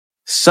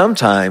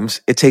Sometimes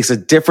it takes a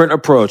different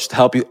approach to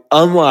help you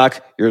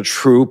unlock your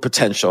true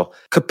potential.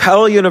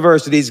 Capella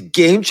University's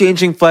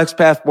game-changing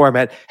FlexPath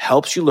format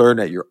helps you learn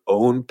at your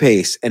own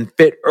pace and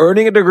fit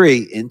earning a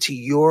degree into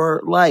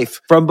your life.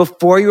 From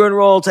before you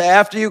enroll to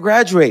after you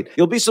graduate,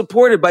 you'll be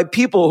supported by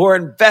people who are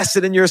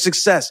invested in your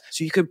success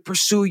so you can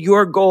pursue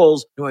your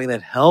goals knowing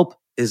that help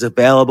is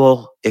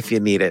available if you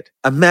need it.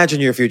 Imagine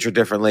your future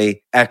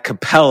differently at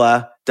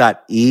capella.edu.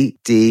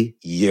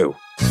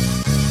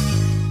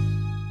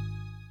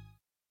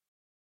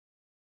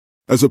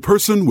 As a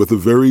person with a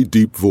very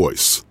deep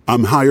voice,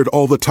 I'm hired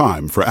all the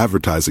time for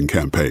advertising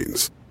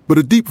campaigns. But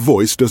a deep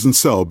voice doesn't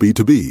sell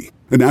B2B,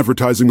 and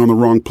advertising on the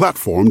wrong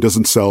platform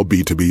doesn't sell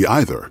B2B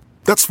either.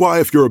 That's why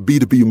if you're a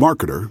B2B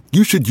marketer,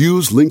 you should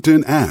use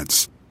LinkedIn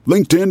ads.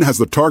 LinkedIn has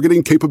the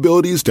targeting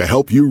capabilities to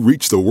help you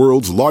reach the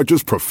world's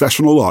largest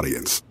professional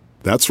audience.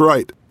 That's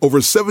right, over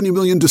 70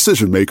 million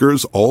decision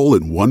makers all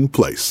in one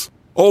place.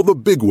 All the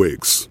big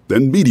wigs,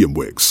 then medium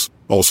wigs,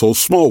 also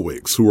small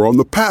wigs who are on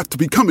the path to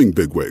becoming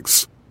big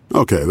wigs.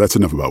 Okay, that's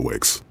enough about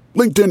wigs.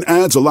 LinkedIn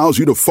ads allows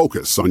you to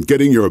focus on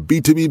getting your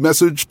B2B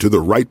message to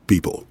the right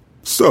people.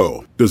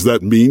 So, does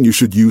that mean you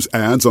should use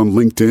ads on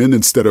LinkedIn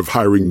instead of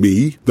hiring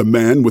me, the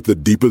man with the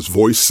deepest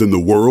voice in the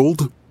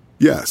world?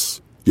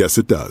 Yes. Yes,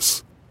 it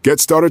does.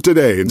 Get started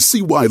today and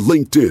see why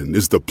LinkedIn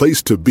is the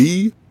place to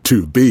be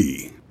to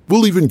be.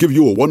 We'll even give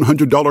you a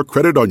 $100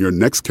 credit on your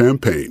next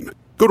campaign.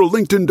 Go to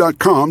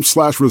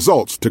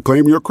linkedin.com/results to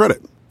claim your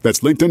credit. That's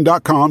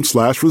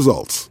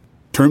linkedin.com/results.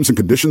 Terms and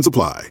conditions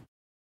apply.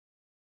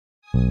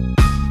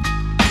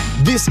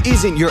 This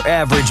isn't your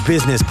average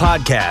business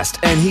podcast,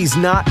 and he's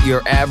not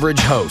your average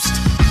host.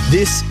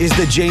 This is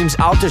the James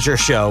Altucher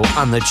Show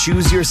on the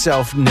Choose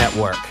Yourself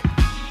Network.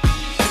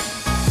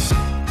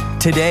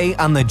 Today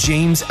on the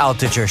James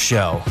Altucher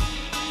Show.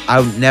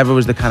 I never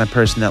was the kind of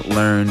person that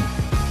learned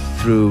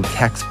through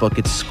textbook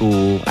at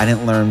school. I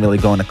didn't learn really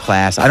going to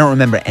class. I don't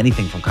remember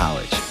anything from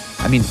college.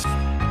 I mean,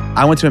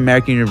 I went to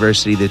American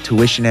University. The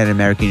tuition at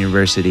American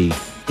University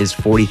is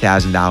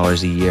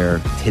 $40,000 a year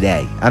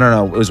today. I don't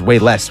know, it was way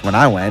less when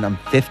I went. I'm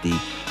 50.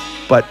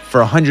 But for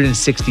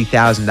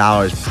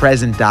 $160,000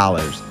 present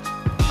dollars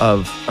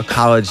of a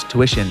college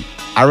tuition,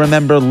 I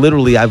remember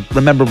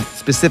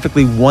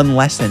specifically one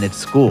lesson at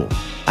school.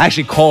 I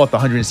actually call it the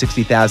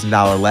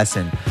 $160,000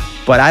 lesson,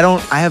 but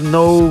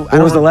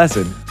What was the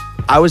lesson?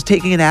 I was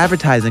taking an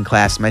advertising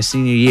class my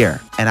senior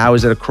year, and I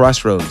was at a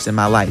crossroads in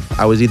my life.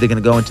 I was either going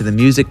to go into the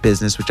music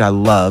business, which I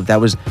loved,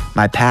 that was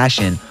my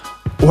passion,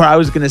 or I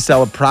was going to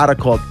sell a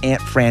product called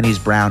Aunt Franny's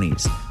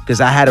Brownies,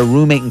 because I had a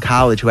roommate in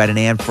college who had an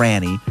Aunt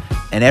Franny,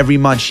 and every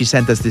month she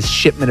sent us this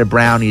shipment of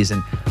brownies,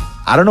 and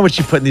I don't know what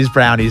she put in these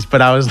brownies,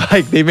 but I was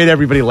like, they made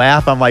everybody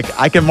laugh. I'm like,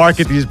 I can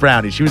market these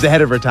brownies. She was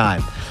ahead of her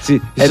time.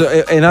 See, so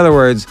in other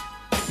words,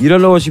 you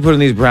don't know what you put in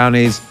these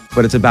brownies,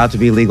 but it's about to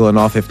be legal in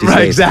all 50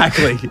 states.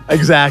 Right,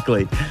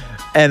 exactly.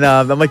 And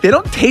I'm like, they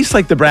don't taste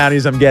like the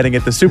brownies I'm getting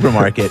at the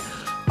supermarket.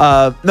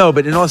 No,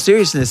 but in all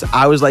seriousness,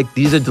 I was like,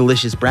 these are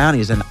delicious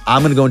brownies, and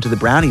I'm going to go into the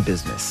brownie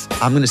business.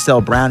 I'm going to sell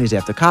brownies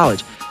after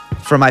college.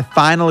 For my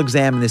final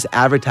exam in this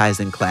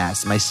advertising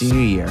class, my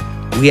senior year,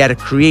 we had to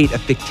create a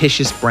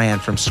fictitious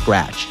brand from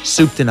scratch,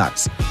 soup to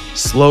nuts.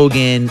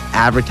 Slogan,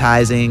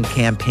 advertising,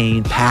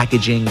 campaign,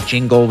 packaging,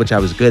 jingle, which I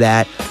was good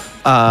at,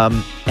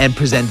 and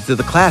present it to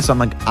the class. So I'm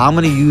like, I'm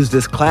going to use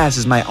this class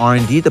as my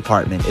R&D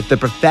department. If the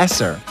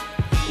professor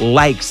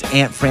likes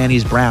Aunt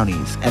Franny's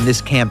brownies and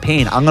this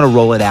campaign, I'm going to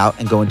roll it out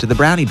and go into the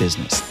brownie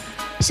business.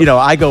 So,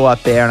 I go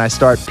up there and I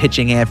start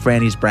pitching Aunt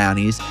Franny's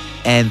brownies,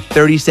 and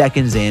 30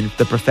 seconds in,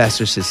 the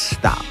professor says,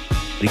 stop.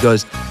 He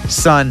goes,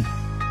 son,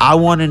 I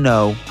want to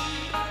know,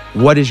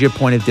 what is your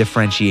point of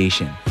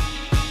differentiation?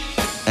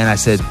 And I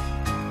said,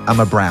 I'm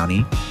a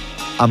brownie.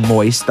 I'm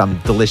moist. I'm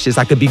delicious.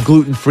 I could be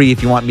gluten-free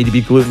if you want me to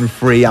be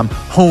gluten-free. I'm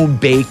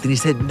home-baked. And he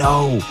said,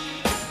 no.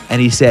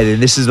 And he said, and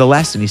this is the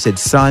lesson, he said,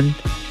 son,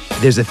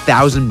 there's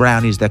 1,000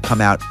 brownies that come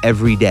out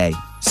every day.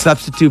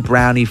 Substitute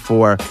brownie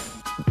for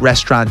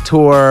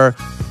restaurateur,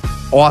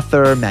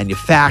 author,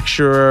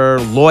 manufacturer,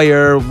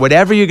 lawyer,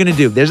 whatever you're going to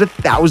do. There's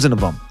 1,000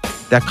 of them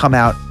that come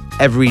out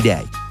every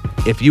day.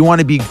 If you want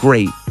to be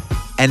great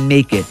and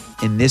make it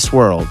in this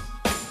world,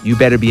 you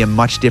better be a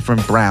much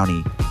different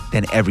brownie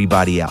than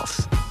everybody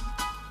else.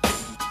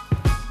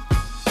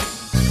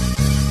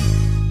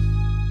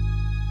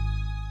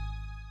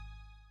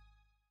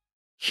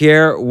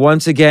 Here,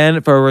 once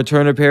again, for a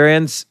return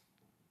appearance,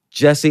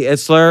 Jesse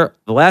Itzler.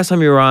 The last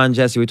time you were on,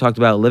 Jesse, we talked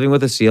about living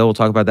with a seal. We'll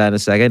talk about that in a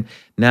second.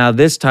 Now,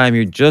 this time,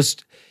 your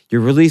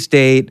release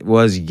date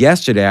was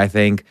yesterday, I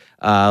think,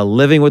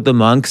 living with the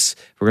monks.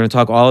 We're going to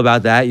talk all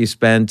about that. You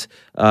spent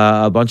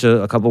a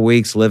couple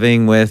weeks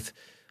living with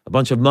a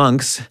bunch of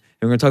monks. And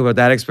we're going to talk about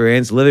that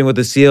experience. Living with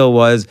the seal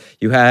was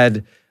you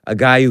had a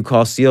guy you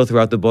call Seal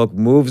throughout the book,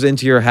 moves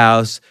into your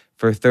house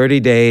for 30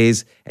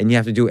 days, and you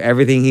have to do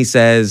everything he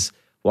says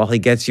while he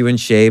gets you in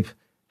shape.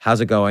 How's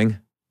it going?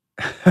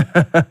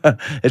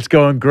 It's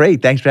going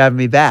great. Thanks for having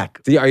me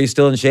back. Are you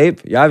still in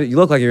shape? You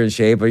look like you're in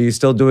shape. Are you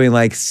still doing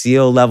like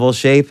SEAL level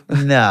shape?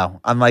 No,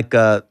 I'm like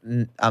I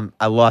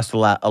lost a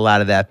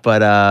lot of that,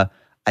 but I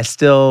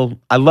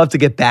love to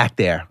get back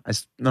there. I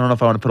don't know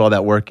if I want to put all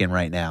that work in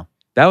right now.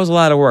 That was a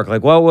lot of work.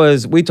 Like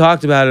we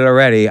talked about it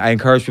already. I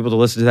encourage people to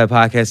listen to that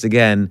podcast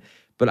again.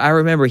 But I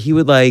remember he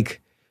would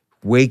like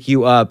wake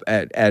you up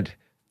at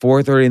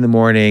 4:30 in the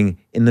morning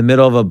in the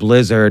middle of a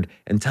blizzard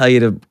and tell you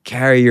to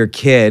carry your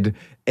kid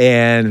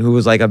and who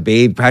was like a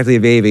babe, practically a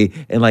baby,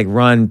 and like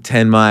run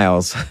 10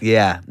 miles.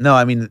 Yeah. No,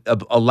 I mean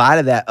a lot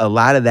of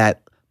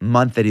that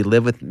month that he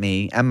lived with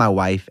me and my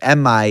wife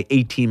and my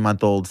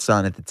 18-month-old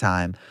son at the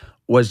time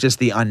was just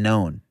the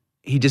unknown.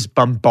 He just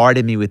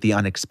bombarded me with the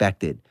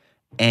unexpected.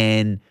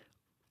 And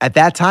at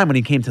that time when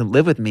he came to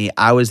live with me,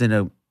 I was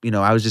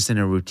just in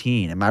a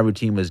routine. And my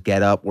routine was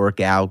get up, work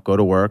out, go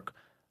to work,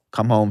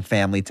 come home,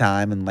 family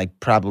time, and like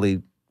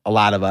probably a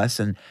lot of us.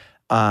 And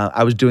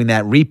I was doing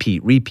that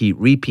repeat.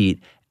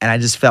 And I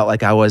just felt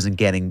like I wasn't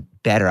getting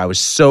better. I was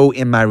so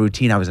in my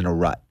routine, I was in a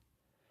rut.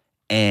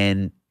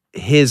 And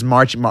his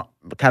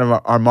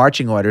our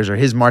marching orders, or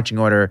his marching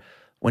order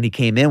when he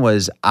came in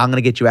was, I'm going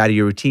to get you out of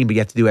your routine, but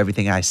you have to do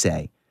everything I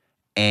say.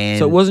 And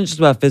so it wasn't just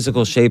about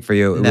physical shape for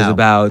you. It was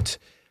about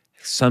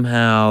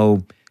somehow,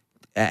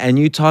 and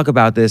you talk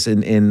about this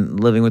in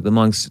Living with the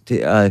Monks,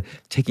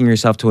 taking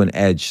yourself to an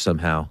edge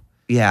somehow.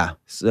 Yeah.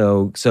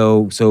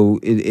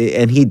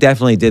 And he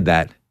definitely did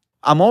that.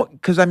 I'm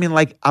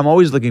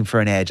always looking for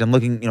an edge. I'm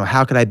looking,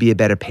 how could I be a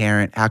better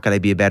parent? How could I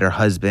be a better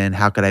husband?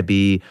 How could I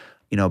be,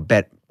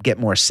 get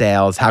more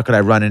sales? How could I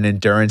run an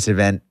endurance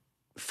event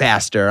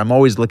faster? I'm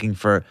always looking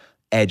for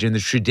edge. And the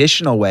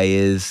traditional way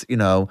is,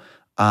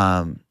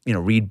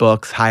 read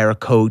books, hire a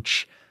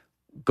coach,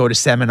 go to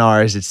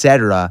seminars,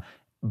 etc.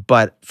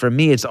 But for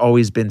me, it's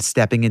always been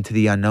stepping into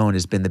the unknown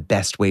has been the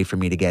best way for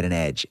me to get an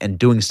edge, and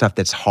doing stuff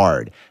that's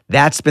hard.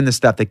 That's been the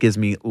stuff that gives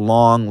me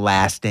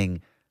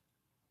long-lasting,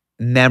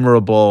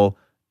 memorable,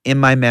 in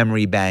my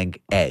memory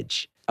bank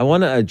edge. I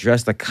want to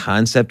address the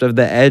concept of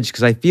the edge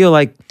because I feel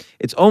like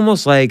it's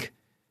almost like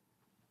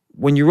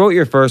when you wrote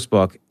your first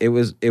book, it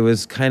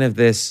was kind of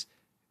this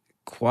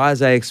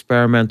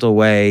quasi-experimental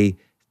way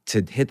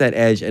to hit that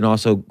edge, and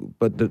also,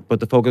 but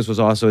the focus was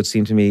also, it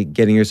seemed to me,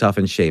 getting yourself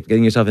in shape,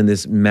 getting yourself in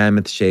this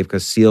mammoth shape,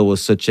 because SEAL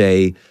was such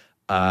a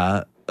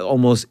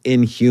almost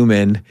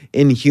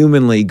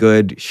inhumanly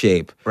good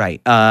shape. Right.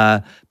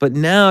 But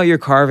now you're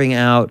carving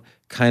out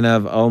kind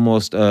of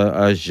almost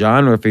a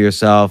genre for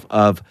yourself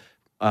of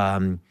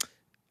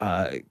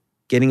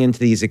getting into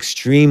these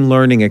extreme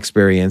learning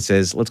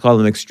experiences, let's call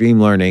them extreme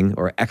learning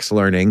or X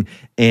learning,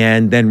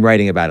 and then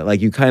writing about it.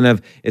 Like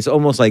it's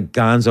almost like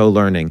gonzo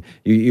learning.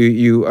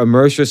 You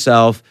immerse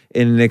yourself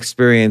in an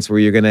experience where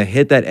you're going to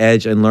hit that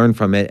edge and learn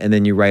from it, and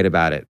then you write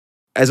about it.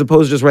 As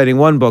opposed to just writing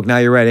one book, now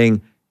you've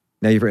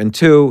written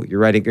two,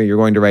 you're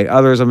going to write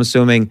others, I'm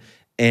assuming,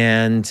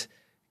 and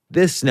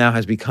this now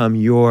has become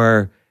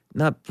your,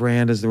 not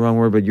brand is the wrong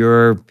word, but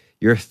your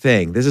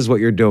thing. This is what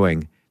you're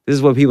doing. This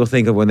is what people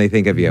think of when they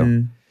think of you.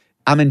 Mm-hmm.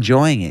 I'm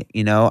enjoying it.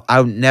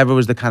 I never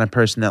was the kind of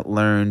person that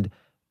learned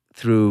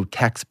through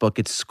textbook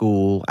at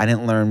school. I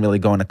didn't learn really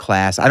going to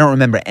class. I don't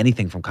remember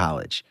anything from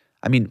college.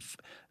 I mean,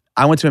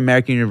 I went to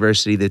American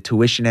University. The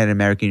tuition at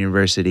American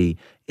University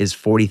is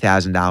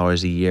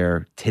 $40,000 a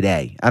year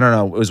today. I don't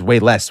know. It was way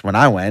less when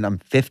I went. I'm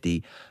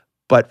 50.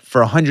 But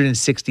for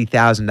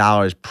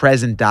 $160,000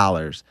 present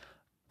dollars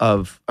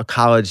of a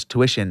college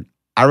tuition,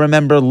 I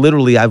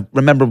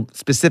remember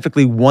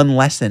specifically one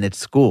lesson at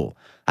school.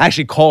 I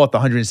actually call it the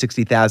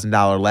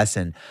 $160,000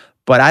 lesson,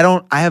 but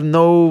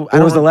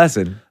What was the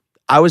lesson?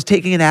 I was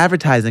taking an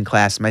advertising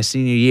class my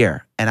senior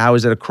year, and I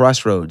was at a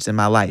crossroads in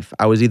my life.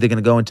 I was either going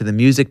to go into the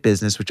music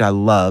business, which I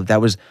love,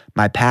 that was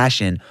my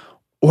passion,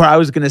 or I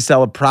was going to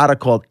sell a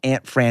product called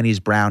Aunt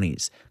Franny's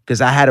Brownies, because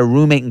I had a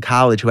roommate in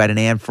college who had an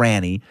Aunt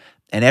Franny,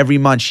 and every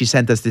month she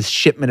sent us this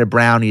shipment of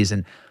brownies,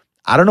 and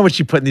I don't know what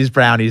she put in these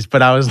brownies,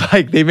 but I was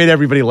like, they made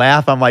everybody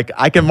laugh. I'm like,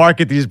 I can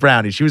market these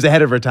brownies. She was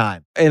ahead of her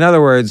time. In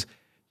other words,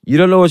 you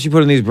don't know what you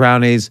put in these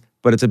brownies,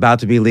 but it's about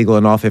to be legal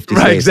in all 50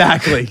 states.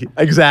 Right,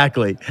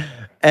 exactly.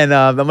 And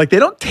I'm like, they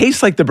don't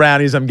taste like the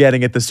brownies I'm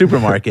getting at the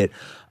supermarket.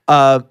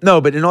 No,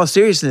 but in all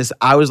seriousness,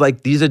 I was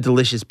like, these are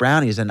delicious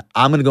brownies, and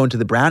I'm going to go into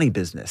the brownie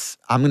business.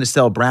 I'm going to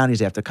sell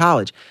brownies after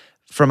college.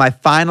 For my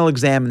final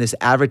exam in this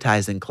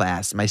advertising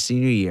class, my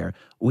senior year,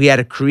 we had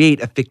to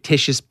create a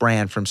fictitious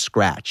brand from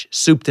scratch,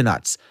 soup to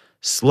nuts.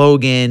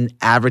 Slogan,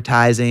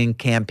 advertising,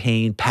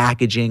 campaign,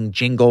 packaging,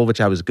 jingle, which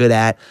I was good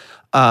at.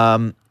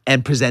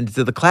 And presented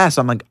to the class.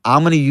 So I'm like,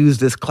 I'm going to use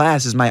this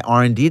class as my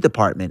R&D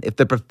department. If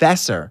the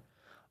professor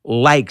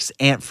likes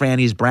Aunt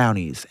Franny's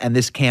brownies and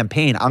this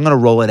campaign, I'm going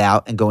to roll it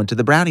out and go into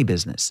the brownie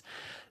business.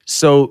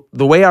 So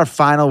the way our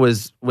final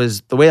was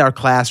the way our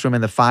classroom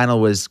and the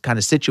final was kind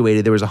of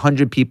situated, there was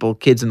 100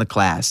 kids in the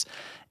class.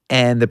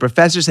 And the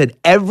professor said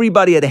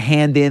everybody had to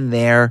hand in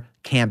their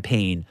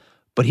campaign,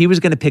 but he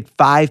was going to pick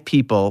 5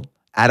 people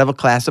out of a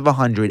class of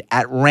 100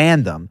 at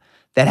random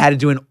that had to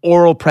do an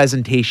oral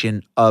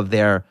presentation of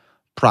their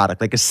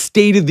product, like a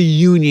state of the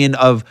union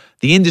of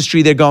the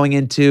industry they're going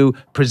into,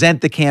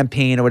 present the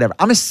campaign or whatever.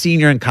 I'm a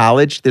senior in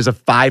college. There's a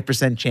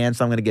 5%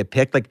 chance I'm going to get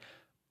picked. Like,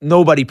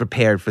 nobody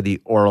prepared for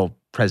the oral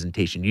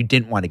presentation. You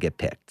didn't want to get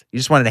picked. You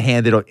just wanted to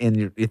hand it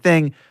in your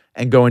thing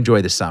and go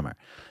enjoy the summer.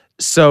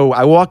 So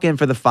I walk in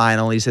for the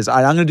final. He says, all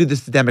right, I'm going to do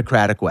this the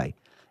Democratic way.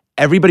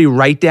 Everybody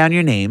write down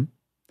your name.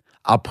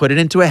 I'll put it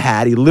into a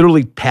hat. He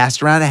literally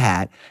passed around a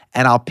hat,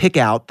 and I'll pick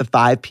out the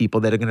 5 people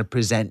that are going to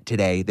present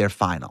today their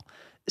final.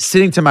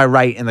 Sitting to my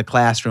right in the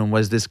classroom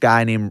was this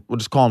guy named, we'll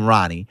just call him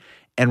Ronnie.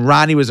 And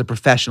Ronnie was a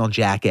professional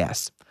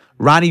jackass.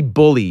 Ronnie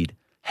bullied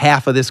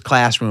half of this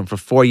classroom for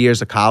 4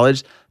 years of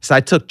college. So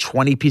I took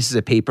 20 pieces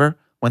of paper.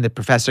 When the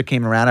professor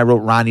came around, I wrote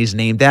Ronnie's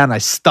name down. And I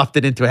stuffed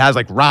it into it. I was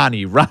like,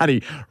 Ronnie.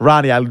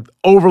 I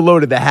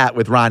overloaded the hat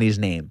with Ronnie's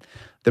name.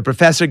 The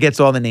professor gets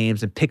all the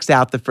names and picks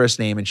out the first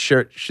name. And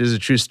sure, this is a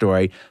true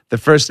story. The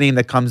first name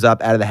that comes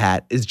up out of the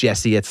hat is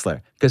Jesse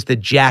Itzler, because the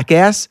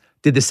jackass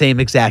did the same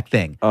exact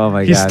thing. Oh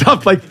my God. He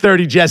stuffed like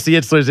 30 Jesse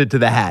Itzlers into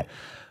the hat.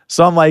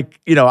 So I'm like,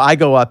 I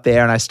go up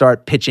there and I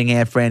start pitching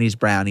Aunt Franny's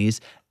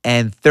brownies.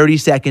 And 30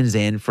 seconds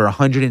in, for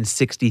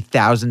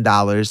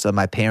 $160,000 of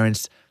my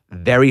parents'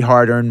 very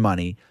hard-earned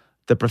money,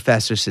 the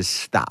professor says,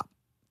 stop.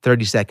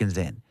 30 seconds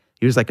in.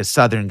 He was like a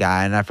Southern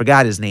guy, and I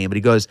forgot his name, but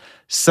he goes,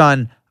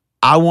 son,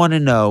 I want to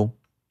know,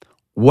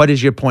 what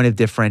is your point of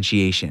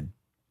differentiation?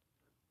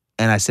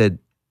 And I said,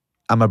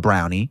 I'm a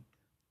brownie.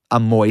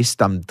 I'm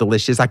moist. I'm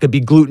delicious. I could be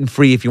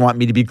gluten-free if you want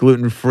me to be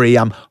gluten-free.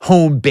 I'm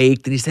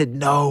home-baked. And he said,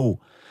 no.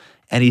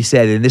 And he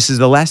said, and this is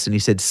the lesson. He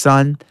said,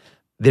 son,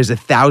 there's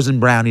 1,000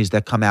 brownies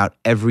that come out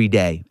every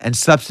day. And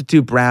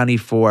substitute brownie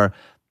for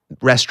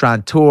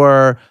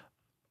restaurateur,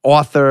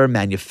 author,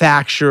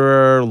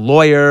 manufacturer,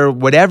 lawyer,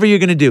 whatever you're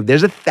going to do.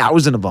 There's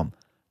 1,000 of them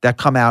that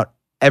come out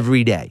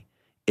every day.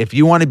 If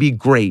you want to be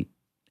great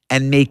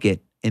and make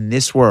it in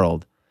this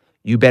world,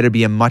 you better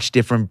be a much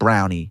different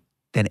brownie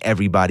than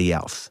everybody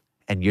else.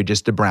 And you're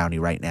just a brownie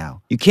right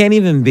now. You can't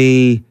even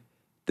be,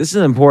 this is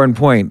an important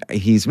point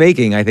he's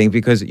making, I think,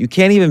 because you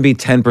can't even be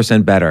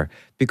 10% better,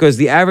 because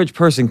the average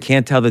person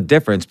can't tell the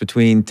difference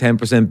between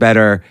 10%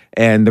 better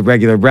and the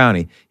regular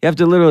brownie. You have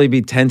to literally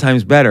be 10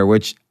 times better,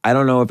 which I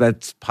don't know if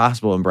that's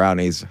possible in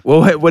brownies.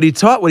 Well, what he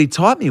taught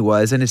me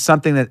was, and it's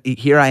something that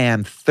here I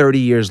am 30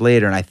 years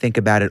later, and I think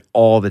about it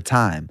all the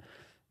time.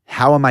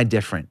 How am I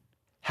different?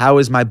 How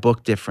is my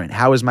book different?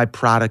 How is my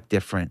product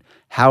different?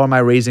 How am I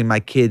raising my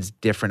kids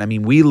different? I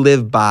mean, we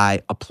live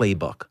by a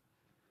playbook.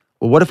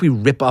 Well, what if we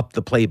rip up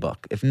the playbook?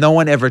 If no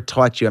one ever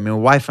taught you, I mean, my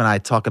wife and I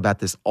talk about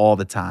this all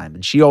the time.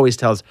 And she always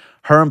tells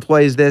her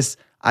employees this.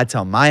 I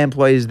tell my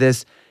employees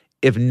this.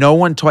 If no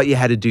one taught you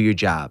how to do your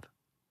job,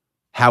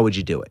 how would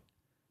you do it?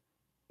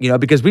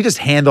 Because we just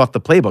hand off the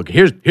playbook.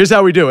 Here's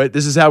how we do it.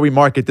 This is how we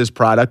market this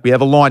product. We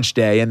have a launch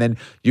day, and then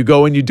you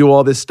go and you do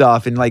all this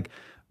stuff. And like,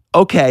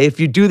 okay, if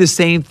you do the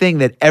same thing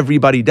that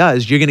everybody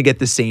does, you're going to get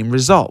the same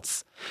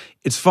results.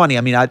 It's funny.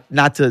 I mean,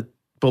 not to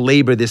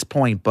belabor this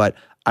point, but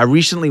I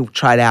recently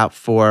tried out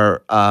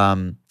for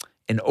an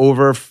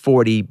over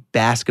 40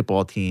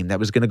 basketball team that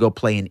was going to go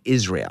play in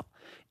Israel.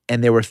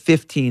 And there were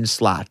 15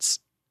 slots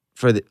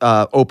for the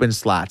open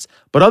slots.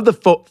 But of the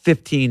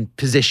 15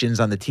 positions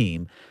on the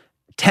team,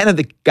 10 of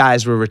the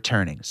guys were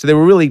returning. So there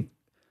were really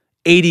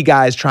 80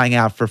 guys trying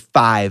out for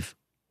 5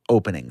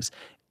 openings.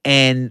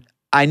 And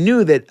I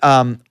knew that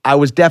I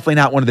was definitely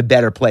not one of the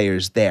better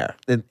players there.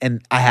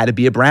 And I had to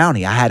be a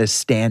brownie. I had to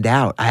stand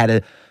out. I had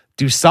to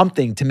do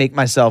something to make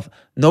myself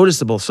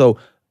noticeable. So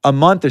a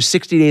month or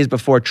 60 days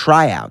before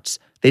tryouts,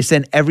 they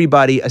sent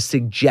everybody a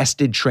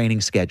suggested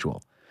training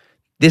schedule.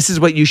 This is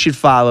what you should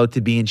follow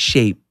to be in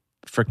shape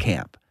for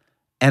camp.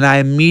 And I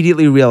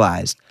immediately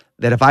realized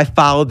that if I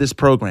followed this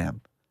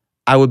program,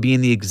 I would be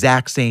in the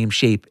exact same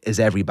shape as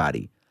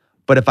everybody.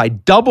 But if I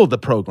doubled the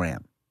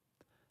program,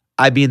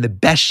 I'd be in the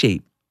best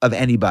shape of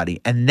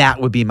anybody, and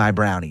that would be my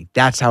brownie.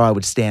 That's how I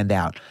would stand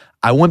out.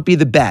 I wouldn't be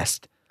the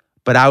best,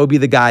 but I would be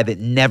the guy that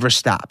never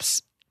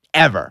stops,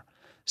 ever.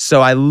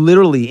 So I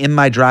literally, in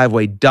my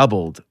driveway,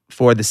 doubled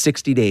for the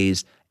 60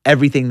 days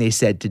everything they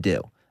said to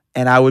do.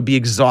 And I would be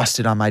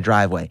exhausted on my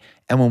driveway.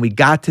 And when we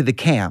got to the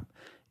camp,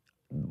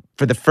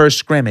 for the first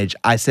scrimmage,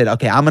 I said,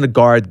 okay, I'm going to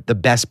guard the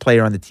best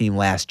player on the team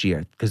last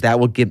year, because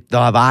they'll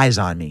have eyes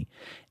on me.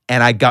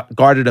 And I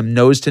guarded him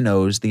nose to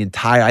nose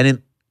I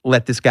didn't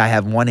let this guy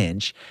have 1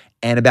 inch.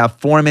 And about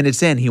 4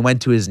 minutes in, he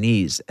went to his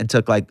knees and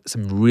took like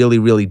some really,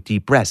 really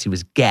deep breaths. He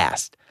was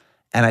gassed.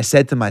 And I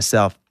said to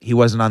myself, he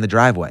wasn't on the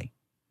driveway.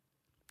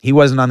 He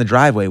wasn't on the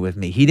driveway with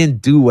me. He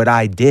didn't do what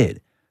I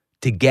did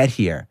to get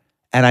here.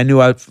 And I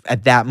knew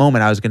at that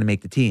moment I was going to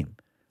make the team.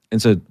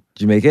 And so did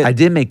you make it? I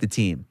did make the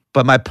team.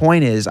 But my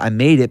point is, I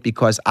made it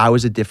because I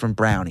was a different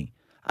brownie.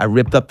 I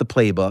ripped up the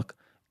playbook,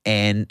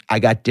 and I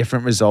got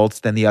different results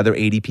than the other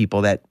 80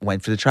 people that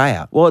went for the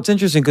tryout. Well, it's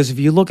interesting because if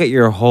you look at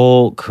your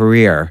whole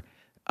career,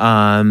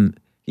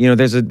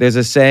 there's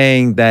a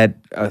saying that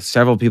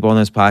several people on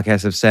this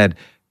podcast have said,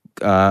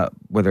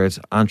 whether it's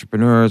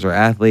entrepreneurs or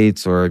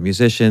athletes or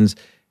musicians,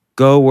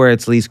 go where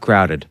it's least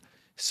crowded.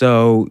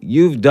 So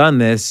you've done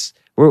this.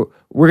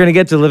 we're gonna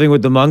get to living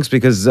with the monks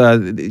because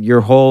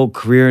your whole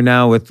career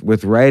now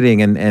with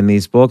writing and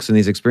these books and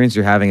these experiences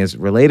you're having is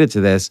related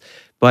to this.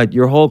 But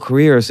your whole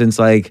career since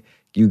like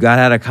you got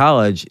out of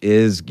college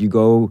is you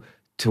go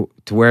to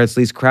where it's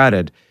least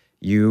crowded.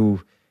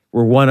 You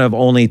were one of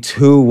only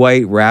 2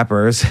 white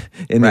rappers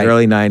in the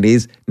early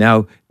 90s.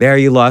 Now, there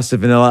you lost to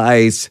Vanilla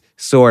Ice,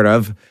 sort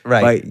of.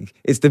 Right. But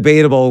it's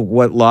debatable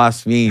what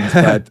loss means.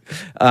 But,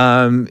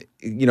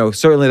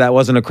 certainly that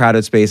wasn't a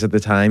crowded space at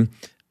the time.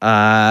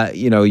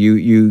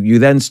 You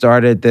then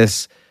started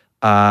this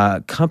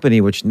company,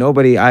 which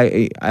nobody,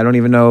 I don't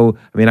even know.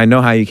 I mean, I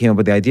know how you came up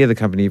with the idea of the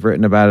company. You've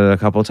written about it a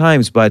couple of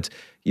times. But,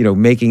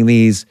 making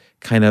these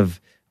kind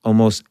of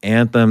almost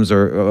anthems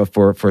or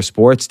for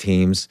sports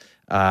teams,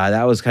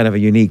 that was kind of a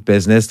unique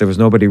business. There was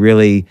nobody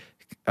really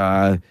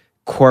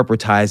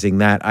corporatizing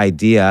that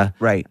idea.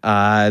 Right.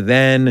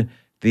 Then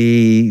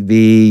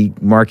the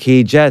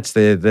marquee jets,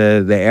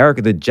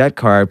 the jet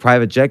card,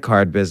 private jet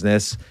card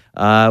business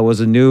was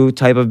a new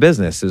type of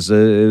business.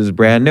 It was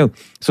brand new.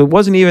 So it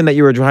wasn't even that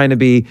you were trying to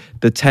be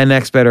the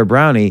 10x better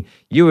brownie.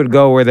 You would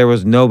go where there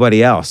was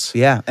nobody else.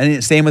 Yeah,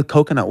 and same with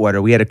coconut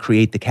water. We had to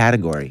create the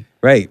category.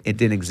 Right. It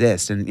didn't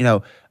exist, and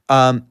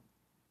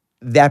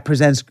that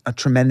presents a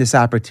tremendous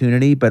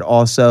opportunity, but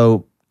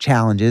also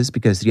challenges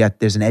because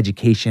there's an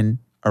education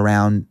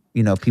around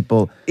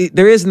people.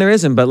 There is and there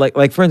isn't. But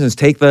like for instance,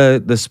 take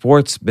the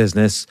sports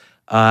business.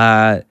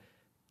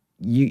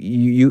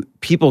 You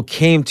people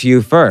came to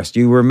you first.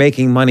 You were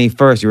making money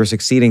first. You were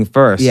succeeding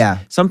first. Yeah.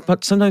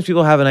 Sometimes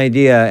people have an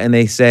idea and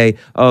they say,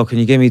 "Oh, can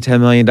you give me $10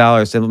 million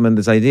to implement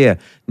this idea?"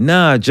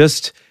 Nah,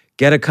 just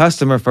get a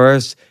customer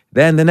first.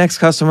 Then the next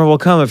customer will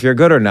come if you're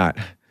good or not.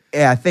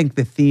 Yeah, I think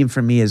the theme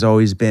for me has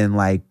always been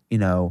like,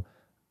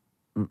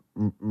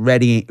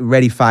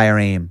 ready, fire,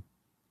 aim.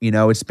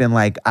 It's been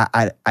like,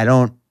 I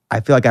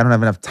feel like I don't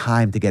have enough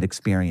time to get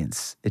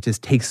experience. It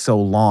just takes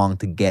so long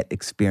to get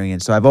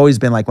experience. So I've always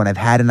been like, when I've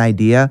had an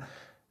idea,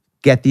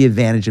 get the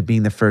advantage of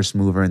being the first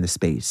mover in the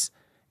space.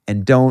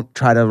 And don't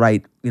try to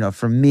write,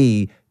 for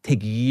me, take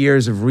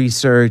years of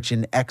research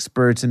and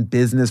experts and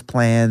business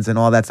plans and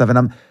all that stuff. And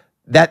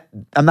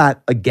I'm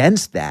not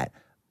against that.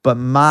 But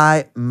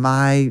my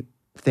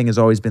thing has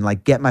always been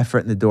like, get my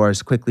foot in the door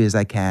as quickly as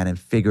I can and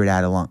figure it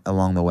out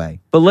along the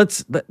way.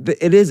 But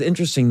it is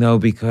interesting though,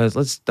 because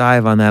let's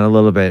dive on that a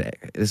little bit.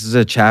 This is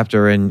a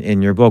chapter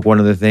in your book. One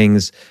of the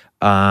things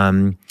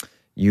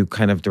you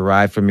kind of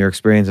derive from your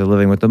experience of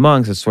living with the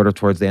monks is sort of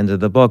towards the end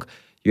of the book.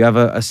 You have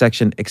a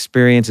section,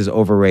 experience is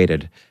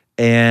overrated.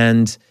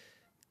 And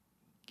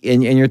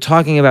you're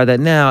talking about that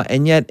now,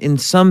 and yet in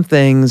some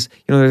things,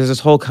 there's this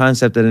whole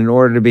concept that in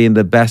order to be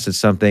the best at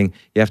something,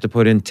 you have to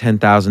put in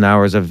 10,000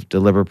 hours of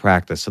deliberate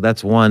practice. So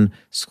that's one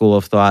school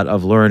of thought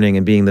of learning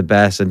and being the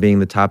best and being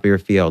the top of your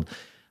field.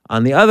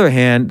 On the other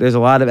hand, there's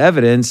a lot of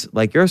evidence,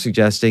 like you're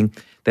suggesting,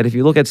 that if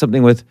you look at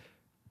something with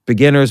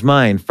beginner's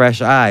mind,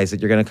 fresh eyes, that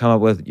you're going to come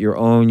up with your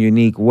own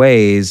unique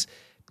ways.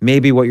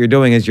 Maybe what you're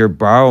doing is you're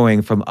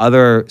borrowing from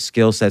other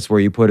skill sets where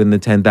you put in the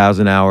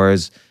 10,000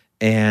 hours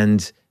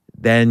and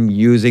then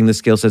using the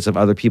skill sets of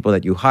other people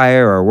that you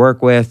hire or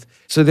work with.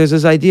 So there's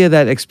this idea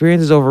that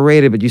experience is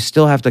overrated, but you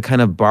still have to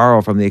kind of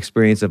borrow from the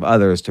experience of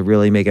others to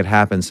really make it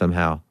happen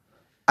somehow.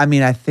 I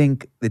mean, I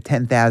think the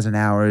 10,000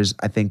 hours,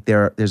 I think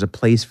there's a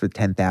place for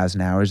 10,000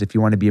 hours. If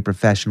you want to be a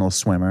professional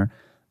swimmer,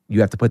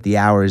 you have to put the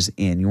hours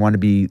in. You want to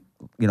be,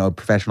 a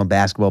professional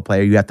basketball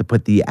player, you have to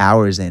put the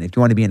hours in. If you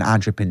want to be an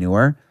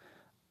entrepreneur,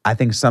 I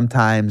think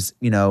sometimes,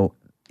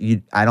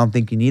 I don't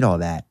think you need all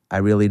that. I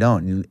really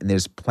don't. And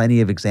there's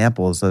plenty of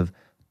examples of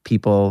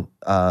people,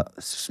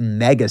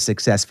 mega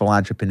successful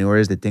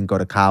entrepreneurs that didn't go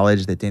to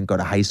college, that didn't go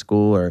to high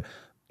school, or,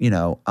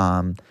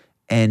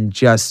 and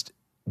just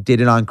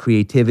did it on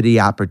creativity,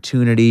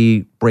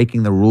 opportunity,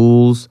 breaking the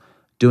rules,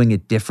 doing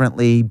it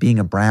differently, being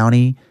a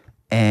brownie.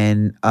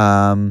 And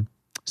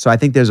so I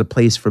think there's a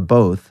place for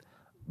both.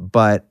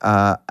 But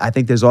I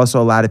think there's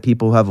also a lot of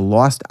people who have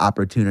lost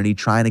opportunity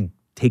trying to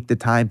take the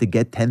time to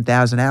get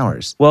 10,000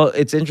 hours. Well,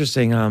 it's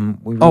interesting.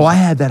 I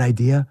had that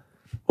idea.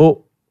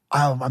 Oh,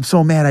 I'm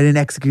so mad I didn't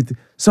execute.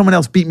 Someone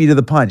else beat me to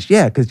the punch.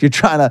 Yeah, because you're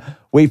trying to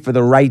wait for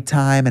the right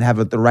time and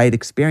have the right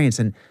experience.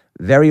 And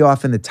very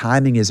often the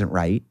timing isn't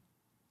right.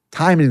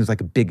 Timing is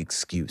like a big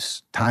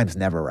excuse. Time's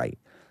never right.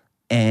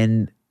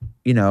 And,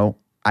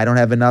 I don't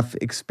have enough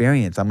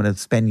experience. I'm going to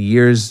spend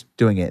years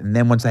doing it. And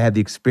then once I have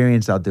the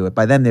experience, I'll do it.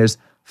 By then there's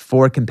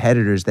 4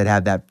 competitors that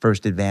have that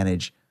first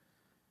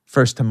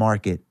to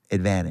market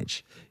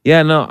advantage.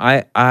 Yeah, no,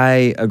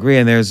 I agree.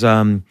 And there's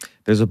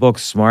a book,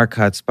 Smart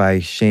Cuts by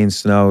Shane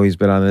Snow. He's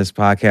been on this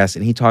podcast,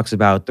 and he talks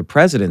about the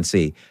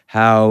presidency.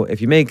 How if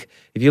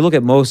you look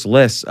at most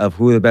lists of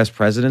who the best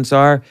presidents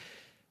are,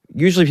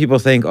 usually people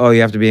think, oh,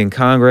 you have to be in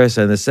Congress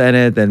and the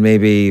Senate, then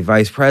maybe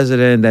vice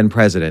president, then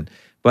president.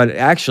 But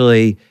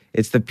actually,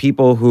 it's the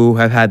people who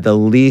have had the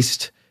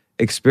least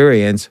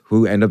experience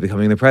who end up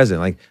becoming the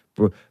president. Like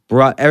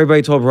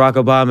everybody told Barack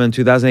Obama in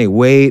 2008,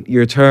 wait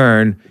your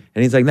turn.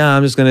 And he's like, nah,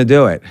 I'm just going to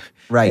do it.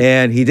 Right.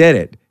 And he did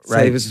it. So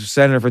Right. he was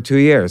senator for 2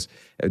 years.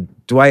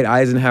 Dwight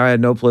Eisenhower had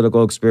no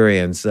political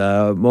experience.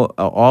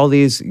 All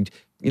these,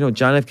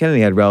 John F. Kennedy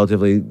had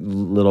relatively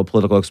little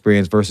political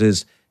experience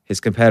versus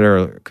his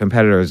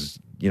competitors,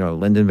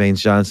 Lyndon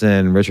Baines Johnson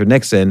and Richard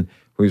Nixon,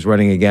 who he was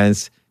running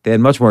against. They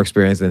had much more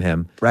experience than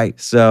him. Right.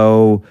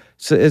 So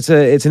it's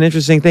an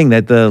interesting thing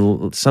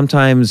that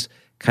sometimes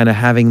kind of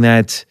having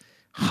that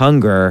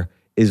hunger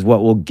is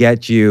what will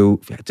get you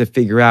to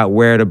figure out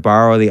where to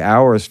borrow the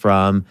hours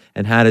from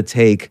and how to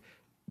take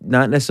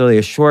not necessarily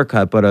a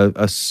shortcut, but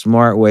a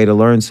smart way to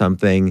learn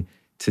something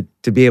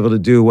to be able to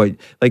do what,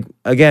 like,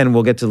 again,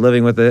 we'll get to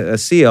living with a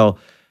SEAL.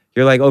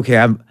 You're like, okay,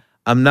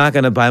 I'm not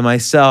going to by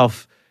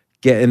myself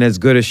get in as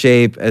good a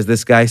shape as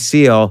this guy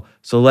SEAL.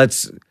 So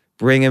let's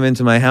bring him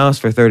into my house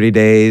for 30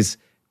 days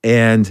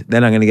and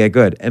then I'm going to get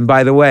good. And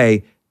by the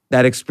way,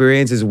 that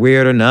experience is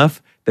weird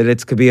enough that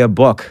it could be a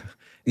book.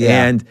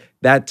 Yeah. And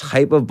that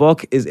type of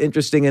book is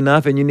interesting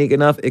enough and unique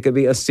enough. It could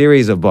be a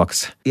series of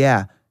books.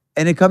 Yeah.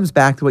 And it comes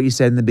back to what you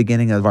said in the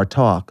beginning of our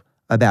talk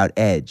about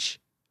edge,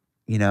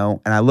 and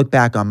I look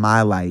back on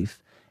my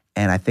life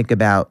and I think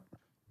about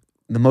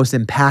the most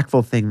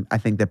impactful thing I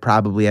think that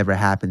probably ever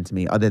happened to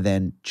me, other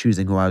than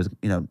choosing who I was,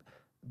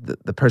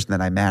 the person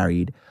that I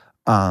married,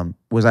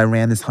 was I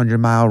ran this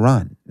 100-mile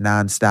run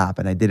nonstop,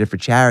 and I did it for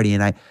charity.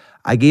 And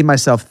I gave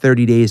myself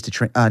 90 days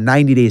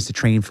to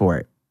train for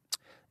it.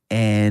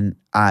 And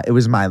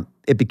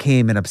it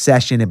became an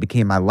obsession. It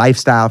became my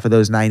lifestyle for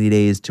those 90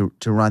 days to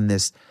run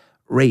this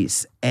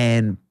race.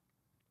 And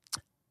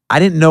I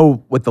didn't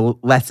know what the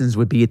lessons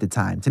would be at the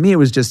time. To me, it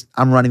was just,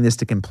 I'm running this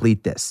to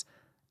complete this.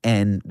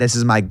 And this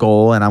is my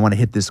goal, and I want to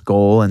hit this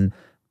goal, and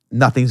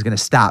nothing's going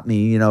to stop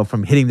me,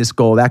 from hitting this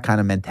goal, that kind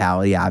of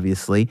mentality,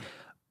 obviously.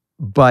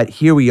 But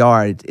here we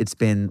are. It's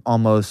been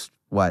almost,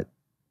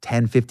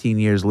 10, 15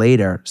 years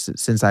later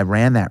since I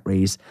ran that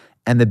race,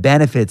 and the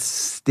benefits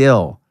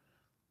still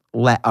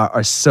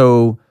are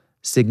so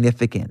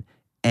significant.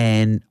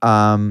 And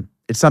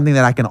it's something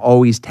that I can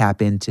always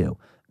tap into.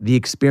 The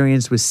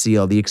experience with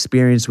SEAL, the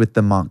experience with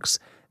the monks.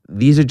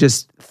 These are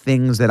just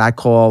things that I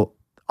call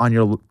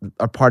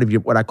are part of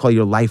what I call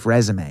your life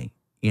resume,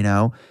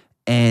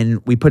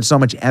 And we put so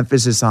much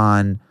emphasis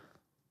on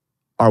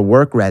our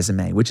work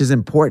resume, which is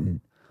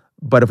important.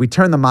 But if we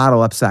turn the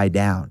model upside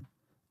down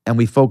and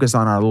we focus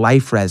on our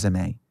life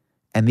resume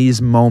and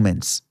these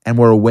moments, and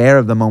we're aware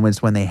of the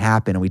moments when they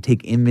happen, and we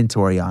take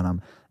inventory on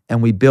them,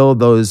 and we build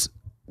those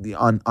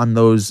on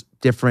those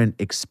different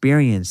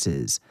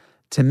experiences,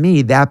 to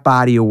me, that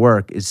body of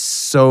work is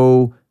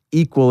so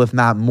equal, if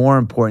not more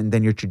important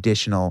than your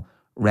traditional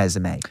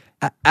resume.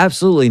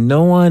 Absolutely.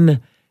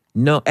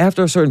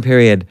 After a certain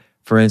period,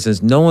 for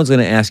instance, no one's going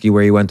to ask you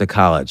where you went to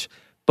college,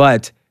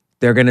 but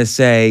they're going to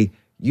say,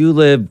 you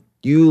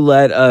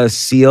let a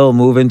SEAL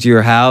move into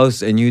your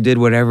house and you did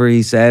whatever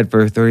he said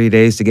for 30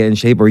 days to get in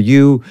shape, or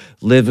you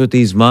lived with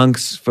these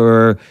monks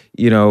for,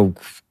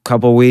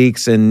 couple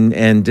weeks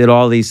and did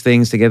all these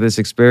things to get this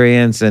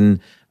experience. And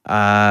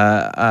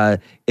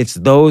it's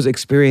those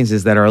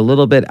experiences that are a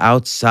little bit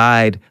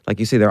outside, like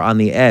you say, they're on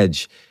the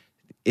edge.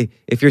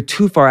 If you're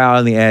too far out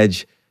on the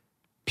edge,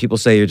 people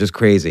say you're just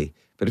crazy.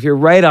 But if you're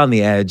right on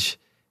the edge,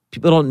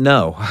 people don't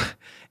know.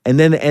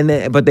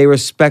 But they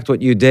respect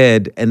what you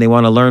did and they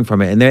want to learn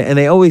from it. And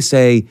they always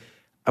say,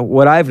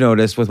 what I've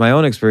noticed with my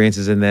own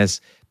experiences in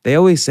this, they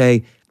always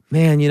say,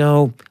 man,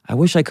 I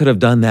wish I could have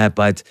done that,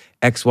 but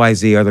X, Y,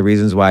 Z are the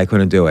reasons why I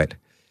couldn't do it.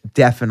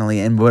 Definitely.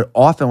 And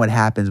what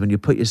happens when you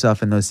put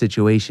yourself in those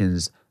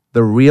situations,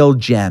 the real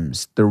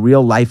gems, the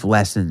real life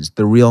lessons,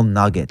 the real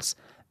nuggets,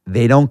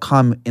 they don't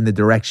come in the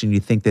direction you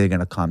think they're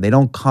going to come. They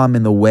don't come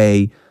in the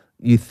way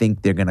you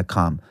think they're going to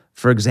come.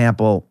 For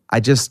example, I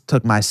just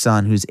took my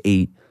son, who's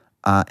 8,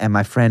 and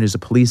my friend who's a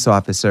police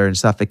officer in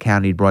Suffolk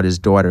County brought his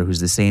daughter,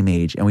 who's the same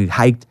age, and we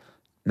hiked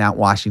Mount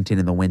Washington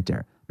in the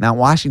winter. Mount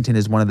Washington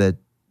is one of the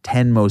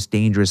 10 most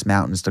dangerous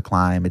mountains to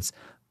climb. It's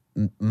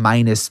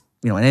minus,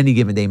 on any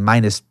given day,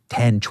 minus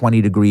 10,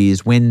 20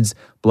 degrees. Winds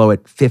blow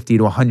at 50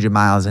 to 100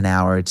 miles an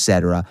hour, et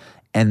cetera.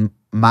 And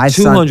my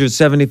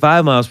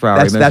 275 miles per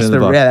hour.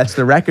 That's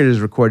the record is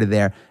recorded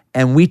there.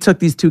 And we took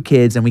these 2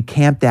 kids and we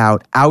camped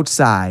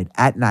outside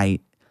at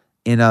night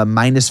in a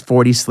minus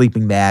 40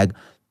 sleeping bag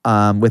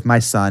with my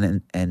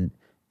son and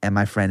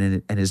my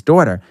friend and his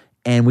daughter.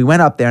 And we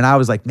went up there and I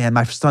was like, man,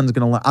 my son's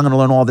I'm going to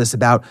learn all this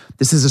about,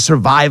 this is a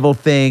survival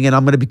thing and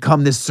I'm going to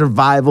become this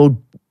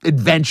survival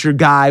adventure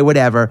guy,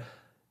 whatever.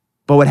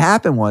 But what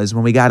happened was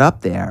when we got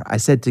up there, I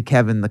said to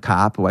Kevin the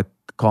cop, who I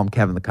call him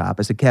Kevin the cop,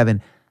 I said,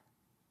 Kevin,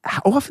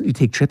 how often do you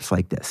take trips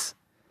like this?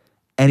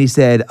 And he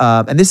said,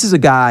 and this is a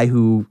guy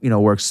who,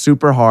 works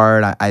super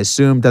hard. I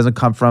assume doesn't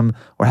come from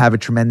or have a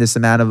tremendous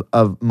amount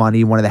of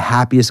money, one of the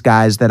happiest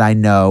guys that I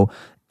know.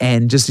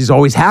 And just, he's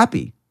always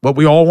happy, what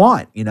we all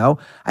want,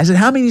 I said,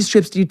 how many of these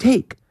trips do you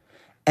take?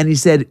 And he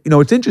said,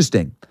 it's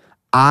interesting.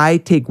 I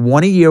take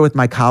one a year with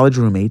my college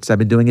roommates. I've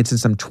been doing it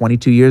since I'm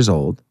 22 years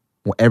old.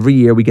 Every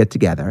year we get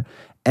together.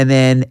 And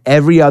then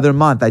every other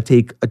month I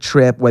take a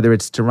trip, whether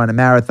it's to run a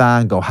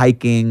marathon, go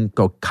hiking,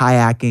 go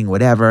kayaking,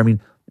 whatever. I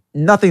mean,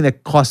 nothing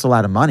that costs a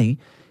lot of money,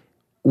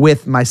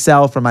 with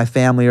myself or my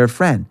family or a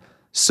friend.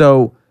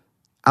 So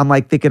I'm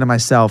like thinking to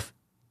myself,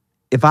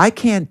 if I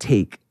can't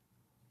take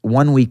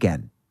one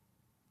weekend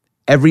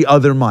every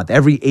other month,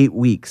 every 8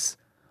 weeks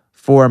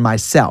for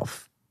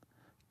myself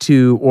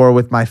or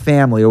with my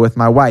family or with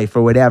my wife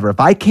or whatever, if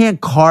I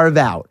can't carve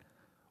out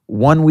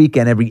one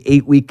weekend every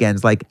 8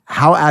 weekends, like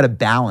how out of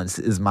balance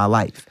is my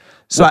life?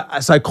 So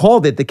I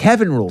called it the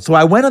Kevin rule. So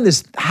I went on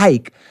this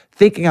hike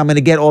thinking I'm going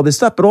to get all this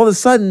stuff, but all of a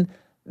sudden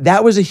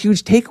that was a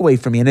huge takeaway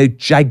for me and a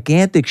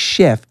gigantic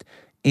shift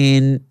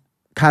in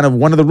kind of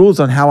one of the rules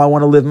on how I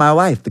want to live my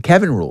life, the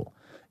Kevin rule.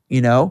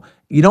 You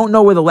don't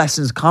know where the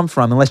lessons come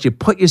from unless you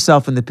put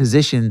yourself in the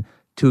position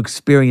to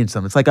experience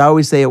them. It's like I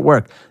always say at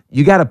work,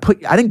 I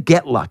didn't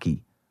get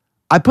lucky.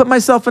 I put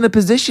myself in a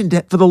position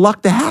for the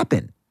luck to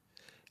happen.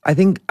 I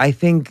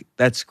think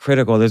that's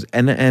critical. There's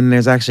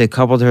actually a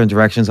couple different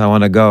directions I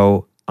want to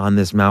go on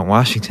this Mount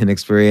Washington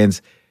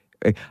experience.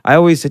 I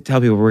always tell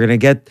people we're going to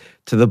get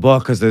to the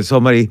book because there's so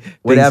many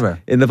things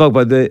in the book.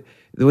 But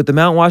with the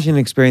Mount Washington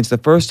experience, the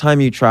first time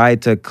you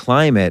tried to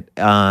climb it,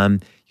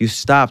 you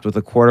stopped with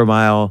a quarter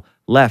mile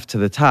left to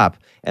the top.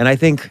 And I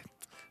think,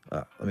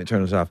 let me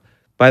turn this off.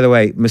 By the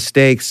way,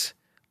 mistakes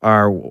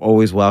are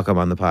always welcome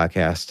on the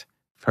podcast.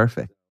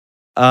 Perfect.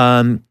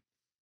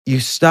 You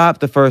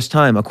stopped the first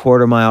time a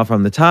quarter mile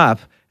from the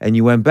top and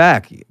you went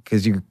back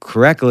because you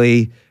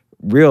correctly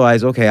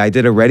realized, okay, I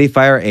did a ready,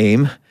 fire,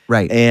 aim.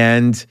 Right.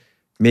 And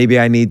maybe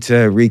I need to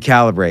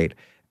recalibrate.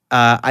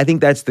 I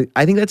think that's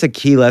a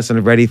key lesson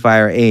of ready,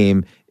 fire,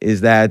 aim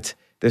is that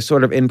they're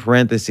sort of in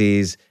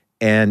parentheses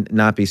and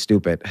not be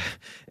stupid.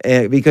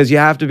 Because you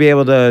have to be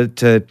able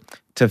to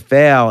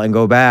fail and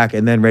go back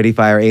and then ready,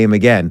 fire, aim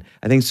again.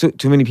 I think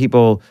too many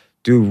people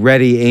do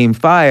ready, aim,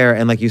 fire.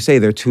 And like you say,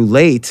 they're too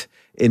late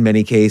in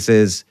many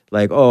cases,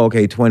 like, oh,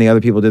 okay, 20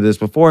 other people did this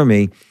before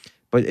me.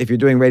 But if you're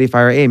doing ready,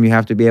 fire, aim, you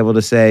have to be able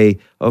to say,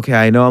 okay,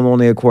 I know I'm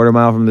only a quarter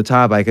mile from the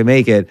top. I can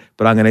make it,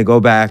 but I'm going to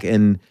go back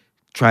and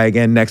try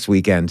again next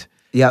weekend.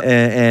 Yeah.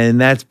 And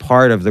that's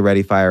part of the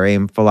ready, fire,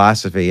 aim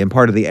philosophy and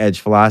part of the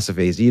edge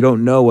philosophy is you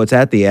don't know what's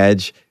at the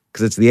edge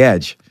because it's the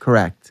edge.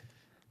 Correct.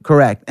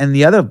 And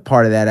the other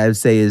part of that I would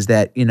say is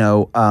that,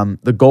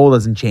 the goal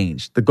doesn't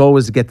change. The goal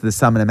was to get to the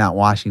summit of Mount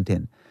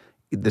Washington.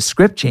 The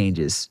script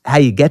changes. How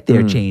you get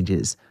there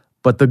changes.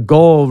 But the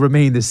goal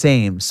remained the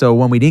same. So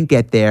when we didn't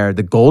get there,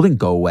 the goal didn't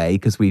go away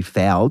because we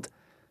failed.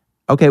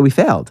 Okay, we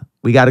failed.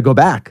 We got to go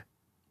back.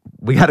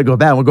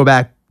 We'll go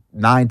back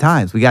 9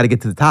 times. We got to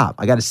get to the top.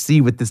 I got to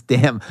see what this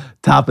damn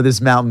top of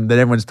this mountain that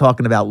everyone's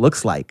talking about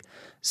looks like.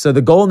 So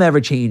the goal never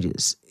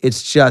changes.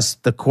 It's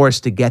just the course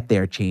to get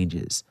there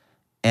changes.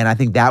 And I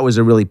think that was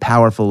a really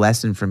powerful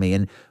lesson for me.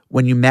 And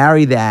when you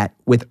marry that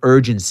with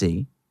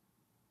urgency,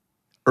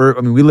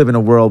 we live in a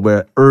world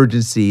where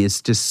urgency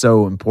is just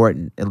so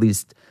important. At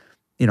least,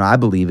 I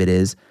believe it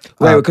is.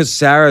 Right, because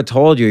Sarah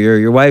told you,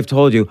 your wife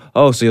told you,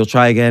 oh, so you'll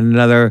try again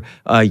another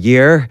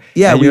year?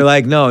 Yeah. And you're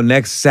like, no,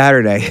 next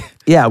Saturday.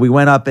 Yeah, we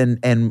went up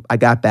and I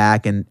got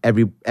back and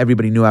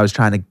everybody knew I was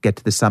trying to get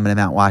to the summit of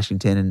Mount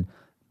Washington and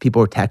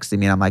people were texting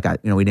me and I'm like,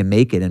 we didn't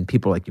make it. And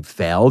people were like, you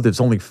failed? It's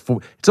only a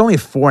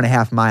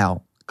 4.5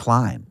 mile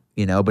climb,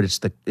 but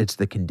it's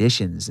the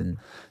conditions and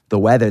the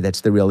weather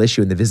that's the real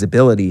issue and the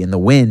visibility and the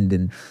wind.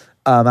 And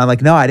I'm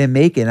like, no, I didn't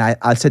make it. And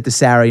I said to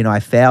Sarah,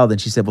 I failed.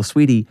 And she said, well,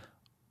 sweetie,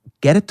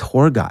 get a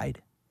tour guide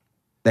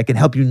that can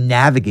help you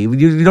navigate.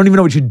 You don't even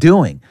know what you're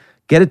doing.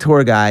 Get a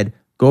tour guide,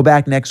 go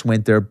back next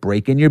winter,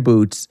 break in your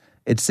boots,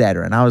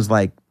 etc. And I was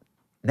like,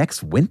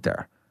 next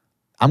winter?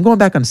 I'm going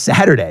back on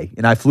Saturday.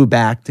 And I flew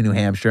back to New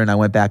Hampshire and I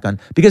went back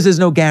because there's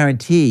no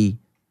guarantee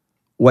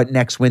what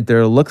next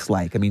winter looks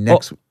like.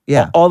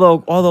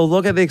 Although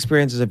look at the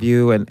experiences of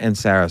you and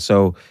Sarah.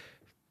 So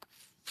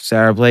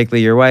Sarah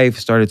Blakely, your wife,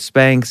 started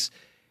Spanx.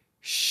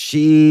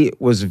 She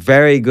was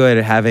very good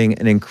at having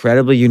an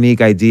incredibly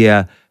unique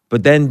idea,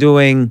 but then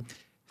doing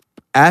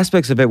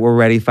aspects of it were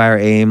ready, fire,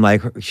 aim.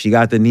 Like she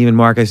got the Neiman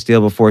Marcus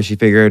deal before she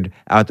figured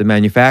out the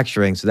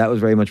manufacturing. So that was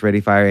very much ready,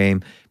 fire,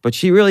 aim. But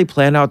she really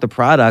planned out the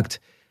product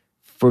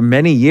for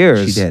many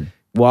years. She did.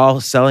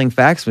 While selling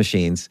fax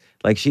machines.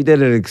 Like she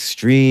did an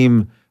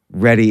extreme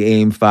ready,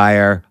 aim,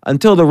 fire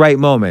until the right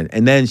moment.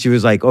 And then she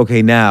was like,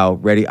 okay, now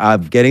ready.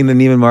 I'm getting the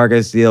Neiman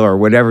Marcus deal or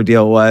whatever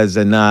deal it was.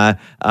 And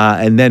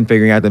then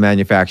figuring out the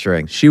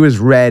manufacturing. She was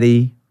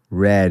ready,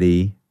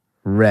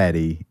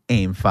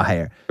 aim,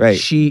 fire. Right.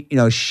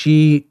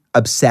 She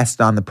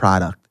obsessed on the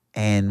product.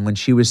 And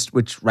which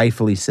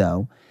rightfully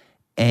so.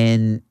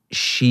 And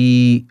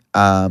she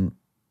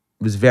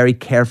was very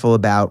careful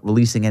about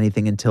releasing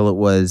anything until it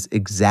was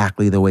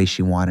exactly the way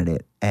she wanted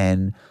it.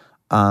 And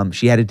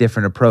she had a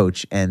different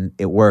approach and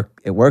it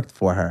worked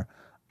for her.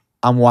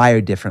 I'm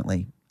wired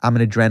differently. I'm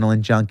an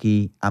adrenaline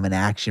junkie. I'm an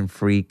action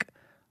freak.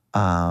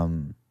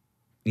 And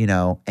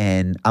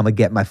I'm gonna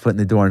get my foot in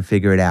the door and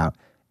figure it out.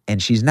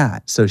 And she's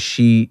not. So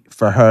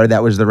for her,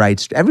 that was the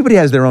right. Everybody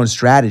has their own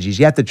strategies.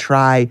 You have to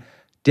try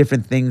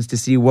different things to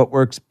see what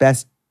works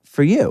best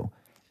for you.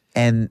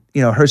 And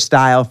her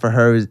style for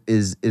her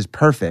is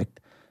perfect.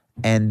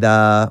 And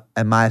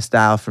my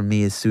style for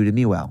me is suited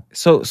me well.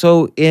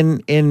 So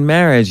in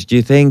marriage, do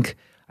you think,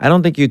 I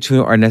don't think you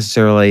two are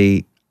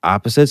necessarily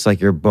opposites.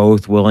 Like you're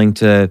both willing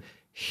to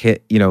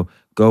hit,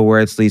 go where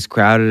it's least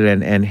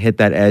crowded and hit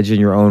that edge in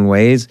your own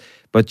ways.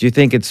 But do you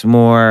think it's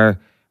more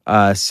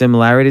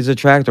similarities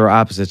attract or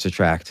opposites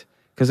attract?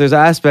 Because there's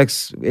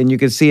aspects, and you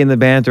can see in the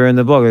banter in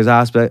the book, there's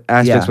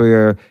aspects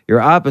where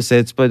you're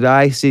opposites, but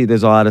I see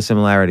there's a lot of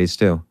similarities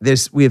too.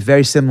 We have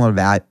very similar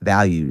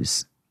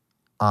values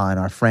on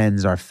our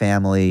friends, our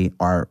family,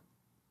 our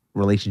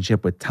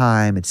relationship with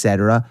time,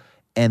 etc.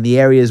 And the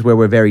areas where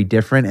we're very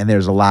different, and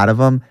there's a lot of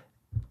them,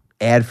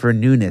 add for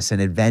newness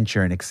and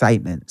adventure and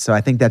excitement. So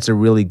I think that's a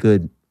really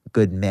good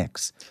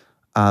mix.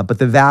 But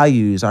the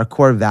values, our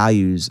core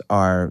values,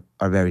 are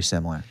very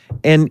similar.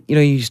 And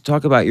you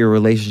talk about your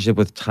relationship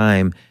with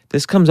time.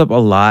 This comes up a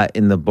lot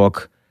in the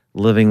book,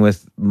 Living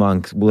with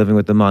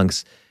the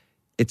Monks.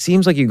 It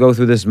seems like you go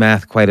through this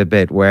math quite a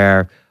bit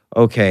where,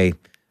 okay,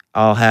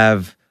 I'll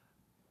have,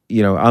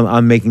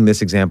 I'm making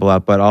this example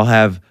up, but I'll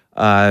have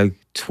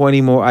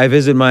 20 more. I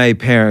visit my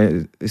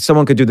parents.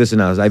 Someone could do this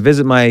analysis. I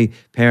visit my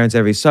parents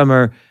every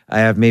summer. I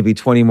have maybe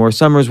 20 more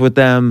summers with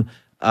them.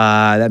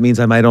 That means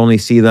I might only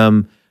see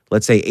them,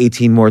 let's say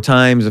 18 more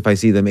times. If I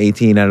see them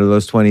 18 out of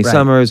those 20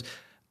 summers,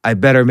 I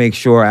better make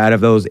sure out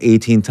of those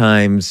 18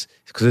 times,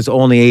 because it's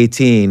only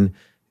 18,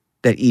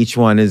 that each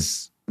one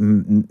is,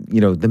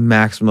 the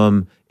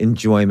maximum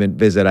enjoyment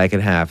visit I can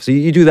have. So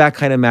you do that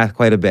kind of math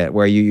quite a bit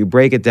where you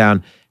break it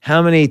down.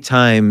 How many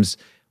times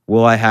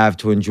will I have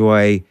to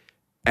enjoy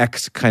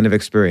X kind of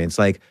experience?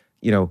 Like,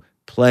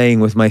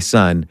 playing with my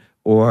son,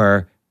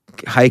 or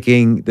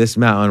hiking this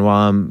mountain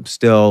while I'm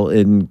still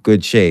in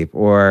good shape,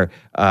 or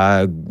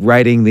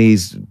writing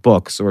these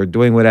books, or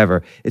doing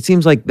whatever. It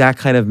seems like that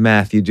kind of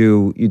math you have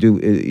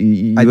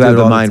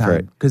the mind for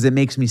it, because it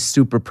makes me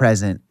super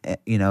present.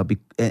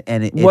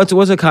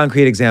 What's a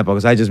concrete example?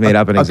 Because I just made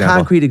up an example. A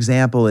concrete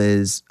example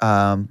is,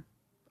 are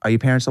your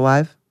parents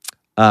alive?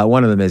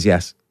 One of them is,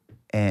 yes.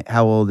 And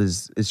how old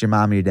is your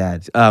mom or your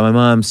dad? My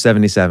mom's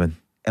 77.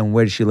 And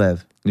where does she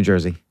live? New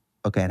Jersey.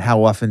 Okay, and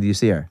how often do you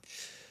see her?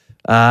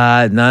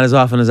 Not as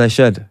often as I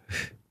should. A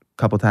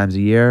couple times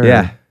a year?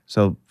 Yeah.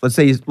 So let's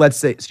say you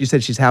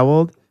said she's how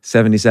old?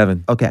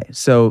 77. Okay,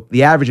 so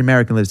the average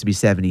American lives to be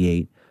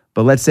 78.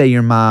 But let's say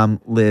your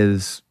mom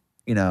lives,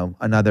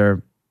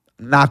 another,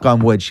 knock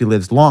on wood, she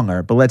lives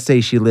longer. But let's say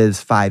she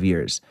lives 5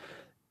 years.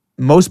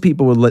 Most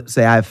people would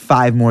say I have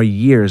 5 more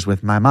years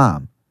with my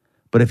mom.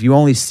 But if you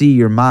only see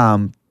your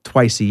mom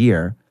twice a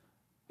year,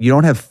 you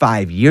don't have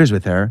 5 years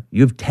with her.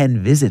 You have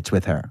 10 visits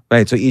with her.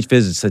 Right, so each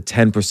visit's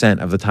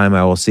 10% of the time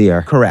I will see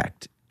her.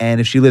 Correct.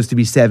 And if she lives to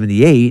be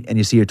 78 and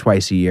you see her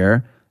twice a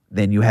year,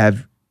 then you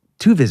have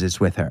 2 visits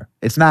with her.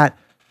 It's not,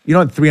 you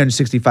don't have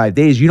 365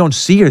 days. You don't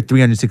see her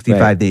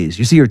 365 days.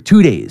 You see her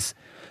 2 days.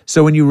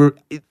 So when you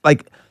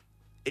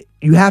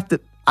have to,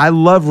 I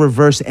love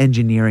reverse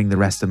engineering the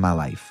rest of my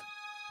life.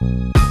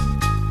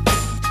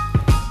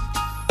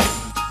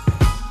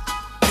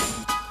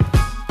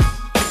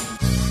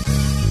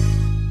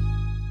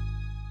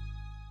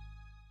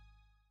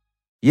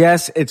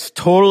 Yes, it's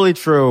totally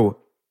true.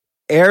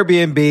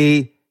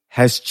 Airbnb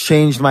has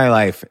changed my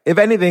life. If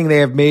anything, they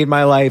have made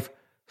my life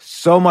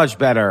so much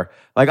better.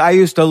 Like, I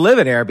used to live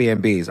in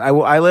Airbnbs.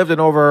 I lived in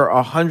over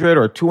 100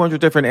 or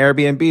 200 different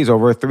Airbnbs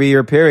over a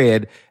 3-year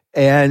period,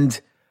 and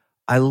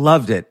I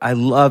loved it.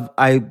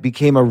 I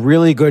became a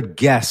really good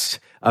guest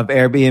of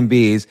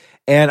Airbnbs,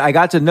 and I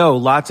got to know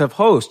lots of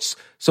hosts.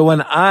 So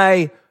when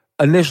I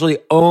initially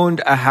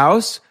owned a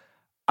house,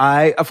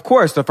 of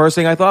course, the first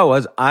thing I thought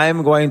was,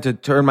 I'm going to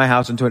turn my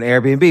house into an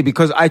Airbnb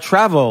because I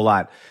travel a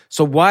lot.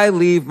 So why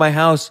leave my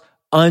house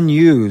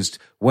unused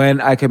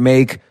when I can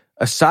make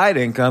a side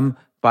income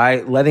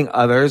by letting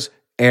others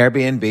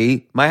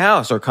Airbnb my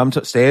house or come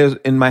to stay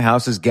in my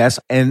house as guests?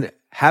 And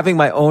having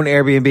my own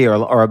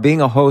Airbnb or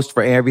being a host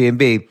for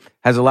Airbnb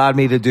has allowed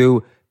me to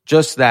do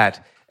just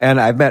that. And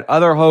I've met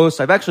other hosts.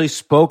 I've actually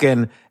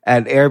spoken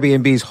at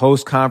Airbnb's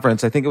host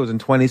conference. I think it was in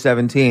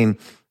 2017.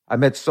 I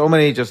met so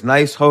many just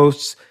nice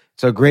hosts.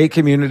 It's a great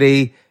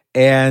community.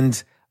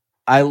 And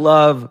I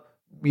love,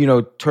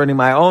 turning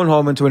my own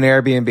home into an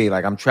Airbnb.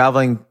 Like, I'm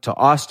traveling to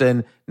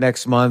Austin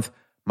next month.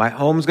 My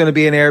home's going to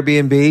be an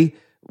Airbnb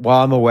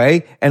while I'm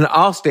away, and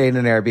I'll stay in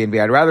an Airbnb.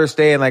 I'd rather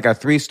stay in like a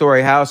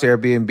 3-story house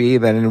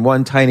Airbnb than in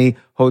one tiny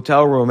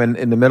hotel room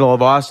in the middle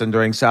of Austin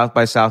during South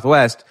by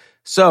Southwest.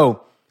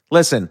 So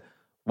listen,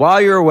 while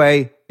you're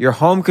away, your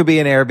home could be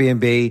an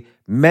Airbnb.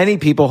 Many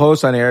people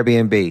host on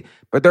Airbnb,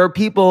 but there are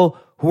people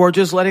who are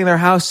just letting their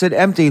house sit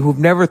empty, who've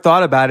never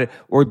thought about it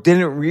or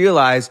didn't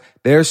realize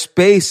their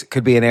space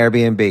could be an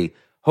Airbnb.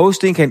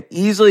 Hosting can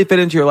easily fit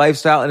into your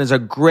lifestyle and is a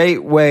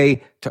great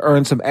way to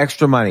earn some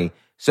extra money.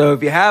 So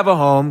if you have a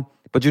home,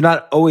 but you're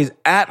not always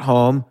at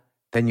home,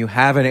 then you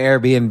have an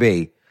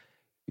Airbnb.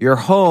 Your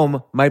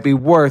home might be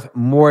worth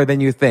more than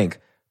you think.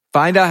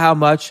 Find out how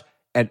much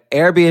at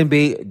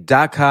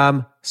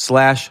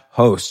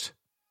airbnb.com/host.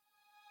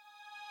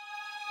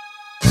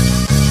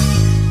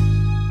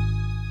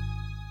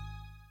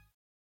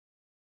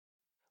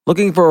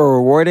 Looking for a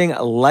rewarding,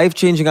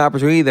 life-changing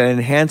opportunity that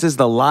enhances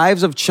the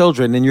lives of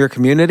children in your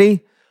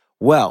community?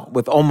 Well,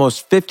 with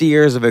almost 50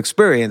 years of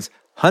experience,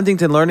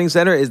 Huntington Learning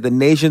Center is the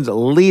nation's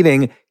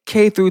leading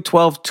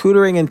K-12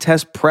 tutoring and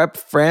test prep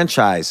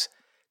franchise,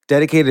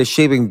 dedicated to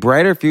shaping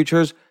brighter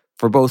futures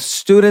for both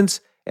students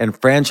and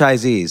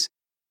franchisees.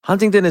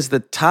 Huntington is the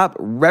top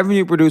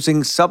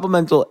revenue-producing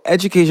supplemental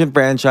education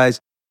franchise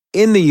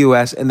in the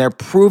U.S., and their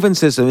proven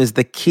system is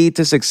the key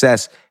to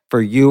success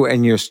for you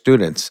and your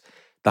students.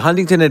 The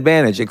Huntington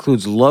Advantage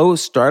includes low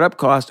startup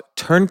cost,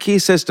 turnkey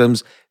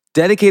systems,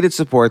 dedicated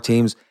support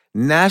teams,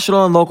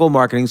 national and local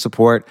marketing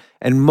support,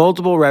 and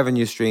multiple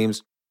revenue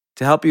streams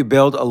to help you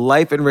build a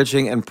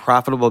life-enriching and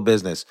profitable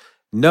business.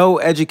 No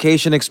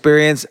education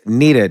experience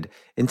needed.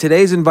 In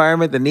today's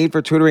environment, the need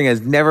for tutoring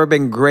has never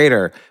been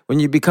greater.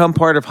 When you become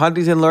part of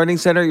Huntington Learning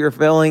Center, you're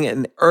filling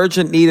an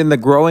urgent need in the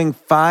growing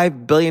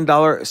 $5 billion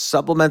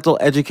supplemental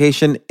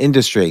education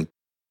industry.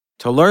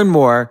 To learn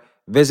more,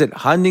 visit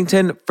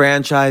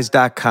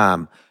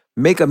huntingtonfranchise.com.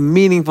 Make a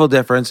meaningful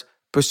difference,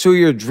 pursue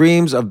your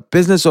dreams of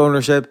business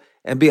ownership,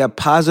 and be a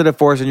positive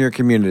force in your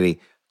community.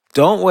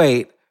 Don't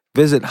wait.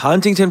 Visit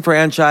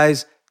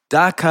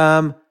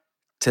huntingtonfranchise.com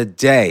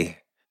today.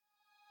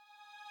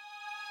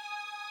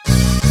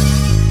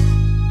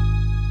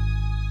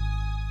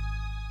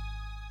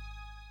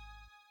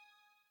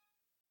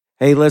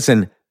 Hey,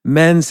 listen,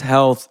 men's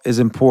health is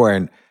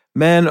important.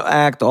 Men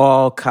act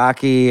all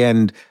cocky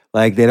and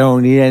like they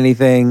don't need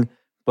anything.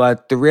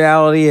 But the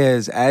reality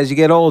is, as you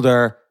get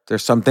older,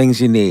 there's some things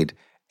you need.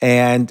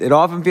 And it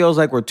often feels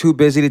like we're too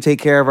busy to take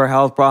care of our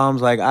health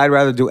problems. Like, I'd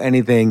rather do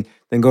anything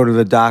than go to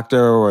the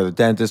doctor or the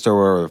dentist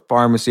or the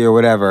pharmacy or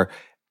whatever.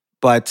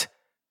 But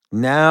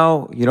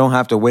now you don't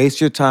have to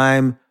waste your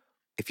time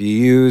if you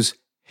use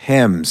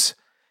Hims.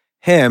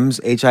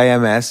 Hims,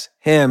 H-I-M-S,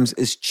 Hims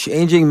is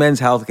changing men's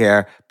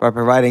healthcare by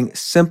providing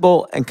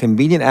simple and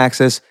convenient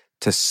access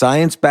to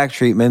science-backed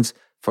treatments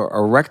for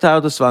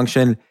erectile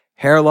dysfunction,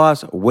 hair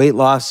loss, weight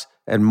loss,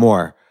 and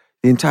more.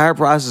 The entire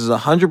process is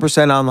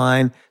 100%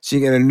 online, so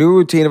you get a new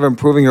routine of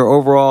improving your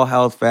overall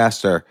health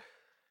faster.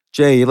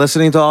 Jay, you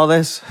listening to all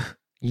this?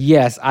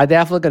 Yes, I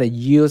definitely gonna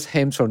use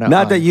Hims from now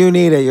Not on. that you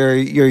need it.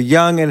 You're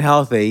young and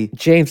healthy.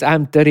 James,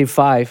 I'm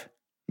 35.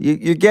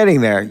 You're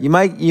getting there. You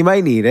might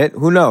need it.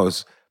 Who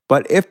knows?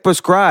 But if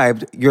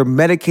prescribed, your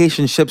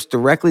medication ships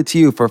directly to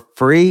you for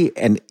free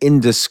and in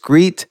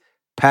discreet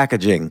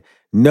packaging.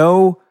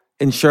 No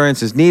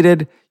insurance is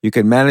needed. You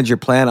can manage your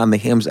plan on the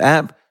Hims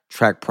app,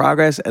 track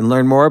progress, and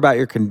learn more about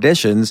your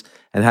conditions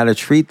and how to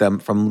treat them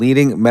from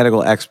leading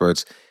medical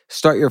experts.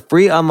 Start your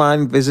free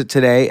online visit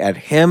today at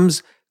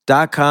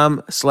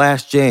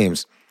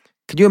hims.com/James.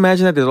 Could you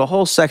imagine that? There's a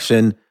whole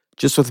section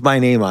just with my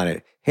name on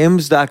it.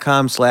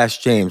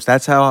 hims.com/James.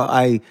 That's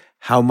how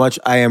much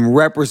I am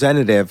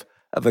representative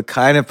of the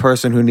kind of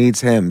person who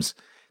needs Hims.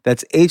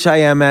 That's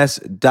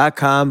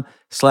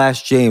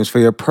HIMS.com/James for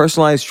your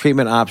personalized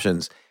treatment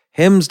options.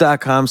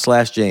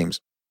 HIMS.com/James.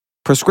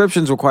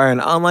 Prescriptions require an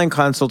online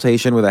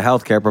consultation with a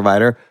healthcare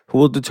provider who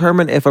will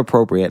determine if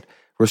appropriate.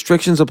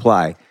 Restrictions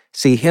apply.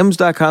 See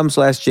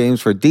HIMS.com/James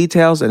for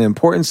details and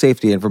important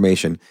safety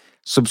information.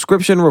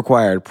 Subscription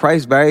required.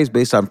 Price varies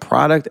based on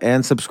product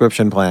and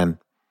subscription plan.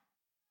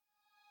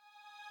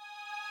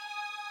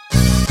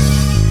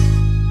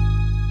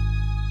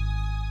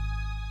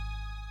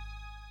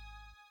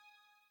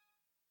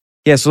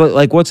 Yeah, so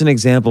like, what's an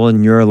example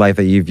in your life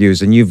that you've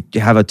used? And you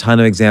have a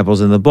ton of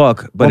examples in the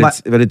book,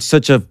 but it's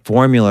such a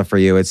formula for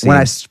you. It seems. When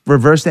I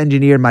reverse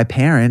engineered my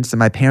parents, and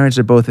my parents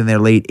are both in their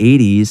late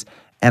 80s,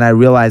 and I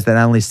realized that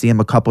I only see them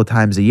a couple of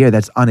times a year,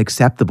 that's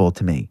unacceptable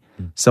to me.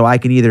 So I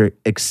can either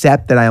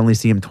accept that I only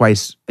see him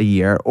twice a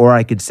year, or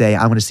I could say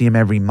I'm going to see him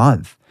every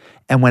month.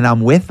 And when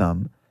I'm with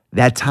them,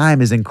 that time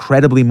is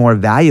incredibly more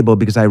valuable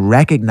because I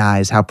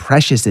recognize how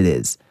precious it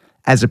is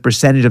as a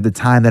percentage of the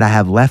time that I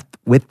have left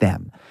with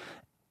them.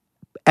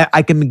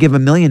 I can give a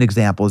million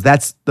examples.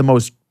 That's the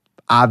most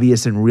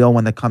obvious and real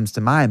one that comes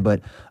to mind.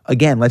 But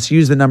again, let's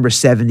use the number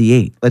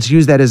 78. Let's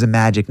use that as a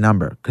magic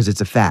number because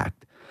it's a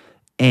fact.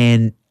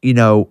 And, you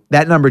know,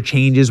 that number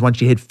changes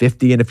once you hit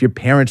 50 and if your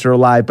parents are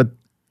alive. But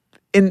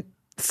in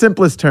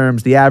simplest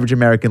terms, the average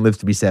American lives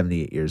to be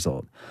 78 years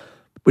old,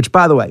 which,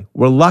 by the way,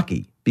 we're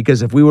lucky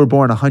because if we were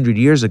born 100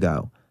 years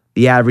ago,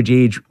 the average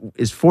age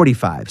is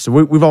 45. So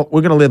we're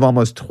going to live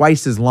almost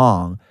twice as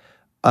long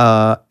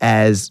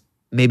as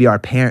maybe our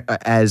parent,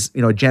 as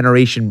you know, a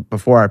generation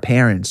before our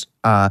parents,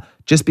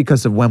 just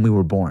because of when we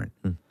were born.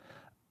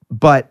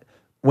 But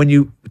when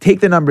you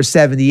take the number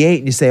 78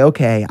 and you say,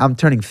 okay, I'm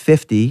turning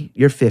 50,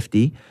 you're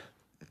 50,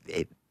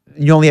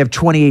 you only have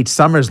 28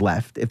 summers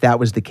left, if that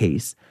was the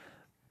case.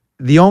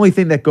 The only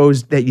thing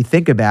that you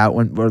think about,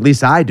 or at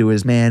least I do,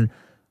 is, man,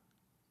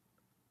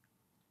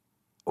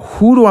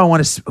 how do I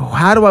want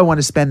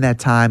to spend that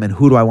time and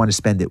who do I want to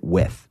spend it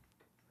with?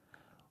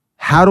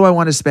 How do I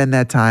want to spend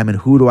that time and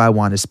who do I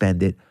want to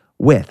spend it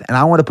with? And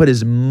I want to put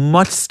as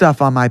much stuff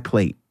on my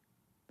plate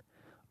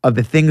of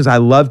the things I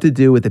love to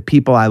do with the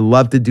people I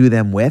love to do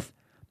them with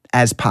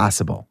as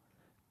possible,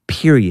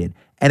 period.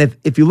 And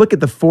if you look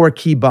at the 4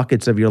 key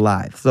buckets of your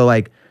life, so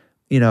like,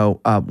 you know,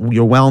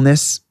 your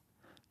wellness,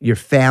 your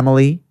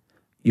family,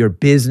 your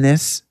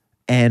business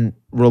and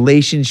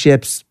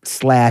relationships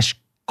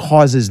 /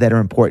 causes that are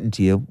important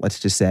to you, let's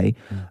just say,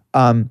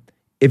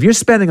 if you're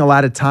spending a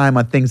lot of time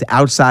on things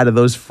outside of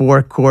those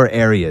 4 core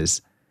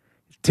areas,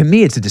 to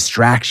me, it's a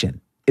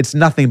distraction. It's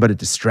nothing but a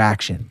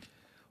distraction.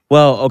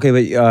 Well, okay,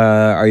 but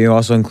are you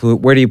also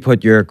where do you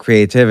put your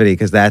creativity?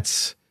 Because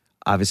that's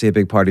obviously a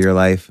big part of your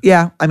life.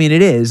 Yeah, I mean,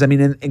 it is. I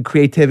mean, and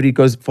creativity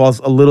falls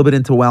a little bit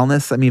into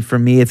wellness. I mean, for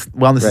me,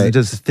 wellness isn't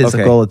just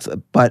physical. Okay.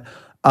 But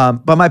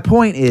my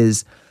point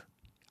is,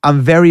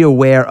 I'm very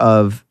aware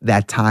of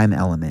that time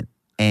element,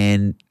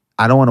 and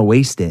I don't want to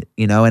waste it,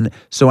 And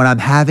so when I'm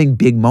having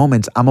big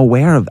moments,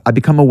 I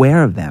become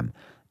aware of them,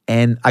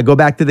 and I go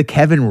back to the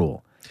Kevin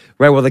rule.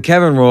 Right. Well, the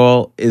Kevin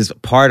rule is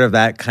part of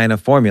that kind of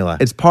formula.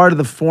 It's part of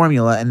the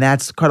formula, and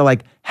that's kind of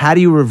like, how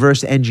do you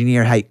reverse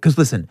engineer how? Because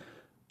listen,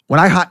 when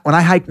I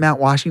hiked Mount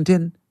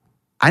Washington,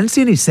 I didn't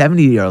see any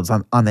 70-year-olds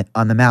on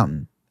the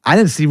mountain. I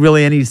didn't see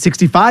really any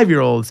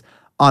 65-year-olds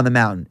on the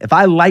mountain. If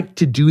I like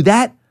to do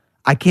that,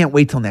 I can't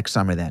wait till next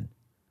summer. Then,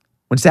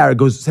 when Sarah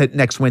said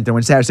next winter,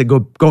 when Sarah said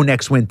go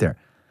next winter,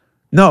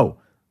 no,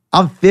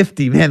 I'm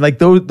 50, man. Like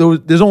those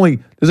there's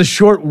a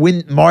short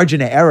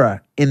margin of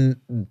error in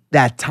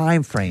that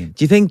time frame.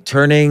 Do you think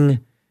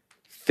turning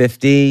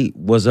 50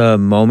 was a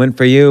moment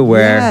for you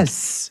where?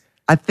 Yes.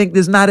 I think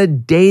there's not a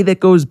day that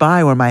goes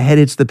by where my head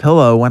hits the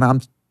pillow when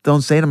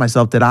don't say to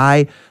myself, did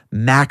I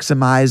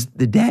maximize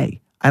the day?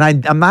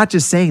 And I'm not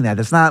just saying that.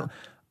 It's not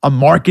a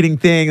marketing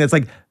thing. It's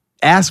like,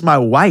 ask my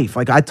wife.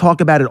 Like, I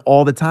talk about it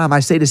all the time.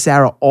 I say to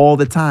Sarah all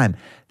the time,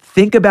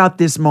 think about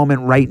this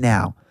moment right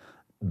now.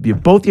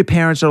 Both your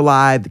parents are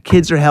alive. The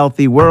kids are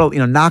healthy. We're,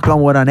 knock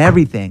on wood on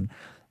everything.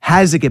 How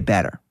does it get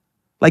better?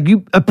 Like,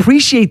 you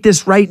appreciate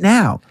this right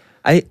now.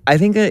 I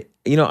think that,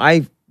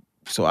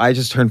 I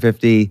just turned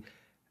 50.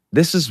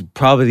 This is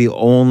probably the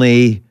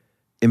only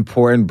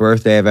important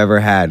birthday I've ever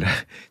had.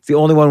 It's the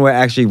only one where it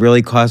actually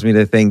really caused me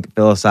to think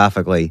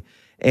philosophically.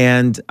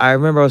 And I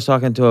remember I was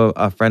talking to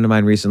a friend of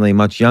mine recently,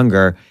 much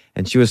younger,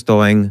 and she was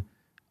throwing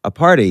a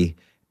party,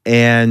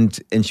 and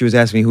she was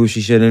asking me who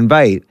she should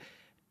invite.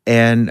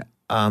 And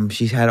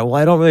she said, well,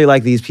 I don't really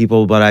like these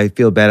people, but I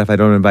feel bad if I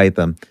don't invite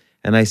them.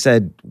 And I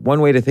said,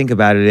 one way to think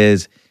about it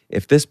is,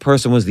 if this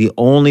person was the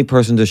only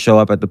person to show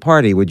up at the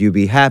party, would you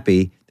be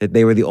happy that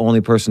they were the only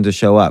person to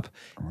show up?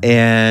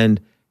 And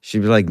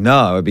she'd be like,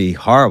 no, it would be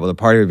horrible. The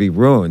party would be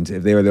ruined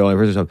if they were the only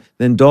person to show up.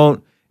 Then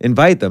don't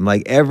invite them.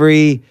 Like,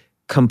 every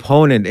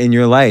component in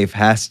your life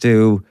has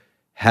to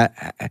be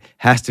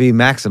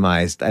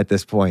maximized at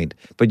this point.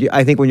 But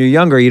I think when you're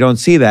younger, you don't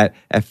see that.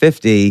 At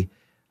 50,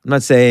 I'm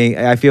not saying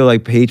I feel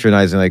like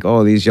patronizing, like,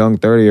 oh, these young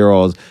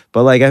 30-year-olds.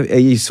 But like,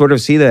 you sort of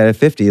see that at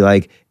 50,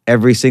 like,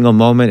 every single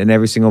moment and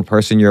every single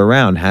person you're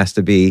around has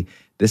to be,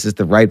 this is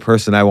the right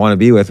person I want to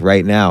be with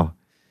right now.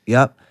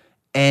 Yep.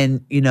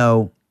 And,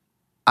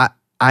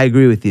 I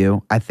agree with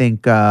you. I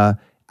think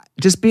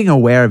just being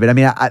aware of it. I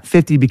mean,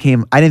 50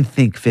 I didn't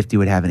think 50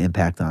 would have an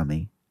impact on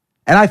me.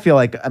 And I feel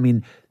like,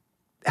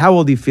 how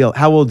old do you feel?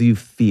 How old do you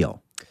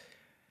feel?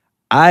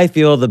 I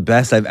feel the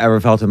best I've ever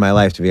felt in my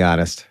life, to be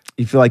honest.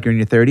 You feel like you're in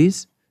your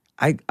 30s?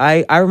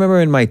 I remember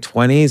in my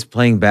 20s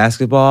playing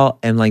basketball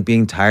and like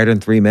being tired in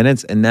 3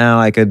 minutes, and now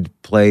I could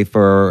play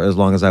for as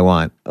long as I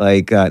want.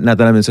 Like, not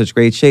that I'm in such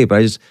great shape,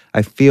 but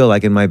I feel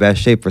like in my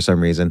best shape for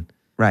some reason.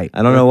 Right.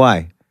 I don't know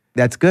why.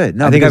 That's good.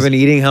 No, I think I've been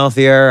eating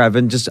healthier. I've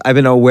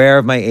been aware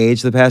of my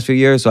age the past few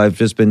years, so I've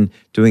just been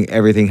doing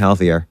everything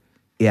healthier.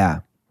 Yeah.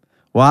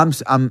 Well,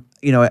 I'm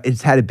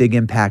it's had a big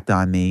impact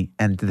on me,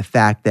 and to the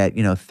fact that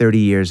 30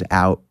 years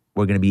out,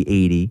 we're going to be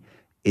 80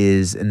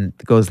 and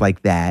it goes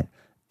like that.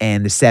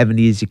 And the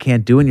 70s, you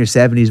can't do in your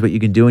 70s what you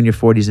can do in your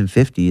 40s and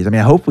 50s. I mean,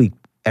 I hope we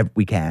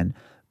can.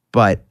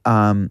 But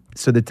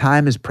so the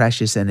time is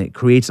precious, and it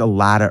creates a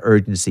lot of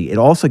urgency. It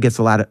also gets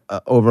a lot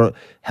of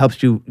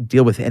helps you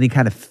deal with any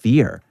kind of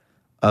fear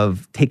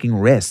of taking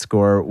risk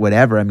or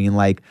whatever. I mean,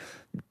 like,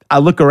 I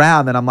look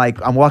around and I'm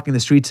like, I'm walking the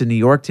streets of New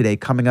York today,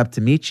 coming up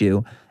to meet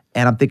you,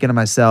 and I'm thinking to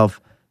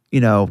myself,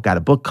 got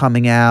a book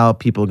coming out.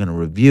 People are going to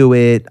review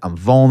it. I'm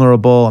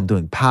vulnerable. I'm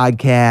doing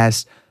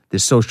podcasts.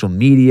 There's social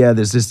media.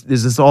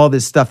 There's all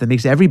this stuff that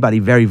makes everybody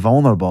very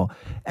vulnerable.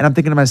 And I'm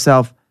thinking to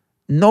myself,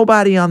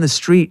 nobody on the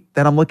street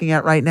that I'm looking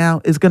at right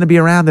now is going to be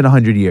around in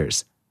 100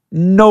 years.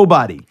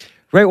 Nobody.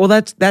 Right. Well,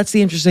 that's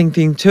the interesting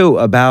thing too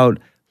about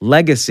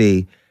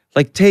legacy.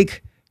 Like,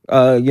 take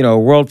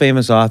world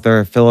famous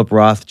author Philip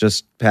Roth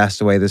just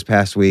passed away this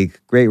past week.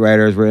 Great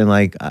writer, has written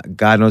like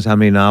God knows how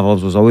many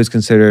novels. Was always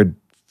considered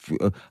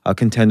a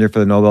contender for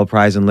the Nobel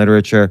Prize in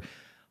literature.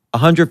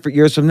 100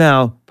 years from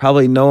now,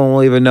 probably no one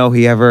will even know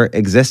he ever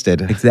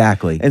existed.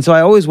 Exactly. And so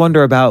I always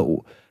wonder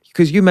about,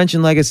 because you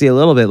mentioned legacy a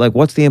little bit, like,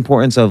 what's the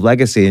importance of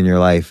legacy in your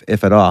life,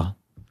 if at all?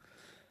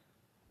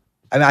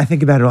 I mean, I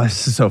think about it.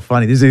 This is so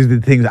funny. These are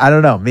the things, I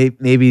don't know.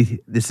 Maybe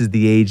this is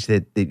the age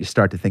that you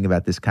start to think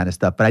about this kind of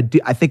stuff. But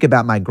I think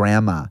about my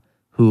grandma,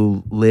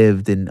 who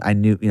lived, and I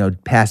knew,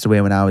 passed away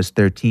when I was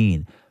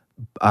 13.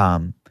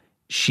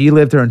 She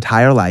lived her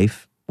entire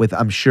life with,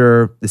 I'm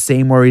sure, the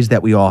same worries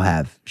that we all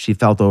have. She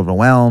felt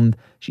overwhelmed.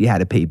 She had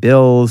to pay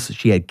bills.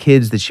 She had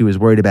kids that she was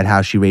worried about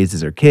how she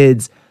raises her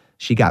kids.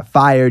 She got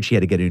fired. She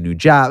had to get a new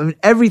job. I mean,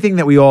 everything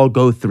that we all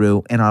go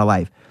through in our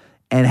life,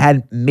 and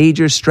had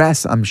major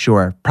stress, I'm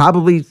sure.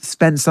 Probably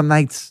spent some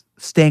nights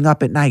staying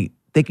up at night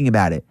thinking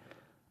about it.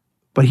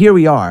 But here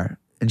we are,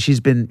 and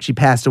she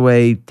passed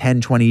away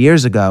 10, 20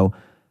 years ago.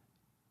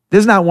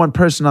 There's not one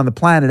person on the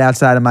planet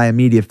outside of my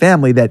immediate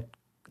family that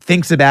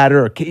thinks about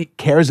her or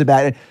cares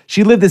about it.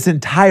 She lived this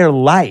entire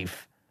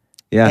life.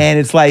 Yeah. And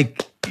it's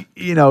like,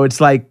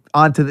 it's like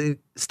onto the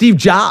Steve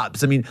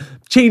Jobs. I mean,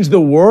 changed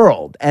the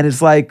world. And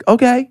it's like,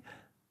 okay.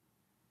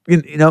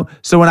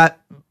 So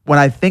when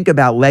I think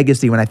about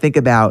legacy, when I think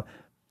about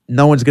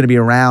no one's going to be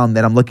around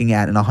that I'm looking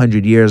at in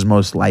 100 years,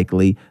 most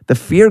likely, the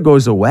fear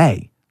goes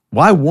away.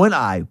 Why wouldn't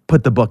I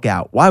put the book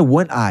out? Why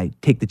wouldn't I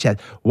take the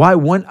test? Why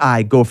wouldn't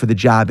I go for the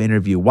job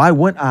interview? Why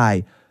wouldn't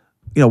I,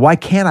 why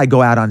can't I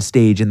go out on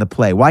stage in the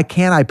play? Why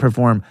can't I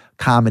perform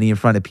comedy in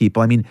front of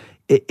people? I mean,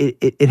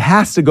 it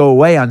has to go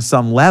away on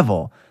some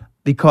level,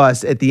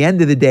 because at the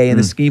end of the day, in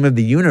the scheme of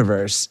the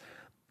universe,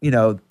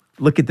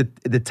 look at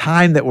the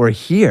time that we're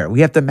here.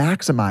 We have to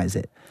maximize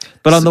it.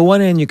 But on the one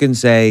hand, you can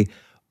say,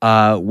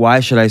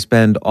 why should I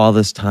spend all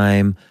this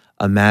time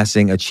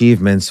amassing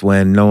achievements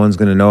when no one's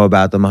going to know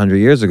about them 100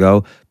 years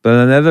ago? But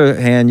on the other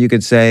hand, you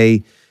could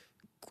say,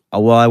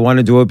 well, I want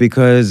to do it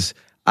because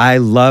I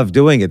love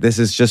doing it. This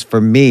is just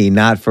for me,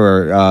 not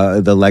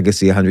for the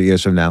legacy 100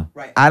 years from now.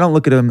 Right. I don't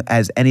look at them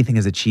as anything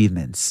as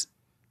achievements.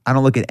 I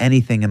don't look at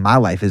anything in my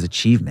life as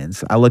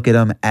achievements. I look at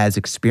them as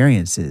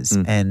experiences,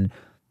 and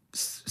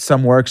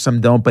some work,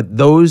 some don't. But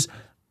those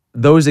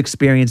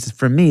experiences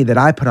for me that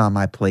I put on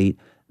my plate,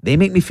 they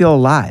make me feel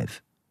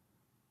alive.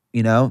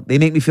 They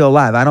make me feel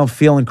alive. I don't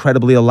feel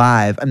incredibly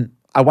alive. And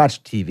I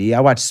watch TV,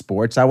 I watch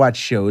sports, I watch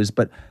shows,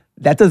 but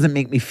that doesn't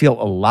make me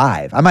feel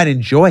alive. I might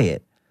enjoy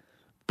it,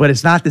 but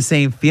it's not the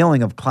same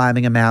feeling of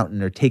climbing a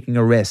mountain or taking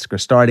a risk or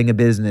starting a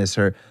business,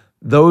 or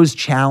those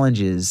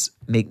challenges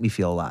make me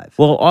feel alive.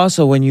 Well,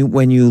 also when you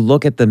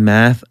look at the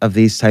math of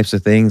these types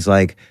of things,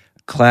 like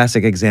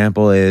classic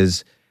example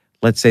is,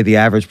 let's say the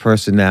average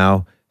person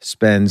now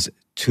spends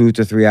 2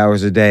 to 3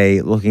 hours a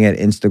day looking at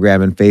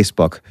Instagram and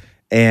Facebook.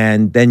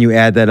 And then you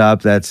add that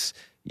up, that's,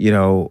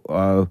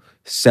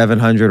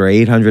 700 or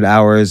 800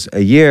 hours a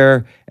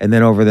year. And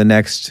then over the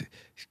next,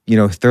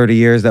 30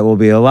 years that we'll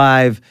be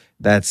alive,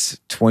 that's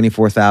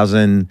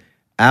 24,000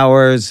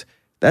 hours.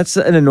 That's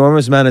an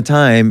enormous amount of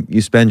time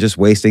you spend just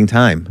wasting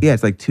time. Yeah,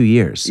 it's like 2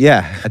 years.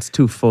 Yeah. That's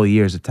 2 full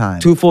years of time.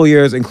 2 full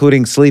years,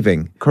 including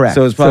sleeping. Correct.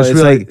 So it's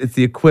probably it's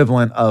the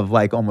equivalent of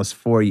like almost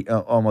 3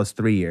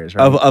 years,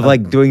 right? Of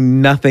like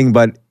doing nothing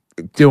but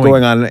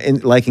going on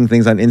liking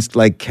things on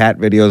like cat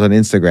videos on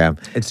Instagram.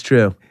 It's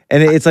true.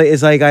 And it's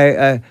like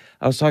I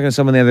was talking to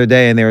someone the other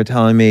day, and they were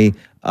telling me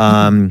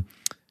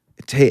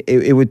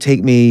it would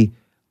take me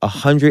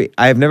 100.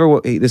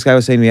 This guy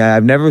was saying to me,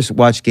 I've never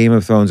watched Game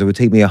of Thrones. It would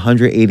take me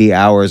 180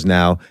 hours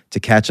now to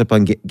catch up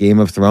on Game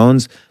of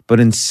Thrones, but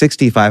in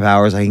 65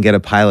 hours I can get a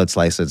pilot's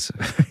license.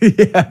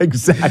 Yeah,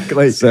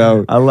 exactly.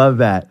 So I love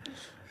that.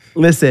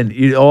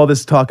 Listen, all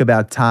this talk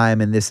about time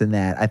and this and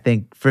that. I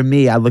think for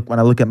me, when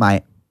I look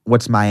at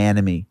what's my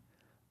enemy.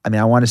 I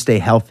mean, I want to stay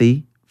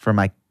healthy for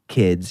my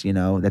kids.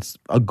 That's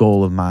a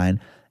goal of mine.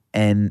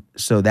 And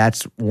so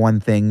that's one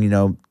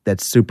thing,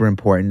 that's super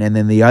important. And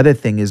then the other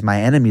thing is my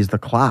enemy is the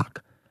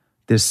clock.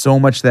 There's so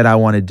much that I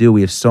want to do.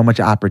 We have so much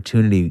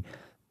opportunity.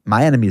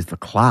 My enemy is the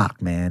clock,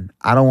 man.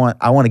 I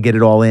want to get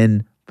it all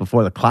in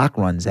before the clock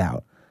runs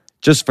out.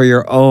 Just for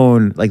your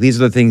own, like these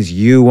are the things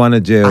you want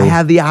to do. I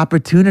have the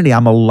opportunity.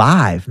 I'm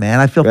alive, man.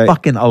 I feel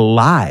fucking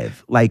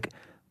alive. Like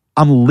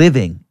I'm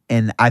living,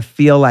 and I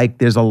feel like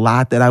there's a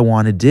lot that I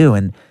want to do.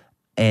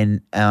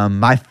 And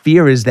my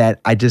fear is that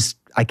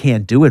I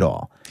can't do it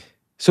all.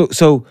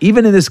 So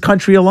even in this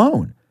country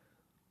alone,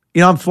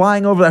 I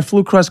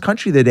flew across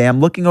country the day. I'm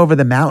looking over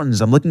the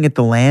mountains. I'm looking at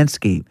the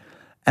landscape,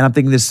 and I'm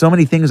thinking there's so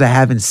many things I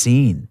haven't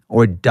seen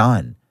or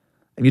done.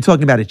 And you're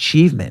talking about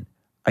achievement.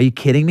 Are you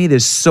kidding me?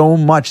 There's so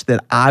much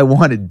that I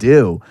want to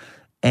do,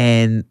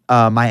 and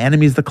my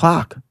enemy is the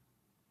clock.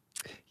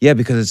 Yeah,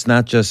 because it's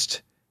not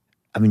just,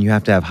 you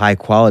have to have high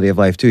quality of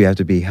life too. You have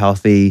to be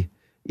healthy.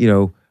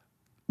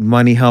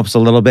 Money helps a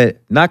little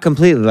bit, not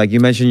completely. Like you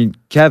mentioned,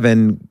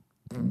 Kevin,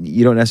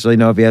 you don't necessarily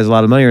know if he has a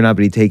lot of money or not,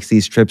 but he takes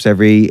these trips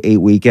every 8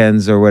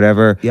 weekends or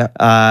whatever.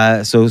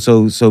 Yeah.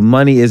 So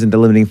money isn't the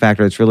limiting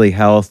factor. It's really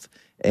health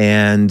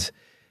and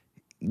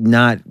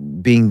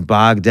not being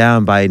bogged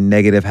down by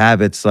negative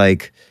habits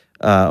like,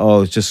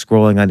 it's just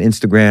scrolling on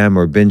Instagram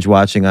or binge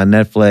watching on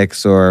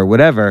Netflix or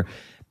whatever.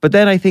 But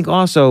then I think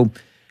also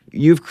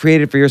you've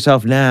created for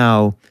yourself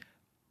now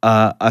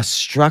a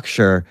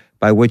structure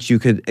by which you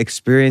could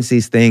experience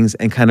these things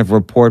and kind of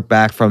report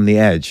back from the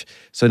edge.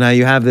 So now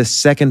you have this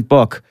second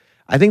book.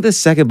 I think this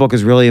second book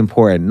is really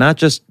important, not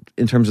just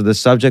in terms of the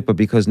subject, but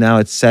because now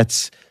it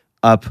sets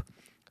up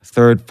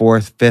third,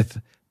 fourth, fifth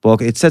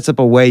book. It sets up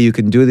a way you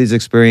can do these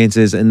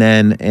experiences and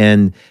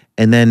then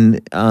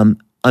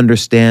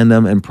understand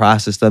them and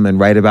process them and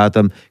write about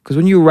them. Because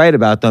when you write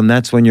about them,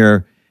 that's when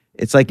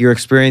it's like you're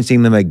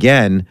experiencing them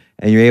again,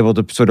 and you're able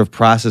to sort of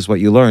process what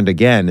you learned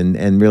again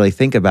and really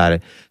think about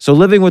it. So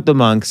living with the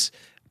monks,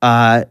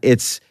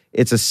 it's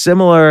a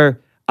similar,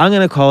 I'm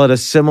going to call it a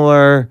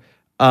similar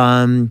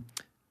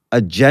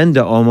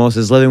agenda almost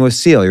as living with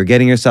Seal. You're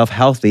getting yourself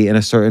healthy in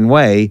a certain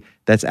way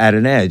that's at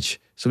an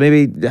edge. So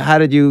maybe how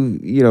did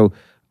you,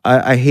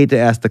 I hate to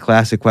ask the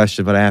classic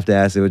question, but I have to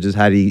ask it, which is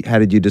how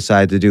did you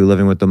decide to do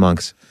living with the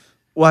monks?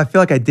 Well, I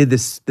feel like I did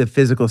the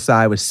physical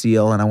side with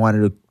Seal, and I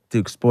wanted to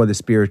explore the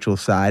spiritual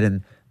side.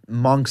 And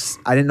monks,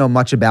 I didn't know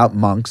much about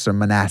monks or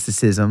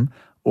monasticism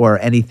or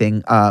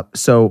anything.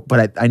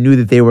 But I knew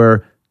that they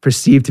were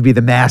perceived to be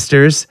the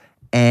masters,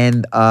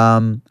 and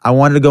I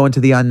wanted to go into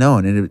the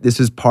unknown. And this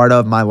was part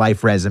of my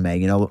life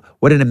resume.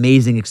 What an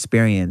amazing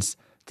experience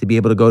to be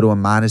able to go to a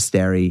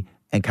monastery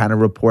and kind of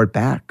report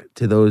back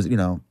to those. I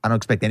don't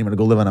expect anyone to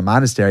go live in a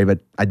monastery,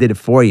 but I did it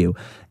for you.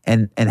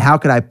 And how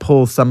could I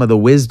pull some of the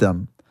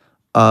wisdom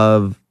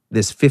of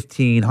this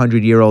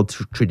 1,500-year-old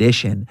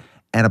tradition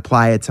and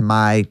apply it to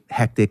my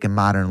hectic and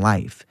modern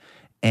life?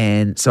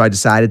 And so I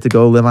decided to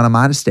go live on a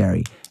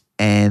monastery.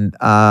 And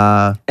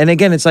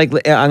again, it's like,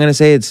 I'm going to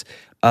say it's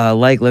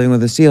like living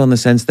with a seal in the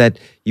sense that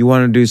you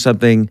want to do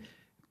something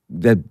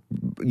that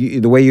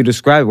the way you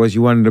described it was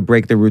you wanted to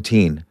break the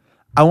routine.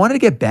 I wanted to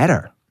get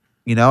better.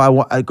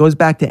 It goes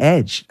back to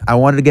edge. I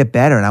wanted to get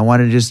better, and I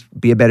wanted to just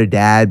be a better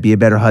dad, be a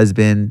better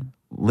husband,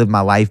 live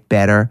my life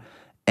better.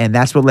 And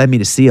that's what led me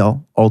to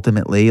Seal,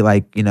 ultimately. I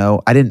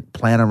didn't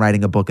plan on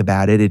writing a book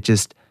about it.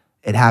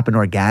 It happened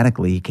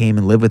organically. He came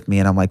and lived with me,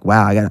 and I'm like,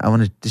 wow,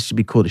 this should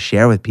be cool to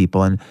share with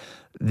people. And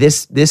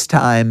this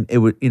time, it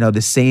would,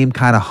 the same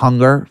kind of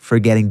hunger for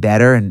getting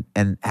better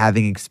and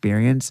having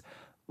experience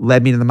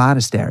led me to the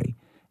monastery.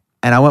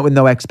 And I went with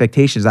no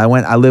expectations. I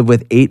lived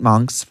with 8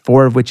 monks,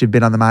 4 of which have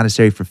been on the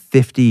monastery for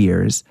 50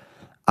 years.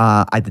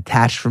 I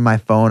detached from my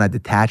phone. I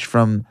detached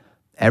from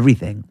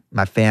everything.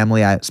 My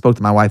family. I spoke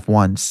to my wife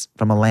once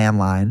from a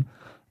landline,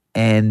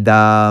 and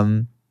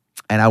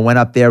I went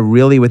up there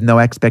really with no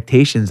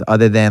expectations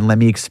other than let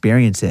me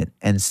experience it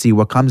and see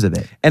what comes of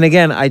it. And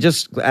again,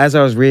 as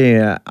I was reading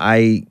it,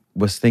 I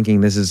was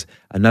thinking this is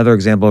another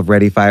example of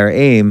ready, fire,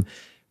 aim.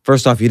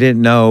 First off, you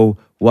didn't know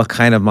what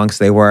kind of monks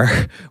they were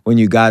when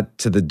you got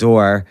to the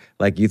door.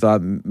 I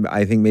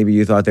think maybe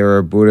you thought they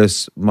were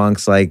Buddhist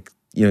monks,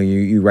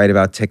 you write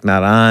about Thich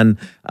Nhat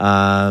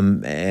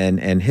Hanh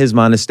and his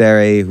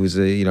monastery,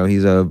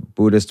 he's a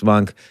Buddhist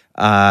monk.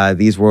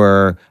 These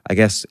were, I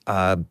guess,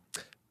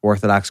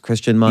 Orthodox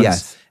Christian monks.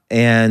 Yes.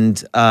 And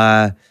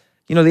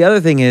the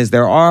other thing is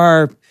there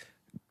are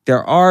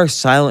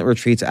silent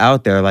retreats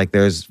out there. Like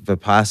there's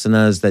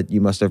Vipassanas that you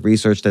must have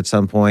researched at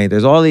some point.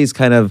 There's all these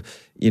kind of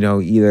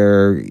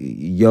either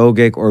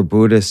yogic or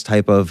Buddhist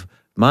type of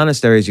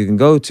monasteries you can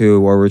go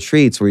to, or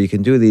retreats where you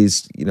can do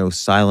these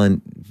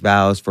silent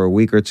vows for a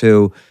week or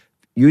two.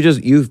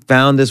 You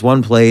found this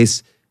one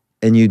place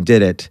and you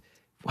did it.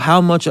 How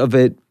much of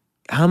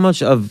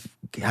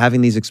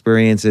having these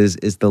experiences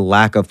is the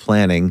lack of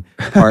planning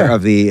part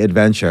of the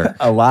adventure?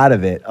 A lot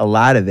of it.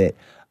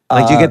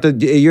 Like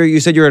you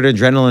said you're an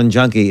adrenaline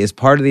junkie. Is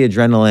part of the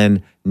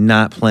adrenaline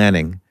not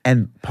planning?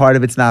 And part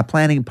of it's not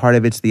planning, part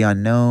of it's the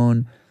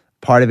unknown,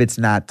 part of it's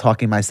not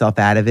talking myself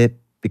out of it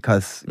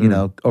because,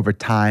 over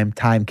time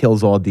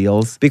kills all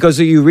deals. Because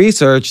you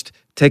researched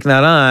Thich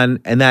Nhat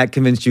Hanh and that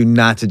convinced you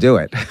not to do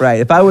it.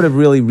 Right. If I would have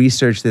really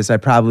researched this, I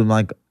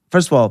probably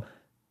first of all,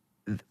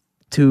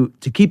 to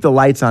keep the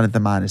lights on at the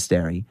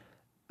monastery,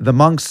 the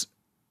monks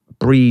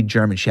breed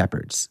German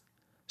shepherds.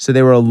 So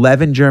there were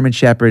 11 German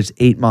shepherds,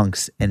 8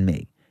 monks, and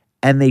me.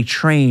 And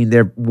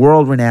they're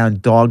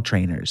world-renowned dog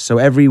trainers. So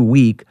every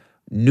week,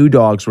 new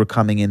dogs were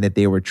coming in that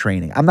they were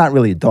training. I'm not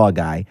really a dog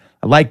guy.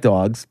 I like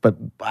dogs, but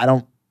I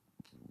don't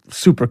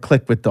super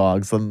click with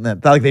dogs. It's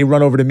not like they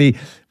run over to me.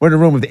 We're in a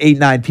room with 8,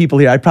 9 people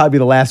here. I'd probably be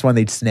the last one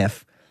they'd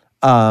sniff.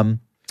 So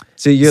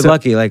you're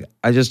lucky.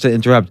 Just to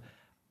interrupt,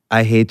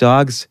 I hate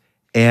dogs.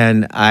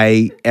 And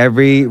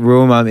every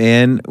room I'm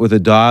in with a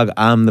dog,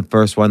 I'm the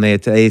first one.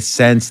 They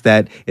sense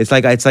that it's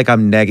like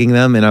I'm negging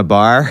them in a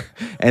bar,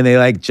 and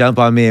they jump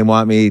on me and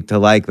want me to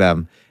like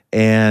them.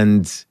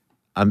 And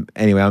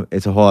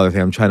it's a whole other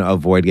thing. I'm trying to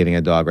avoid getting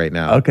a dog right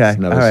now. Okay, it's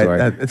another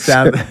story.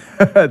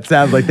 It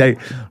sounds like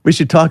we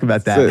should talk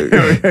about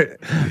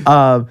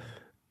that.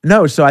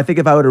 No, so I think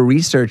if I would have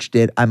researched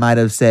it, I might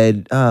have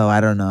said, oh,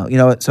 I don't know.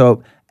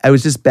 So it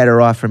was just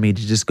better off for me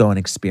to just go and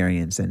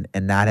experience and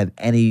not have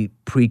any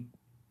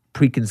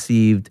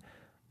preconceived,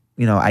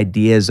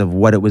 ideas of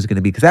what it was going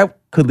to be, because that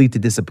could lead to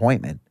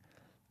disappointment.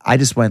 I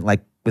just went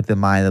with the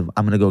mind of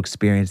I'm going to go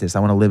experience this. I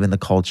want to live in the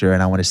culture,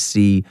 and I want to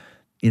see,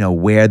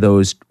 where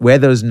those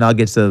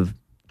nuggets of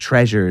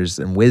treasures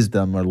and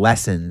wisdom or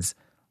lessons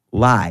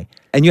lie.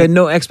 And you had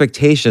no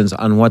expectations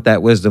on what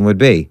that wisdom would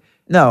be.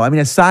 No, I mean,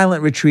 a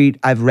silent retreat.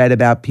 I've read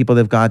about people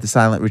that have gone to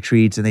silent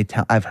retreats, and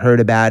I've heard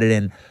about it,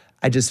 and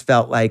I just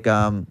felt like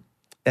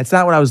that's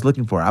not what I was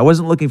looking for. I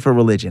wasn't looking for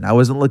religion. I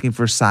wasn't looking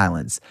for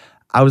silence.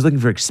 I was looking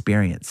for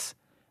experience.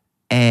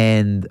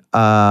 And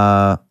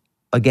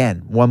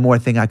again, one more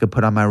thing I could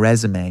put on my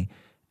resume.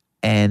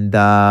 And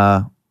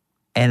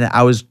And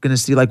I was going to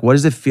see like, what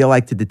does it feel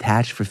like to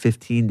detach for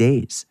 15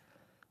 days?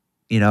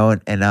 You know,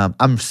 and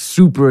I'm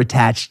super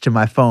attached to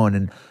my phone,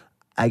 and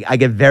I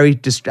get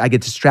I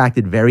get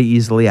distracted very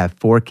easily. I have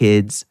 4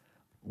 kids,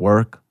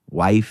 work,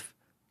 wife,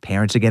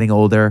 parents are getting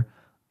older.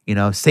 You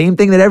know, same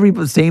thing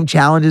that same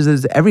challenges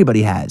as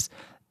everybody has.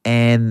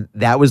 And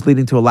that was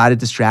leading to a lot of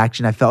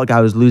distraction. I felt like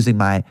I was losing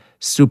my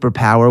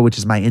superpower, which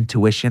is my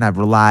intuition. I've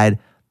relied,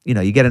 you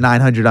know, you get a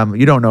 900 on,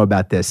 you don't know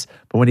about this,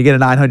 but when you get a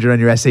 900 on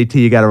your SAT,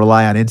 you got to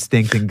rely on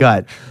instinct and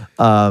gut.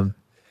 I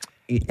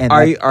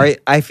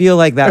feel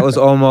like that was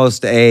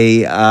almost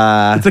a.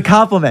 It's a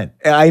compliment.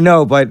 I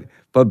know, but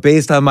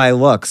based on my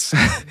looks.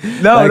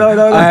 No.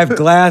 I have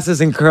glasses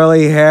and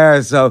curly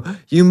hair, so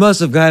you must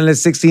have gotten a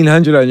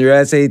 1600 on your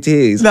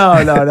SATs. No.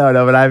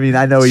 But I mean,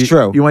 I know it's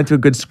true. You went to a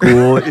good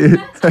school.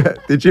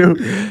 Did you?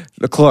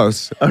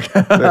 Close.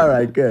 Okay. All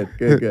right. Good.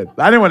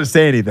 I didn't want to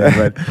say anything,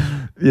 but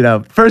you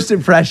know, first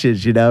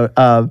impressions. You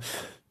know,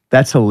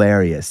 that's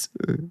hilarious.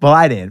 Well,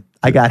 I didn't.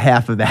 I got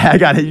half of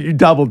that. You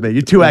doubled me.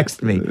 You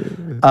 2x'd me.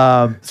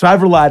 So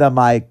I've relied on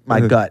my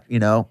gut, you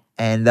know,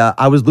 and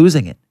I was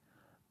losing it.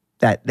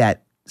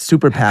 That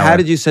superpower. How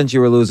did you sense you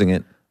were losing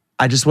it?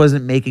 I just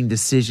wasn't making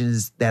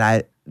decisions that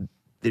I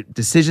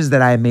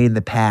made in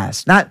the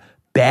past. Not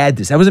bad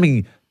decisions. I wasn't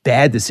making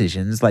bad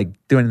decisions, like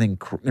doing anything,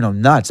 you know,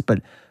 nuts,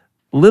 but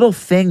little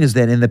things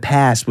that in the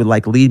past would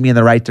like lead me in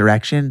the right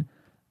direction,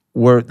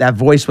 where that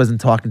voice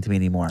wasn't talking to me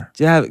anymore.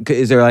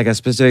 Is there like a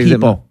specific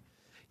People.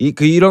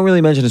 example? You don't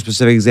really mention a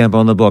specific example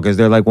in the book. Is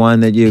there like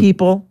one that you...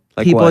 People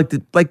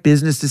like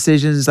business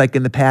decisions, like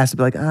in the past, I'd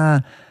be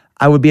like,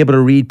 I would be able to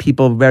read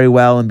people very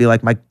well and be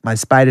like, my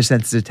spider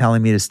senses are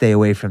telling me to stay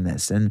away from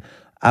this. And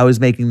I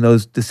was making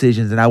those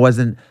decisions and I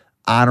wasn't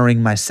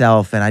honoring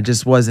myself, and I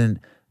just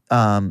wasn't,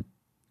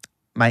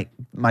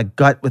 my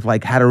gut with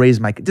like how to raise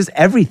just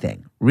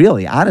everything,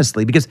 really,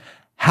 honestly, because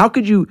how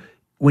could you,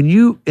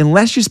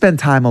 unless you spend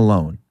time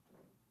alone,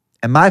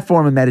 and my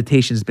form of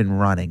meditation has been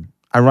running.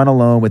 I run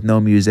alone with no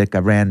music. I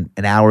ran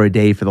an hour a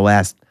day for the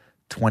last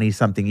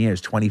 20-something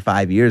years,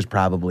 25 years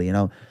probably, you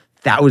know,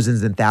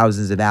 thousands and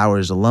thousands of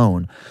hours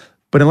alone.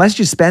 But unless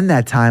you spend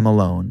that time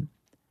alone,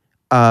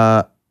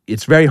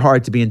 it's very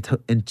hard to be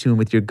in tune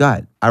with your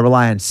gut. I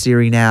rely on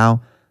Siri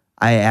now.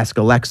 I ask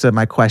Alexa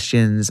my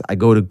questions. I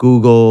go to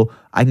Google.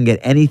 I can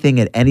get anything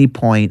at any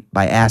point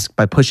by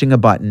pushing a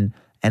button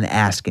and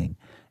asking.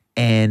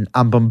 And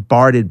I'm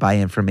bombarded by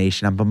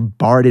information. I'm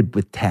bombarded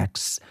with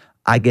texts.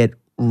 I get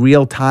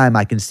real time.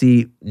 I can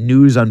see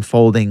news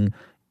unfolding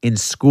in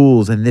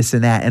schools and this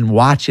and that and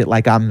watch it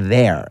like I'm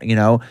there, you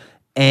know?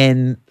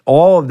 And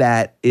all of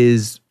that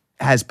there's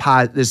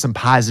some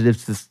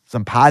positives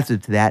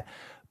to that.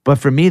 But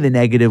for me, the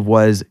negative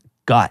was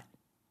gut.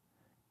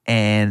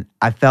 And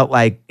I felt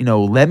like, you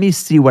know, let me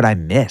see what I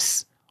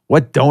miss.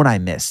 What don't I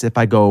miss if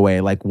I go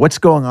away? Like, what's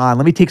going on?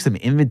 Let me take some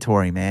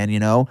inventory, man, you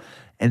know,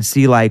 and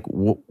see like,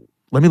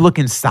 let me look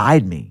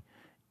inside me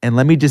and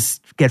let me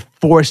just get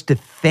forced to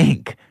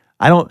think.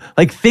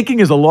 Thinking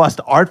is a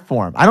lost art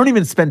form. I don't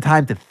even spend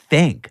time to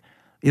think.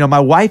 You know, my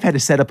wife had to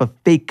set up a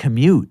fake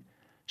commute.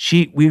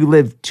 We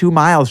live 2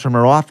 miles from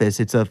her office.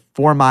 It's a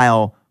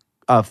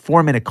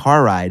 4-minute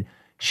car ride.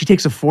 She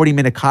takes a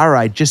 40-minute car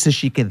ride just so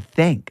she can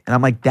think. And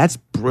I'm like, that's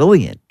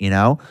brilliant, you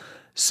know?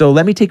 So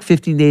let me take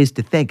 15 days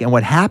to think. And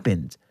what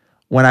happened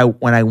when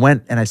I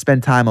went and I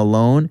spent time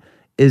alone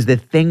is the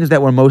things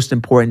that were most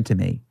important to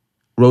me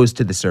rose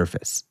to the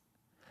surface.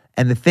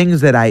 And the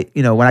things that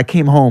when I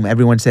came home,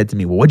 everyone said to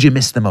me, well, what'd you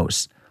miss the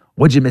most?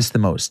 What'd you miss the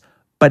most?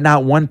 But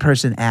not one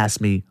person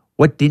asked me,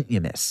 what didn't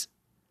you miss?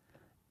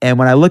 And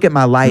when I look at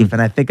my life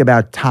and I think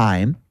about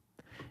time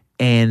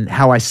and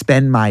how I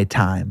spend my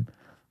time,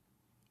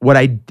 what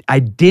I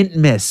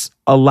didn't miss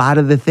a lot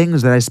of the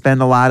things that I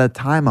spend a lot of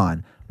time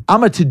on.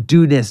 I'm a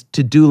to-do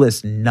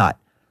list nut.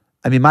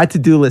 I mean, my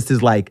to-do list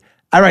is like,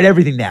 I write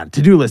everything down,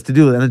 to-do list,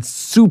 and it's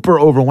super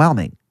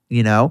overwhelming,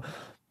 you know?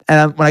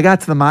 And when I got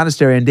to the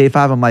monastery on day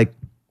 5, I'm like,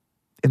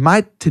 if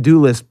my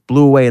to-do list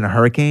blew away in a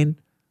hurricane,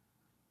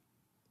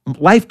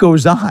 life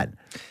goes on.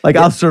 Like,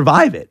 I'll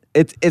survive it.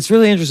 It's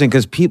really interesting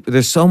because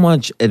there's so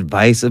much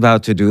advice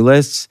about to-do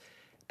lists,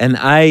 and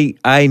I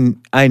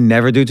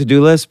never do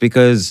to-do lists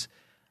because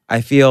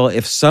I feel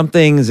if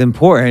something's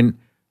important,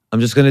 I'm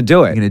just going to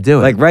do it. You're going to do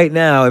it. Like right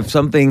now, if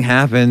something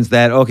happens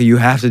that, okay, you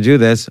have to do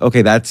this,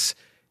 okay,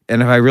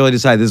 and if I really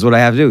decide this is what I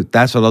have to do,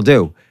 that's what I'll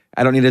do.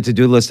 I don't need a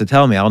to-do list to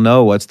tell me. I'll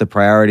know what's the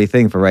priority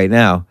thing for right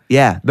now.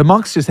 Yeah, the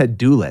monks just had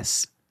do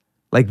lists.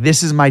 Like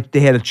they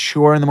had a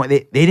chore in the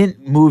morning. They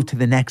didn't move to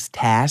the next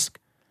task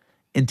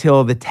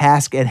until the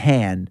task at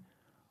hand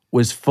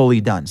was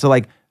fully done. So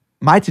like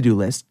my to-do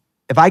list,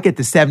 if I get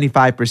to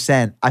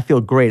 75%, I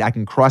feel great. I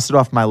can cross it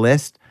off my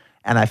list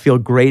and I feel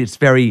great. It's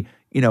very,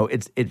 you know,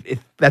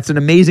 that's an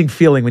amazing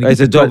feeling when you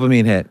It's a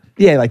dopamine hit.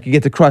 Yeah, like you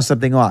get to cross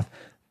something off.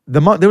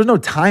 There was no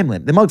time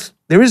limit. The monks,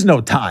 there is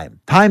no time.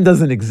 Time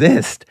doesn't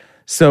exist.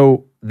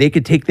 So they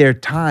could take their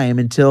time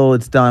until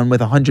it's done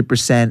with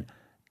 100%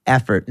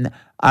 effort. And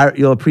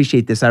you'll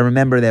appreciate this. I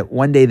remember that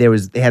one day they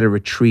had a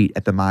retreat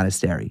at the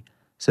monastery.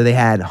 So they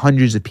had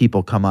hundreds of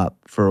people come up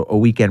for a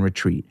weekend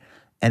retreat.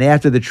 And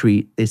after the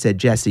retreat, they said,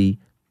 Jesse,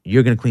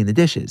 you're going to clean the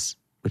dishes,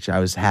 which I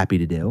was happy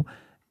to do.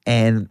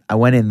 And I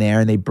went in there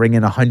and they bring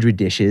in 100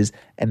 dishes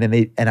and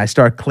then I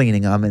start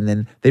cleaning them. And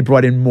then they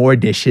brought in more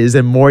dishes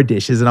and more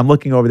dishes. And I'm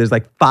looking over, there's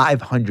like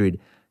 500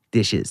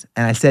 dishes.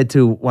 And I said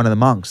to one of the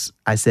monks,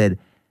 I said,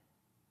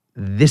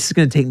 this is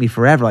going to take me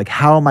forever. Like,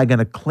 how am I going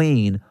to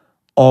clean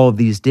all of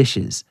these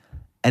dishes?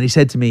 And he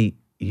said to me,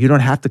 you don't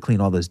have to clean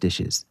all those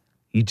dishes.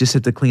 You just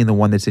have to clean the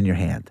one that's in your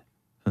hand.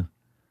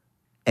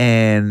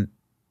 And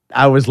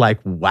I was like,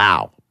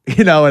 wow.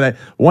 And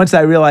once I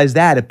realized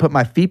that, it put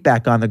my feet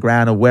back on the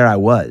ground of where I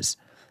was.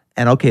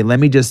 And okay, let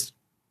me just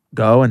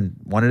go and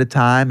one at a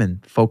time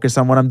and focus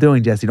on what I'm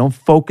doing, Jesse. Don't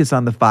focus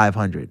on the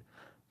 500.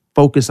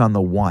 Focus on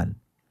the one.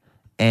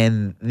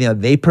 And,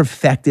 they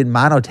perfected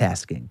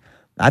monotasking.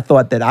 I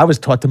thought that I was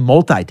taught to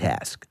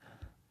multitask,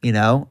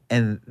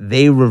 and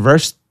they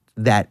reversed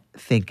that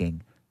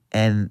thinking.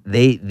 And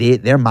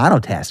they're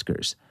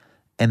monotaskers.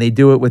 And they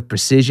do it with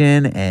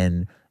precision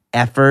and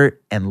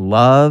effort and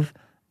love.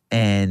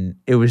 And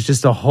it was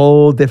just a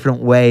whole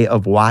different way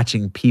of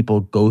watching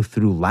people go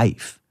through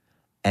life.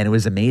 And it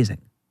was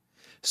amazing.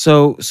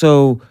 So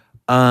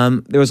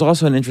there was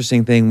also an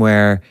interesting thing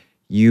where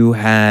you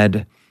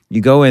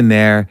go in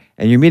there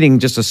and you're meeting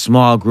just a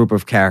small group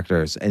of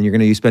characters and you're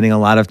going to be spending a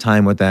lot of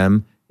time with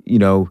them,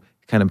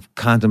 kind of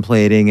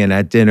contemplating and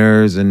at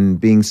dinners and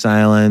being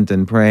silent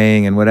and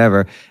praying and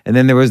whatever. And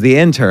then there was the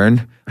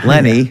intern,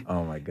 Lenny.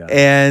 Oh my God.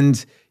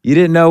 And you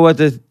didn't know what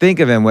to think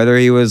of him, whether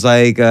he was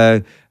like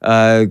a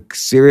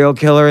serial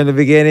killer in the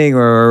beginning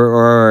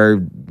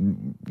or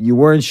you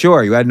weren't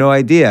sure. You had no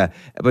idea.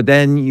 But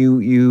then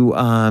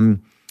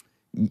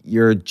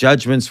your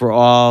judgments were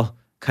all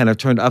kind of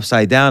turned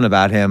upside down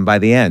about him by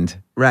the end.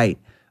 Right.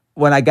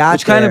 When I got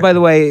Which kind of, by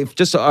the way,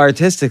 just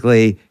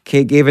artistically,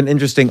 gave an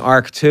interesting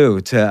arc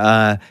too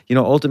to,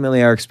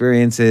 ultimately our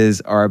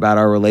experiences are about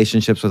our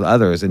relationships with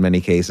others in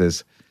many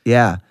cases.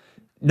 Yeah.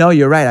 No,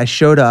 you're right. I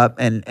showed up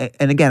and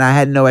again, I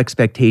had no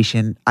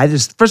expectation.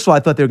 First of all,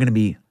 I thought there were going to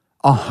be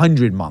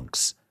 100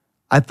 monks.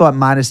 I thought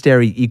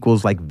monastery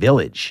equals like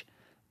village,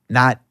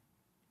 not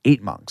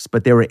 8 monks.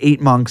 But there were 8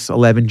 monks,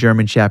 11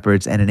 German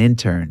shepherds, and an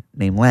intern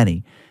named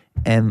Lenny.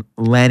 And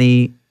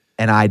Lenny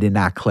and I did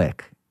not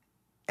click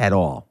at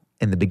all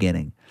in the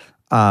beginning.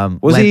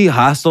 Was he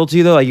hostile to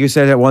you though? Like you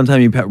said at one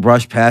time you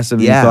brushed past him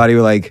and you thought he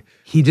was like...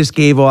 He just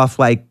gave off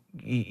like,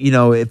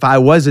 if I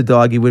was a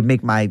dog, he would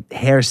make my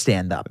hair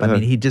stand up. I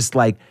mean, he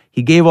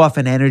gave off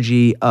an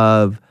energy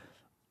of,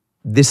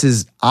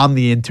 I'm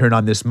the intern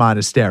on this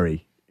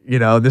monastery.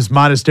 This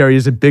monastery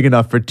isn't big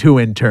enough for 2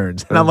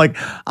 interns. And I'm like,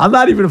 I'm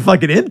not even a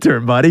fucking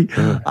intern, buddy.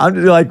 I'm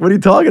just like, what are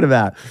you talking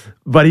about?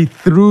 But he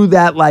threw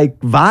that like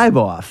vibe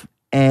off.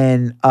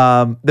 And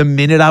the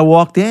minute I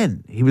walked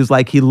in, he was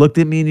like, he looked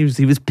at me and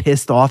he was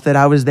pissed off that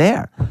I was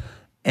there.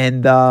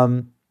 And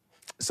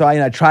so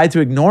I tried to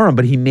ignore him,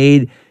 but he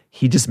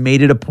just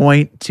made it a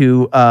point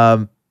to,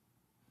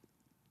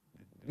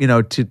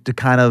 to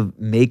kind of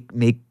make.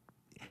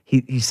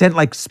 He sent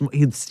like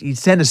he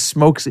sent a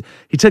smoke.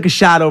 He took a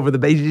shot over the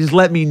base. He just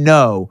let me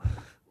know,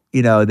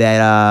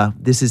 that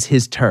this is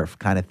his turf,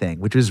 kind of thing,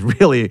 which was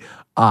really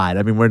odd.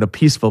 I mean, we're in a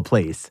peaceful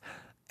place,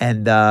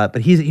 and but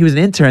he was an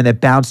intern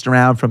that bounced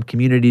around from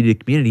community to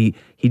community.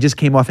 He just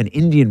came off an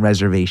Indian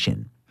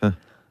reservation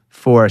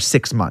for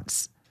 6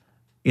 months.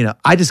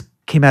 I just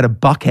came out of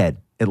Buckhead,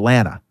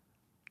 Atlanta.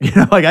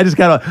 I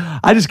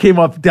just came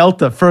off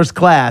Delta first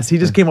class. He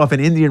just came off an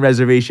Indian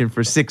reservation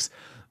for 6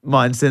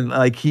 months, and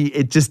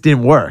it just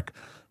didn't work.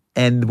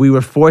 And we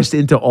were forced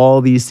into all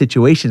these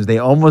situations. They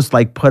almost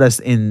like put us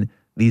in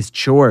these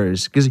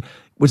chores. Because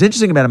what's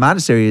interesting about a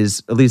monastery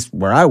is, at least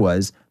where I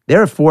was,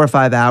 there are 4 or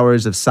 5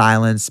 hours of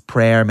silence,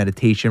 prayer,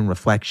 meditation,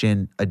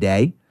 reflection a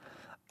day.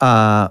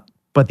 But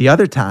the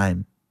other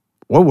time,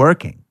 we're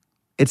working.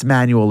 It's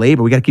manual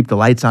labor. We got to keep the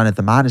lights on at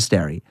the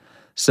monastery.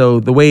 So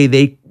the way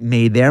they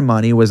made their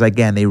money was,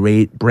 again,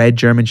 they bred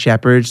German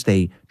shepherds,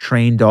 they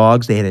trained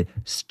dogs, they had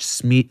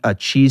a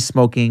cheese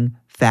smoking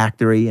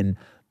factory, and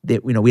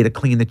we had to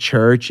clean the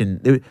church, and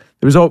there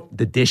was all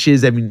the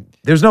dishes. I mean,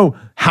 there's no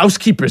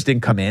housekeepers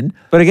didn't come in.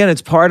 But again,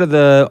 it's part of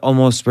the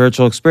almost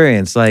spiritual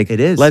experience. Like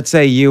it is. Let's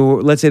say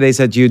they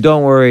said to you,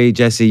 "Don't worry,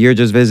 Jesse, you're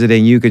just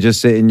visiting. You could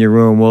just sit in your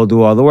room. We'll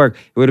do all the work."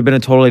 It would have been a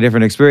totally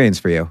different experience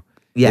for you.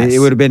 Yes, it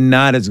would have been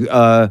not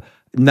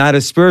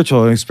as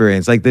spiritual an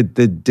experience. Like the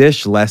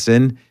dish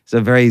lesson is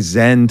a very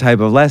Zen type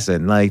of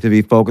lesson, like to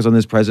be focused on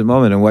this present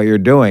moment and what you're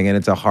doing. And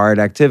it's a hard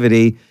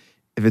activity.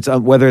 If it's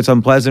whether it's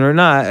unpleasant or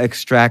not,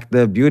 extract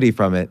the beauty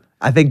from it.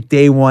 I think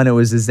day 1, it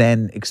was a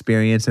Zen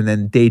experience. And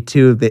then day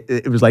 2,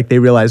 it was like they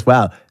realized,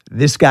 wow,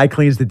 this guy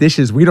cleans the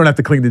dishes. We don't have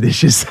to clean the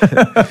dishes.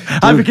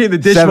 I became the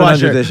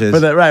dishwasher. Dishes.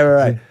 For that.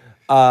 Right.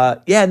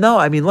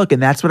 I mean, look,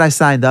 and that's what I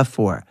signed up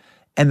for.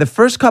 And the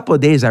first couple of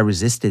days, I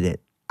resisted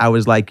it. I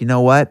was like, you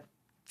know what?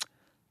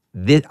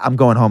 I'm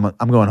going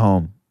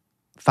home.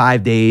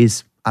 5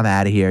 days, I'm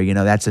out of here.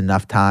 That's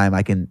enough time.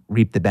 I can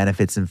reap the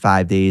benefits in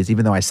 5 days,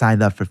 even though I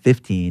signed up for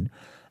 15.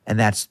 and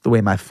that's the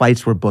way my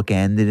flights were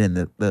bookended and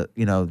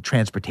the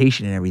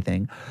transportation and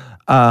everything.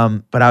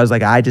 But I was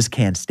like, I just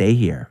can't stay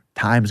here.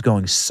 Time's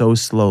going so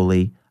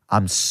slowly.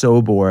 I'm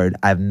so bored.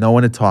 I have no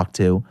one to talk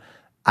to.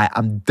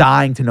 I'm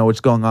dying to know what's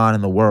going on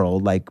in the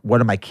world. Like,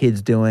 what are my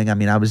kids doing? I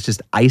mean, I was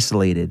just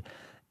isolated.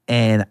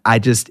 And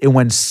it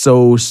went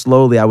so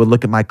slowly. I would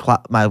look at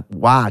my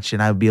watch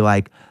and I would be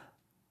like,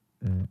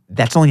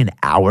 that's only an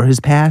hour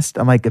has passed.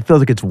 I'm like, it feels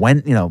like it's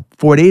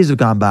 4 days have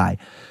gone by.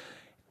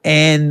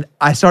 And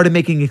I started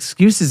making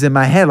excuses in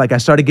my head. Like, I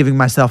started giving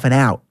myself an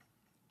out.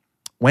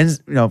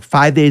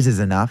 5 days is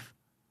enough.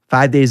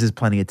 5 days is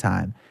plenty of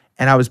time.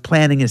 And I was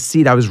planting a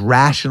seed. I was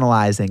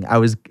rationalizing. I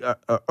was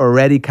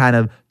already kind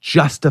of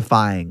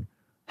justifying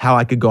how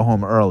I could go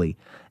home early.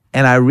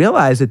 And I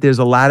realized that there's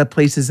a lot of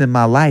places in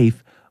my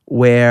life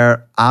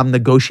where I'm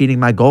negotiating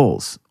my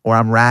goals, or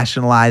I'm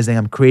rationalizing,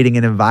 I'm creating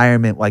an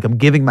environment, like I'm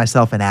giving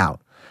myself an out.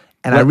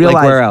 And I realized—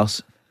 Like where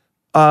else?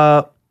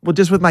 Well,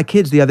 just with my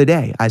kids the other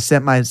day. My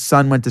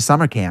son went to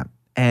summer camp,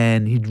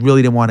 and he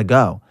really didn't want to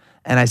go.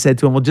 And I said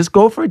to him, well, just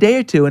go for a day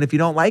or two, and if you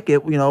don't like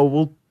it, we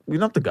don't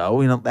have to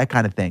go, that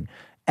kind of thing.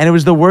 And it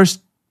was the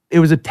worst. It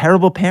was a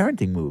terrible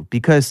parenting move,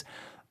 because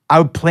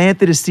I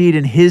planted a seed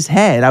in his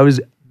head. I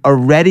was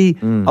already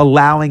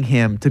allowing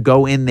him to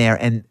go in there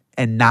and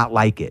not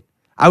like it.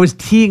 I was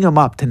teeing him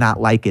up to not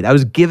like it. I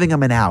was giving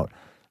him an out.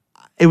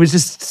 It was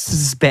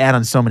just bad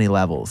on so many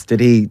levels. Did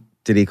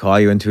he call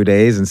you in 2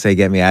 days and say,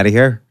 get me out of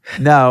here?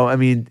 No, I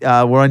mean,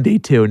 we're on day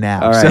 2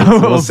 now. All right, so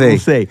we'll see. We'll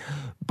see.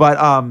 But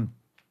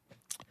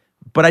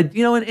I,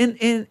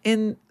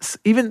 in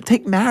even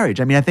take marriage.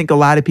 I mean, I think a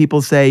lot of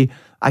people say,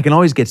 I can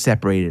always get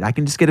separated. I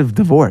can just get a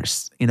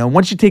divorce.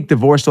 Once you take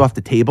divorce off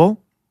the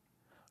table,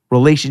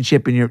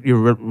 relationship in your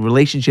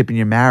relationship in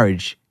your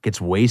marriage gets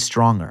way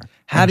stronger.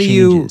 How do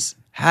you?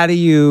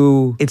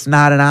 It's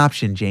not an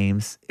option,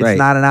 James. It's Right.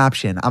 not an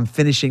option. I'm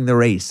finishing the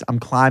race. I'm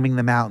climbing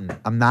the mountain.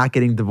 I'm not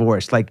getting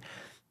divorced. Like,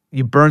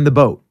 you burn the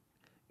boat.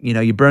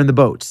 You burn the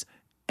boats.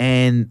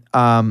 And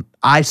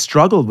I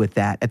struggled with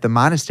that at the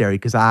monastery,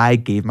 because I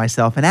gave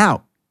myself an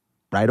out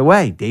right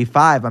away. Day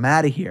 5, I'm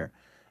out of here.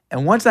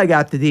 And once I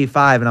got to day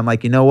 5, and I'm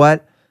like, you know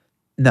what?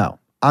 No,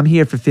 I'm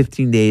here for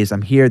 15 days.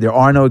 I'm here. There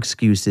are no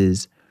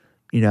excuses.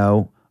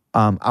 I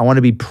want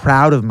to be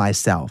proud of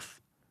myself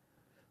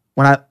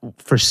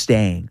for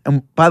staying.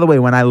 And by the way,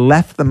 when I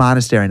left the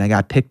monastery and I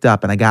got picked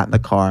up and I got in the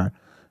car,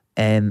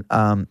 and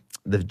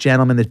the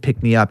gentleman that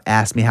picked me up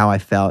asked me how I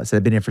felt. I said,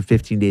 I've been here for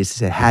 15 days. He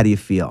said, how do you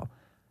feel?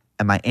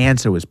 And my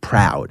answer was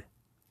proud.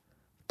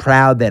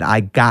 Proud that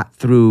I got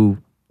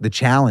through the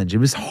challenge. It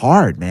was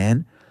hard,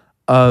 man,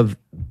 of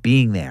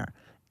being there.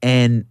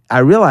 And I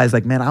realized,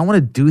 like, man, I want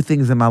to do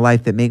things in my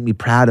life that make me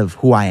proud of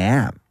who I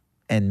am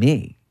and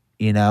me,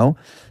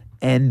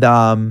 And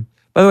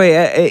By the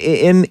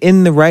way,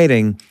 in the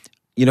writing,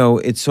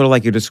 it's sort of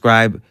like you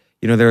describe,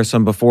 there are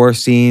some before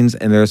scenes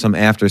and there are some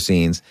after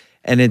scenes.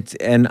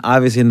 And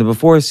obviously in the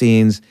before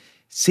scenes,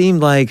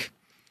 seemed like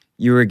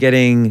you were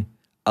getting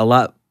a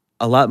lot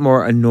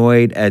more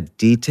annoyed at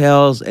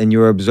details, and you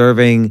were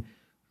observing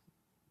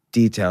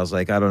details.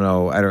 Like, I don't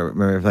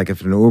remember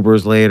if an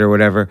Uber's late or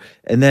whatever.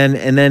 And then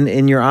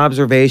in your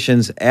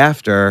observations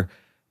after,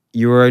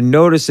 you were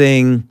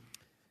noticing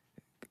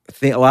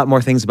a lot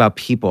more things about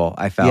people,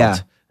 I felt. Yeah.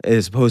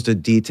 As opposed to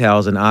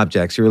details and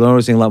objects. You were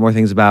noticing a lot more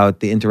things about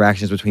the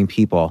interactions between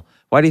people.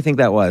 Why do you think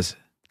that was?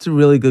 It's a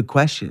really good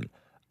question.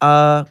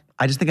 I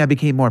just think I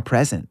became more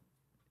present.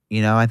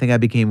 I think I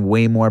became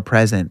way more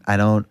present.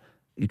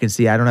 You can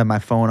see I don't have my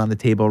phone on the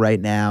table right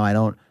now.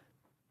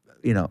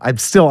 I'm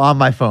still on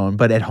my phone,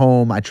 but at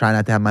home, I try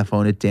not to have my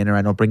phone at dinner.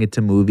 I don't bring it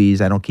to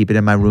movies. I don't keep it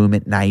in my room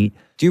at night.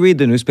 Do you read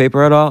the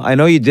newspaper at all? I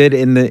know you did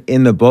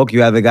in the book.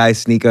 You had the guy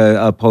sneak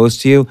a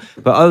post to you.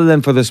 But other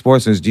than for the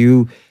sports news, do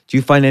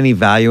you find any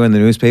value in the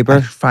newspaper?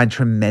 I find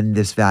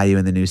tremendous value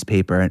in the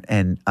newspaper,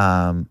 and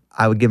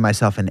I would give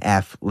myself an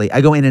F.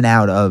 I go in and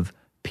out of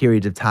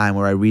periods of time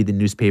where I read the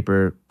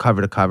newspaper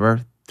cover to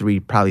cover,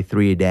 probably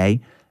three a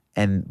day.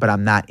 But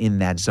I'm not in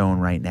that zone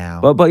right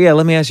now. But yeah,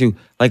 let me ask you,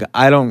 like,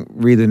 I don't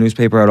read the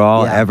newspaper at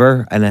all,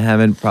 ever, and I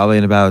haven't probably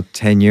in about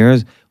 10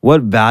 years.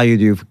 What value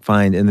do you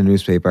find in the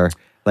newspaper?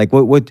 Like,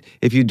 what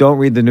if you don't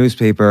read the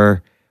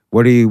newspaper,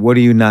 what do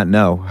you not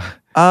know?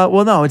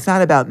 Well, no, it's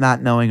not about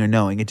not knowing or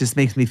knowing. It just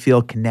makes me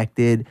feel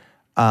connected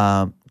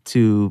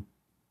to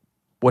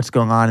what's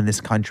going on in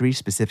this country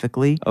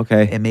specifically.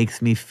 Okay. It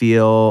makes me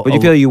feel... But you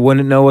feel you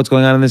wouldn't know what's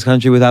going on in this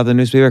country without the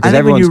newspaper? Because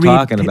everyone's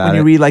talking about it. When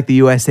you read like the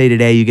USA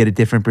Today, you get a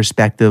different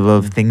perspective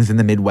of things in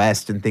the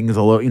Midwest and things,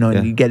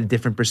 and you get a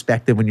different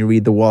perspective when you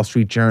read the Wall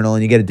Street Journal,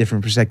 and you get a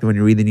different perspective when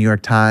you read the New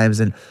York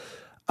Times. And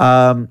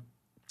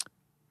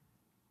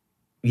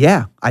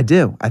yeah, I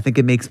do. I think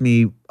it makes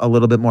me a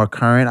little bit more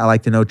current. I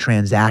like to know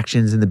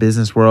transactions in the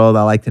business world.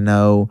 I like to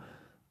know,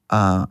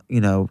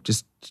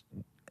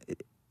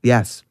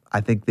 yes. I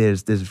think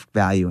there's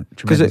value,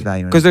 tremendous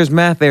value in it. Because there's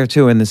math there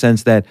too, in the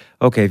sense that,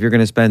 okay, if you're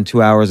going to spend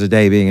 2 hours a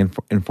day being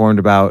informed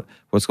about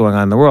what's going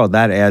on in the world,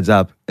 that adds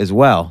up as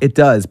well. It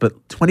does,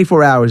 but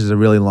 24 hours is a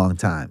really long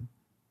time.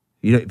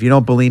 If you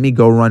don't believe me,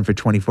 go run for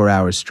 24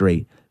 hours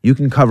straight. You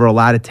can cover a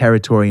lot of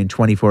territory in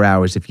 24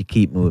 hours if you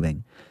keep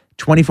moving.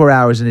 24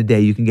 hours in a day,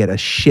 you can get a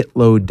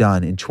shitload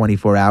done in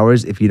 24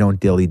 hours if you don't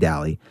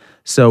dilly-dally.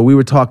 So we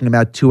were talking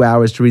about 2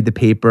 hours to read the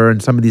paper,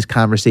 and some of these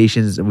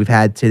conversations that we've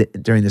had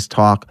during this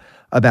talk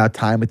about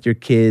time with your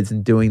kids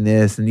and doing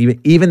this, and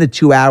even the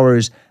 2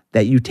 hours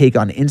that you take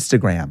on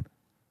Instagram,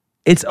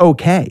 it's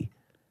okay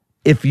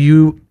if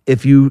you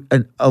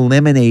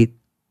eliminate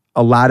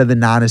a lot of the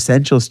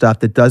non-essential stuff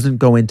that doesn't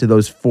go into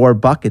those 4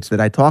 buckets that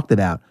I talked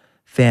about: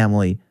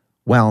 family,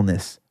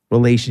 wellness,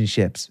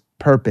 relationships,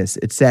 purpose,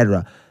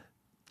 etc.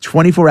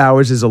 24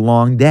 hours is a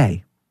long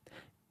day.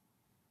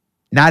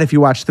 Not if you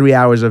watch 3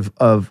 hours of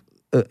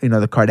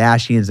the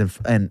Kardashians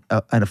and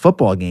a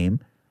football game,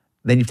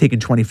 then you've taken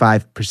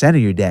 25% of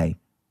your day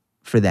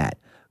for that.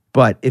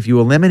 But if you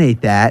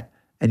eliminate that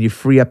and you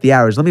free up the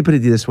hours, let me put it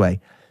this way.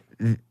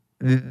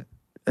 And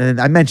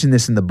I mentioned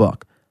this in the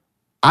book.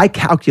 I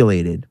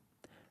calculated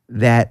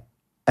that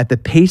at the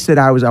pace that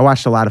I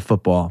watched a lot of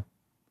football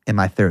in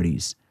my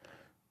 30s.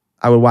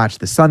 I would watch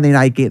the Sunday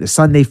night game,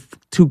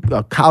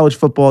 college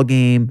football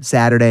game,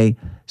 Saturday,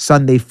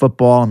 Sunday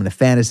football. I'm in a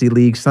fantasy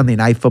league, Sunday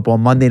night football,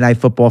 Monday night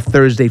football,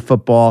 Thursday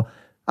football.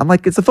 I'm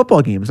like, it's a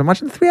football game. So I'm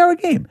watching a 3-hour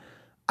game.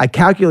 I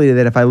calculated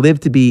that if I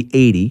lived to be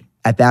 80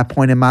 at that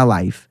point in my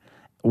life,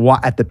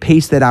 at the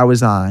pace that I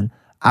was on,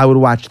 I would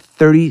watch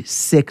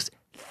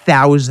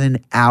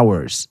 36,000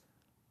 hours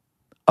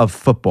of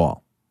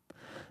football.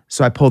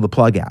 So I pulled the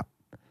plug out.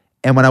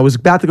 And when I was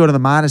about to go to the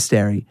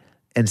monastery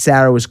and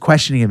Sarah was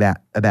questioning about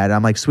it,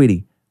 I'm like,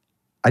 sweetie,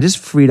 I just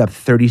freed up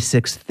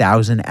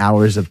 36,000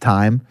 hours of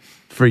time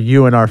for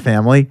you and our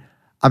family.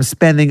 I'm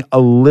spending a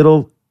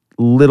little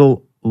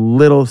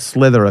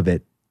slither of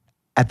it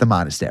at the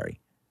monastery.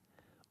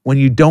 When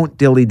you don't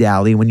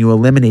dilly-dally, when you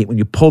eliminate, when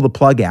you pull the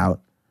plug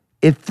out,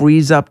 it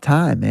frees up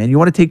time, man. You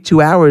want to take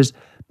 2 hours,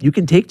 you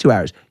can take 2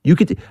 hours.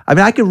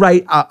 I could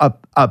write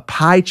a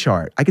pie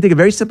chart. I could take a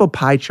very simple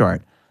pie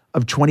chart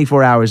of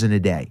 24 hours in a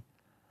day.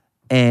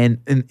 And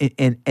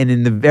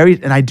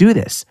I do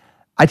this.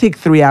 I take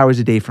 3 hours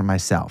a day for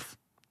myself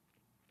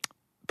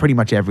pretty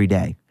much every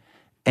day.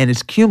 And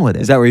it's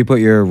cumulative. Is that where you put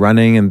your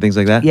running and things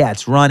like that? Yeah,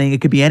 it's running. It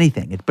could be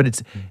anything. It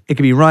could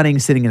be running,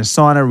 sitting in a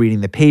sauna,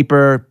 reading the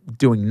paper,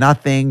 doing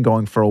nothing,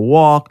 going for a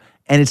walk.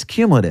 And it's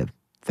cumulative.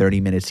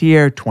 30 minutes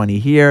here, 20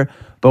 here.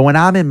 But when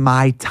I'm in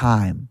my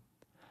time,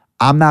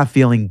 I'm not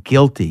feeling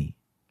guilty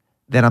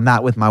that I'm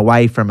not with my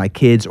wife or my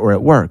kids or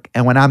at work.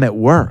 And when I'm at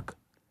work,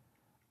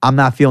 I'm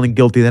not feeling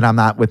guilty that I'm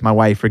not with my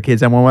wife or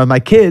kids. And when I'm with my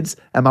kids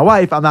and my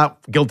wife, I'm not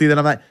guilty that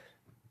I'm not.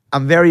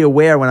 I'm very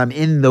aware when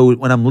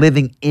I'm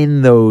living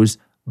in those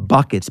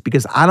buckets,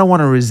 because I don't want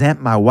to resent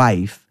my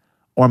wife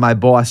or my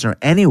boss or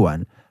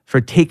anyone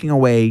for taking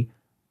away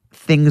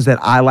things that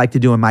I like to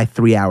do in my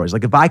 3 hours.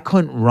 Like if I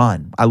couldn't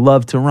run, I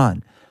love to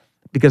run,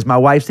 because my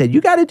wife said,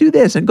 you got to do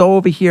this and go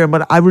over here.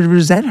 But I would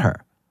resent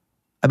her.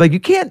 I'm like, you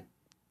can't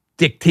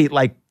dictate,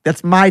 like,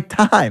 that's my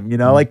time,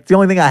 like it's the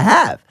only thing I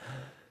have.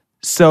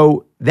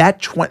 So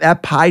that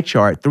pie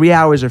chart, 3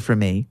 hours are for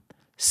me,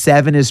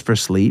 7 is for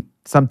sleep.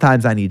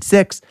 Sometimes I need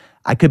 6.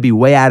 I could be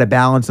way out of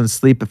balance on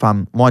sleep if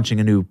I'm launching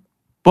a new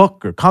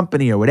book or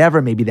company or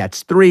whatever. Maybe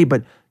that's 3,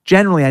 but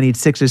generally I need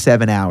 6 or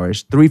 7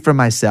 hours, 3 for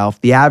myself.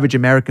 The average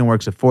American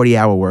works a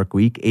 40-hour work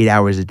week, 8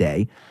 hours a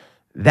day.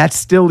 That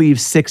still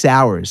leaves 6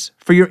 hours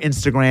for your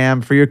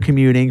Instagram, for your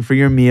commuting, for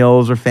your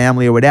meals or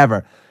family or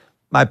whatever.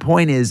 My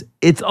point is,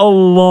 it's a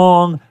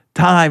long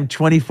time,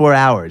 24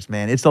 hours,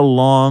 man. It's a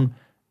long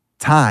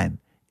time.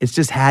 It's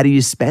just, how do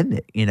you spend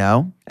it,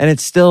 And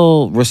it's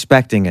still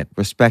respecting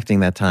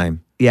that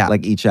time. Yeah.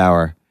 Like each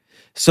hour.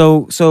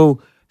 So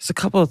it's a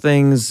couple of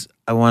things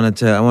I want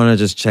to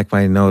just check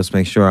my notes,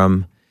 make sure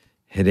I'm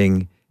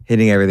hitting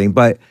everything.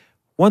 But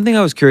one thing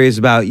I was curious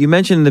about, you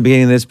mentioned in the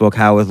beginning of this book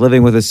how with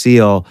Living with a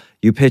Seal,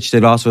 you pitched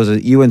it also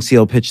you and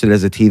Seal pitched it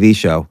as a TV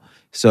show.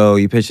 So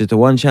you pitched it to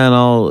one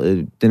channel,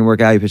 it didn't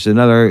work out. You pitched it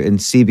another in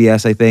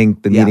CBS, I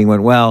think. The meeting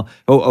went well.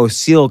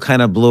 Seal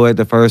kind of blew it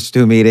the first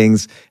 2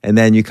 meetings, and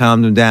then you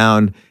calmed them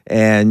down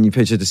and you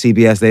pitched it to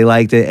CBS. They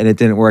liked it, and it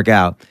didn't work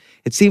out.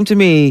 It seemed to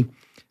me,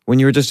 when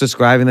you were just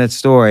describing that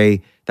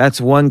story,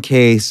 that's one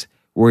case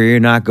where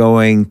you're not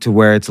going to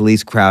where it's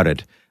least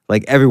crowded.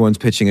 Like everyone's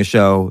pitching a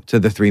show to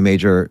the 3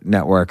 major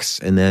networks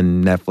and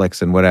then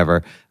Netflix and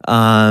whatever.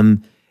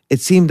 It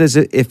seemed as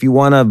if you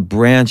want to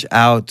branch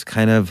out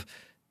kind of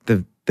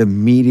the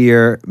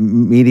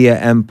media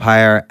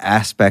empire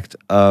aspect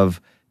of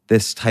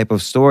this type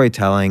of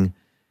storytelling,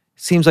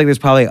 seems like there's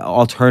probably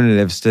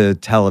alternatives to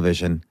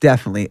television.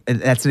 Definitely. And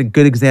that's a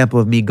good example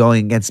of me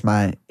going against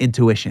my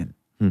intuition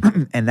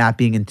and not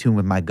being in tune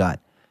with my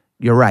gut.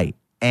 You're right.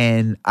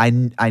 And I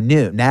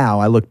knew. Now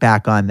I look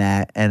back on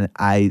that and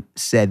I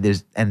said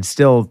there's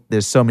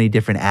so many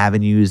different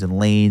avenues and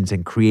lanes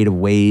and creative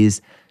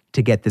ways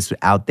to get this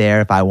out there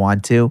if I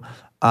want to,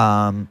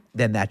 than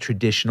that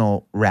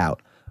traditional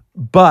route.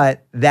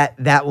 But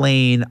that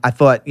lane, I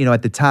thought,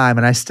 at the time,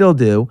 and I still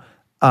do,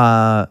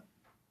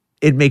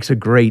 it makes a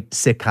great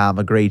sitcom,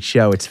 a great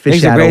show. It's Makes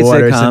fish a out great of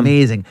water. It's sitcom.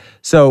 amazing.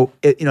 So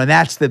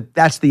that's the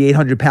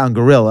 800-pound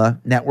gorilla,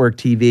 network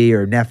TV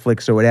or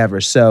Netflix or whatever.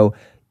 So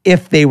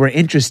if they were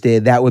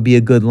interested, that would be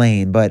a good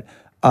lane. But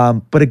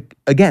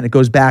again, it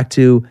goes back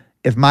to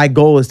if my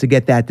goal is to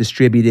get that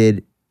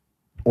distributed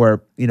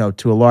or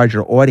to a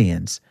larger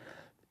audience,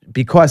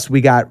 because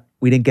we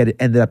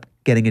ended up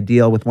getting a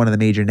deal with one of the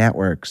major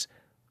networks.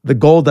 The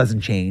goal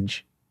doesn't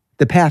change,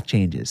 the path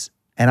changes,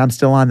 and I'm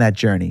still on that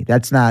journey.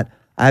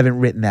 I haven't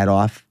written that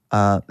off.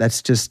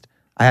 That's just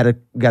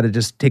got to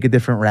just take a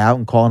different route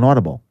and call an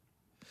audible.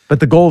 But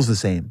the goal's the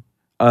same.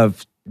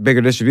 Of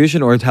bigger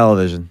distribution or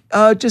television?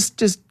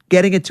 Just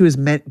getting it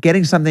to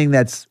getting something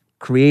that's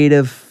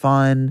creative,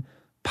 fun,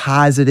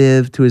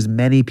 positive to as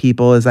many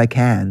people as I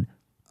can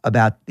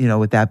about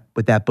with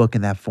that book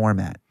in that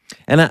format.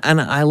 And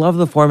I love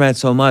the format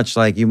so much.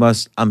 Like you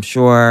must, I'm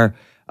sure,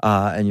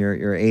 and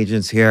your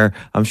agents here,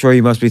 I'm sure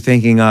you must be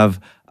thinking of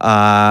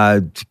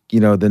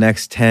the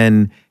next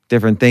 10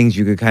 different things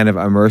you could kind of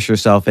immerse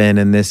yourself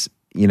in this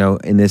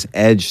in this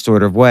edge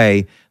sort of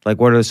way. Like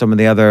what are some of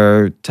the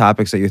other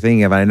topics that you're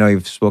thinking of? I know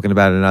you've spoken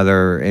about it in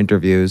other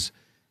interviews.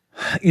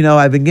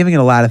 I've been giving it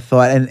a lot of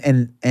thought,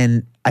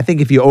 and I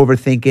think if you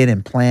overthink it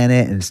and plan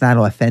it and it's not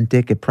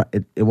authentic,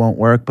 it won't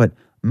work. But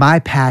my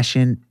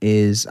passion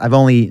is I've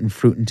only eaten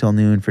fruit until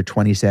noon for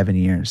 27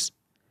 years.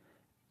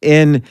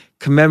 In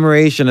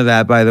commemoration of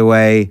that, by the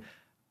way,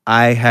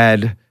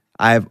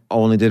 I've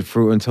only did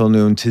fruit until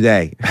noon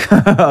today.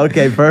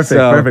 Okay,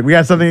 perfect. We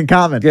got something in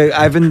common.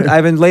 I've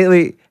been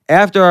lately,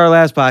 after our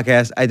last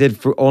podcast, I did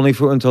only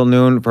fruit until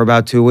noon for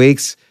about 2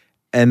 weeks,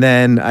 and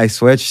then I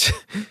switched.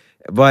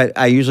 But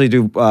I usually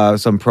do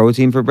some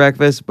protein for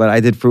breakfast, but I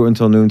did fruit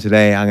until noon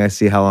today. I'm going to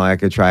see how long I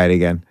could try it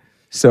again.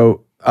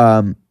 So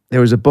there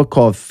was a book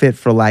called Fit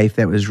for Life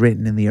that was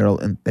written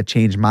that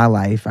changed my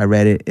life. I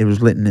read it. It was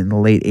written in the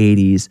late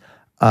 80s.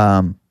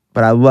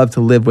 But I love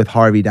to live with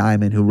Harvey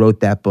Diamond, who wrote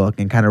that book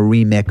and kind of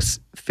remix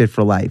Fit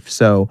for Life.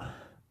 So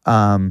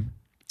I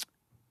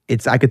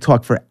could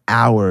talk for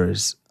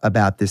hours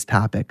about this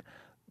topic,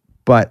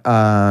 but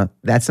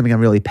that's something I'm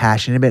really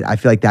passionate about. I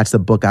feel like that's the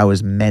book I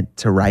was meant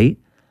to write,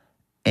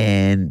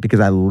 and because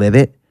I live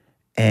it.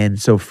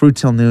 And so fruit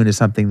till noon is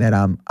something that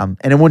and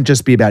it wouldn't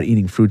just be about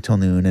eating fruit till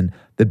noon and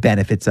the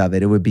benefits of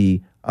it. It would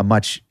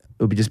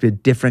just be a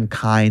different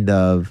kind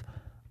of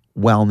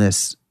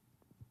wellness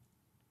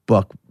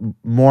book,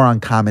 more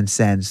on common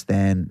sense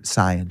than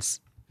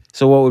science.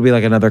 So what would be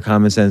like another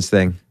common sense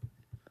thing?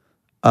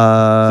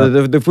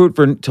 So the fruit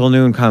for till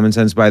noon common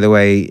sense, by the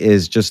way,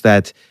 is just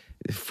that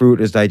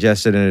fruit is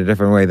digested in a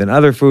different way than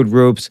other food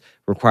groups,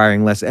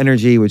 requiring less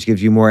energy, which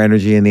gives you more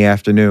energy in the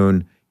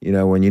afternoon,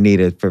 when you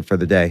need it for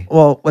the day.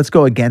 Well, let's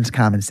go against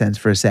common sense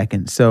for a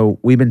second. So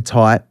we've been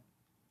taught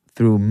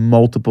through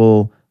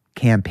multiple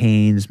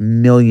campaigns,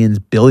 millions,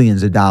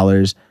 billions of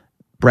dollars,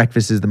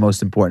 breakfast is the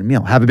most important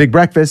meal. Have a big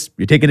breakfast.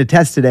 You're taking a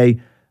test today.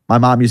 My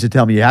mom used to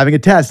tell me, you're having a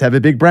test, have a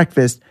big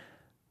breakfast.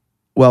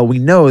 Well, we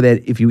know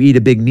that if you eat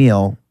a big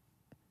meal,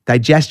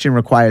 digestion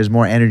requires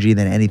more energy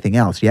than anything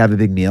else. You have a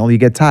big meal, you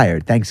get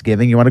tired.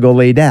 Thanksgiving, you want to go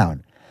lay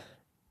down.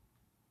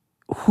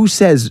 Who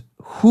says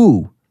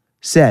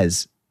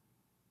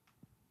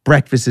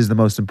breakfast is the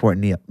most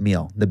important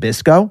meal?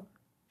 Nabisco?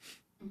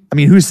 I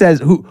mean, who says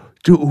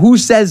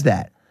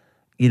that?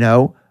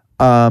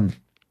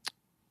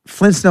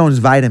 Flintstones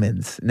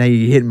vitamins. Now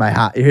you're hitting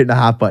the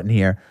hot button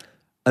here.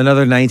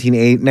 Another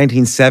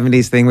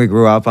 1970s thing we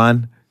grew up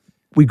on.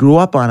 We grew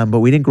up on them, but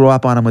we didn't grow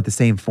up on them with the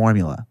same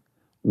formula.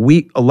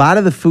 A lot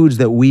of the foods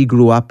that we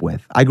grew up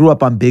with, I grew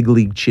up on Big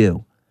League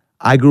Chew.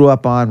 I grew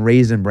up on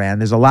Raisin Bran.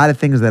 There's a lot of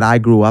things that I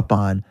grew up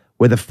on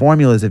where the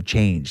formulas have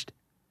changed.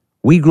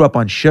 We grew up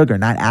on sugar,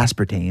 not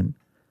aspartame.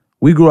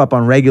 We grew up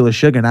on regular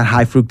sugar, not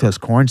high fructose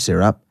corn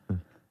syrup.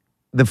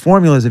 The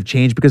formulas have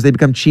changed because they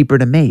become cheaper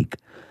to make.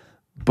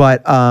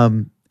 But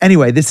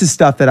anyway, this is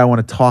stuff that I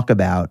want to talk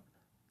about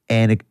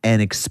and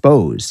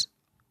expose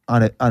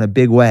on a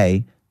big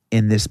way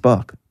in this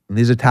book. And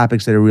these are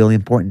topics that are really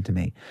important to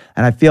me.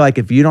 And I feel like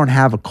if you don't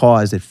have a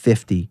cause at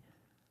 50,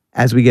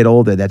 as we get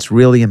older, that's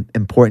really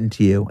important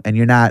to you, and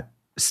you're not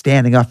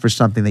standing up for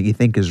something that you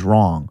think is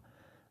wrong,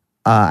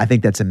 I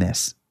think that's a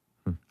miss.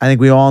 I think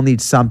we all need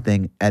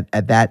something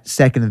at that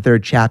second and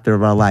third chapter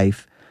of our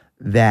life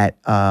that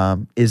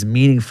is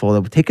meaningful,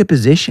 that will take a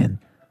position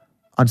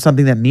on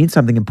something that means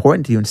something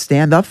important to you and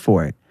stand up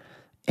for it.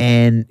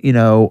 And,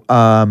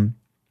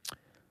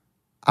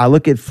 I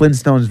look at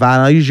Flintstones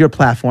vitamins. I'll use your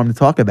platform to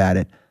talk about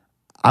it.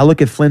 I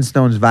look at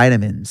Flintstones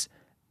vitamins,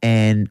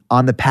 and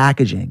on the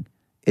packaging,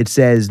 it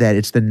says that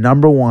it's the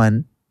number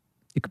one.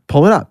 You can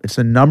pull it up. It's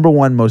the number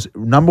one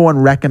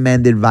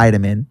recommended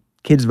vitamin,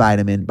 kids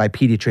vitamin, by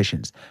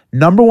pediatricians.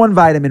 Number one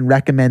vitamin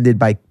recommended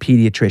by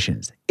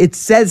pediatricians. It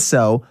says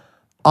so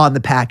on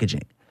the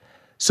packaging.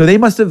 So they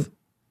must have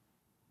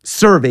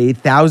surveyed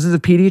thousands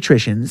of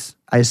pediatricians,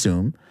 I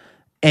assume,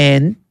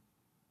 and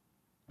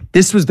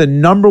this was the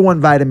number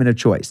one vitamin of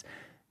choice.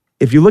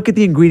 If you look at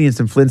the ingredients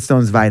in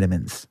Flintstones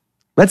vitamins,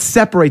 let's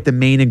separate the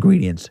main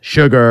ingredients: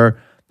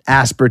 sugar,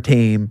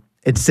 aspartame,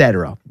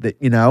 etc. That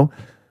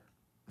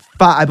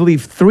I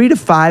believe 3 to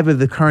 5 of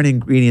the current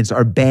ingredients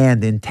are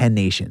banned in 10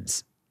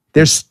 nations.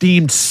 They're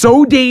deemed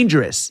so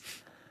dangerous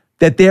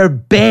that they're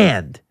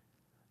banned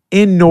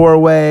in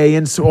Norway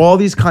and so all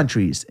these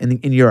countries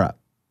in Europe.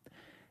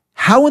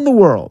 How in the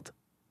world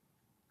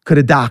could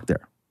a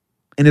doctor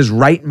in his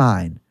right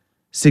mind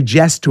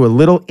suggest to a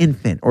little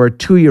infant or a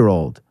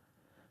 2-year-old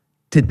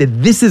that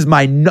this is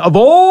of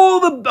all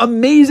the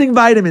amazing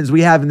vitamins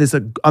we have in this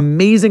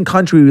amazing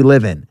country we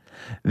live in,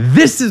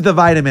 this is the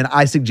vitamin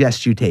I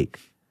suggest you take?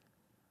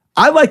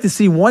 I'd like to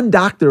see one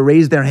doctor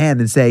raise their hand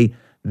and say,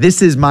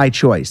 this is my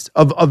choice.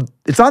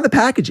 It's on the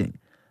packaging.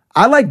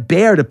 I like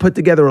Bayer to put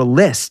together a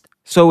list.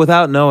 So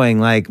without knowing,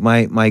 like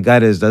my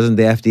gut is, doesn't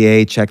the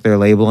FDA check their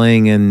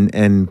labeling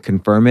and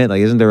confirm it?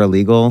 Like, isn't there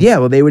illegal? Yeah,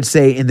 well, they would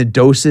say in the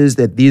doses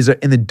that these are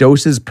in the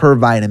doses per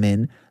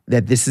vitamin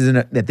that this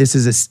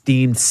is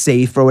esteemed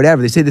safe or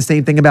whatever. They say the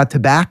same thing about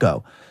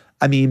tobacco.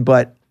 I mean,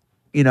 but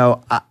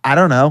I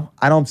don't know.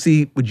 I don't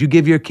see. Would you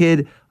give your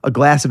kid a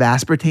glass of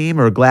aspartame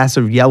or a glass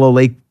of Yellow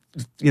Lake,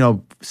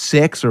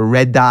 6 or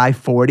Red Dye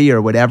 40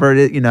 or whatever it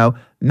is?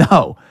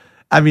 No.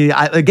 I mean,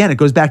 again, it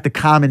goes back to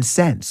common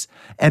sense.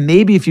 And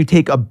maybe if you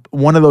take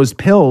one of those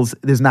pills,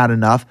 there's not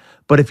enough.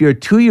 But if you're a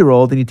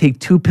 2-year-old and you take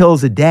 2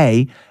 pills a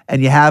day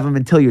and you have them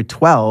until you're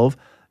 12,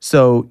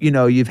 so,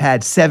 you've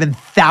had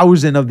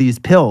 7,000 of these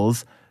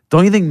pills,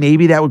 don't you think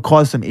maybe that would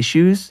cause some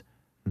issues?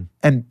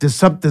 And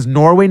does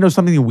Norway know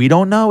something we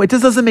don't know? It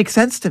just doesn't make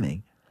sense to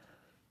me.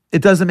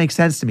 It doesn't make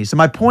sense to me. So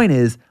my point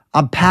is,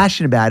 I'm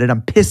passionate about it.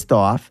 I'm pissed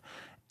off.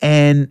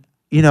 And,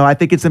 I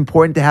think it's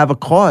important to have a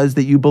cause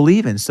that you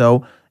believe in.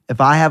 So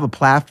if I have a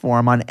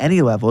platform on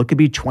any level, it could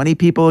be 20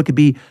 people, it could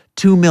be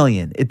 2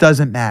 million. It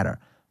doesn't matter.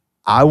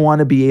 I want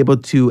to be able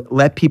to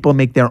let people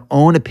make their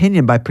own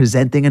opinion by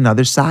presenting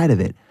another side of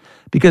it.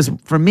 Because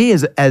for me,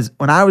 as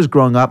when I was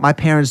growing up, my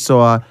parents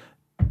saw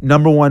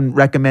 #1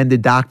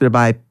 recommended doctor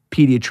by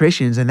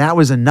pediatricians, and that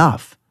was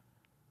enough.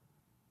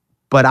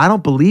 But I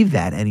don't believe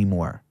that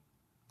anymore.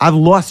 I've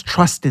lost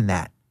trust in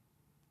that.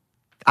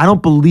 I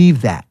don't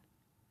believe that.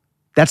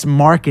 That's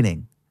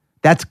marketing.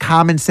 That's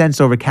common sense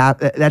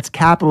that's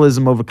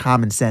capitalism over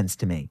common sense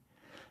to me.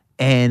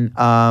 And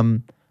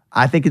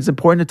I think it's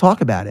important to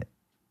talk about it.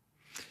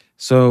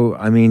 So,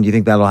 I mean, do you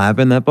think that'll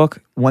happen, that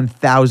book?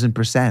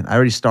 1,000%. I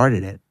already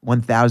started it.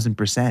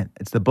 1,000%.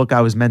 It's the book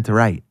I was meant to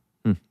write.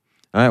 All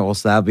right. Well,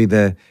 so that'll be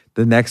the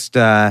next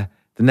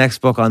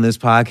book on this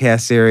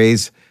podcast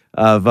series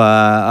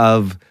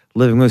of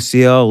Living with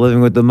Seal,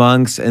 Living with the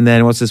Monks, and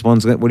then what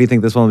do you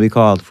think this one will be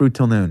called? Fruit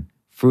Till Noon.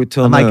 Fruit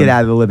Till Noon. I Noon. might get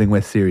out of the Living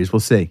With series. We'll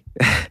see.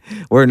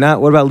 What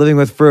about Living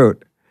with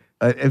Fruit?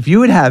 If you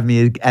would have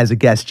me as a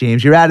guest,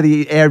 James, you're out of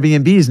the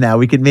Airbnbs now.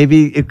 It could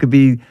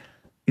be,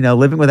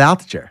 Living with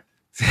Altitude.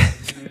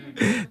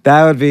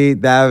 That would be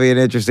an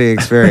interesting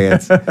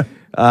experience.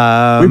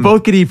 We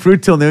both could eat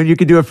fruit till noon. You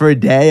could do it for a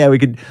day. We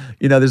could,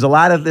 there's a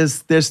lot of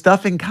this. There's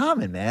stuff in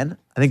common, man.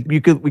 I think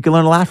we could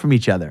learn a lot from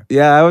each other.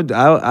 Yeah,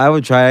 I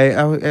would try.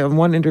 In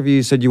one interview,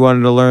 you said you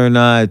wanted to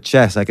learn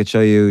chess. I could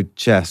show you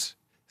chess.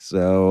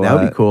 So that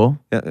would be cool.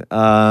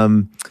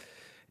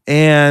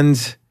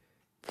 And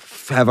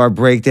have our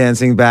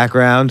breakdancing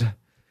background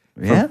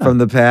from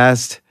the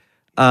past.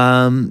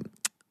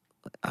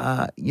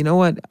 You know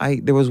what?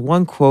 There was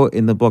one quote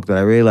in the book that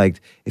I really liked.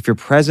 If you're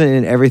present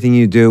in everything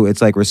you do,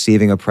 it's like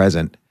receiving a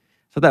present.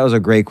 I thought that was a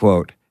great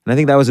quote. And I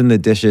think that was in the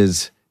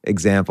dishes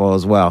example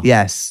as well.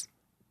 Yes.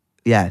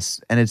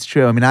 And it's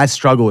true. I mean, I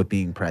struggle with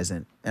being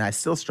present and I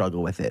still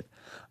struggle with it.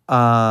 But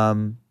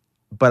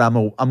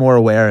I'm more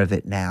aware of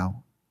it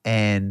now.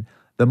 And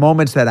the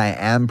moments that I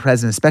am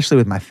present, especially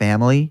with my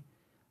family,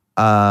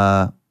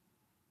 they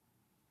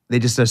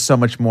just are so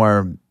much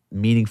more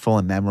meaningful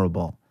and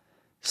memorable.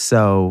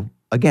 So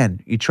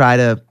again, you're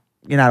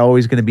not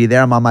always going to be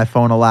there. I'm on my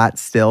phone a lot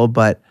still,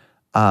 but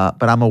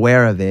I'm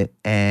aware of it.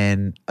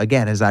 And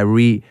again, as I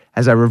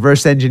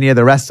reverse engineer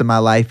the rest of my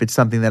life, it's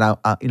something that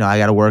I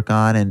got to work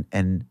on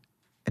and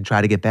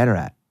try to get better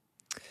at.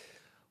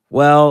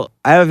 Well,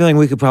 I have a feeling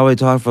we could probably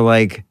talk for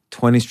like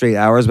 20 straight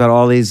hours about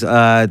all these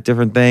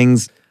different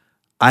things.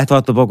 I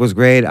thought the book was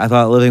great. I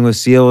thought Living with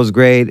Seal was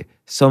great.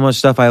 So much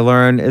stuff I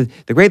learned.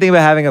 The great thing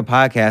about having a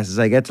podcast is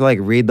I get to like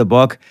read the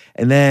book,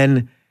 and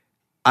then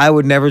I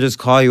would never just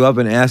call you up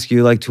and ask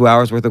you like 2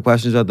 hours worth of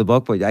questions about the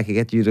book, but I could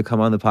get you to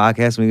come on the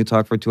podcast and we could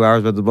talk for 2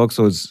 hours about the book.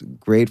 So it's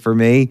great for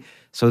me.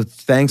 So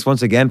thanks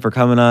once again for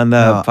coming on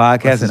the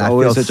podcast. Listen, it's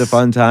always such a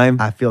fun time.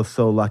 I feel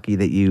so lucky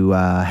that you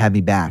had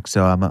me back.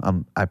 So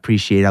I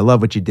appreciate it. I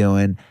love what you're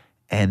doing.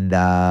 And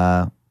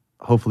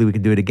hopefully we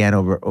can do it again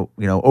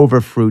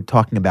over fruit,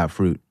 talking about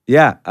fruit.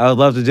 Yeah, I would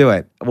love to do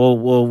it.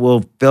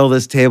 We'll fill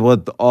this table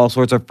with all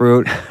sorts of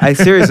fruit. I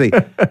seriously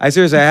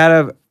had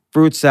a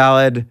fruit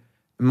salad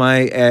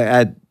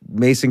at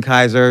Mason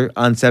Kaiser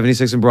on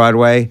 76 and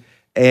Broadway,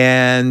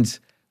 and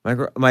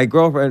my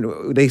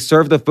girlfriend, they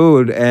served the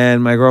food,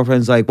 and my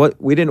girlfriend's like,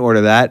 "What? We didn't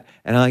order that."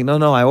 And I'm like,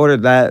 "No, I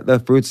ordered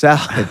the fruit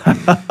salad."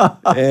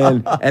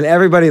 and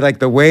everybody, like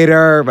the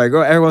waiter,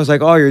 everyone's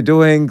like, "Oh, you're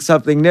doing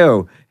something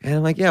new." And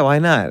I'm like, yeah, why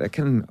not? I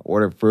can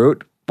order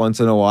fruit once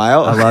in a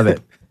while. I love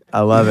it.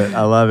 I love it.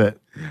 I love it.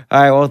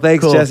 All right. Well,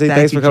 thanks, Cool. Jesse. Thank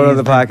Thanks you, for coming on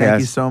James, the man. podcast. Thank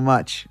you so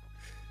much.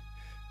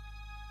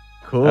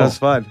 Cool. That was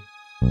fun.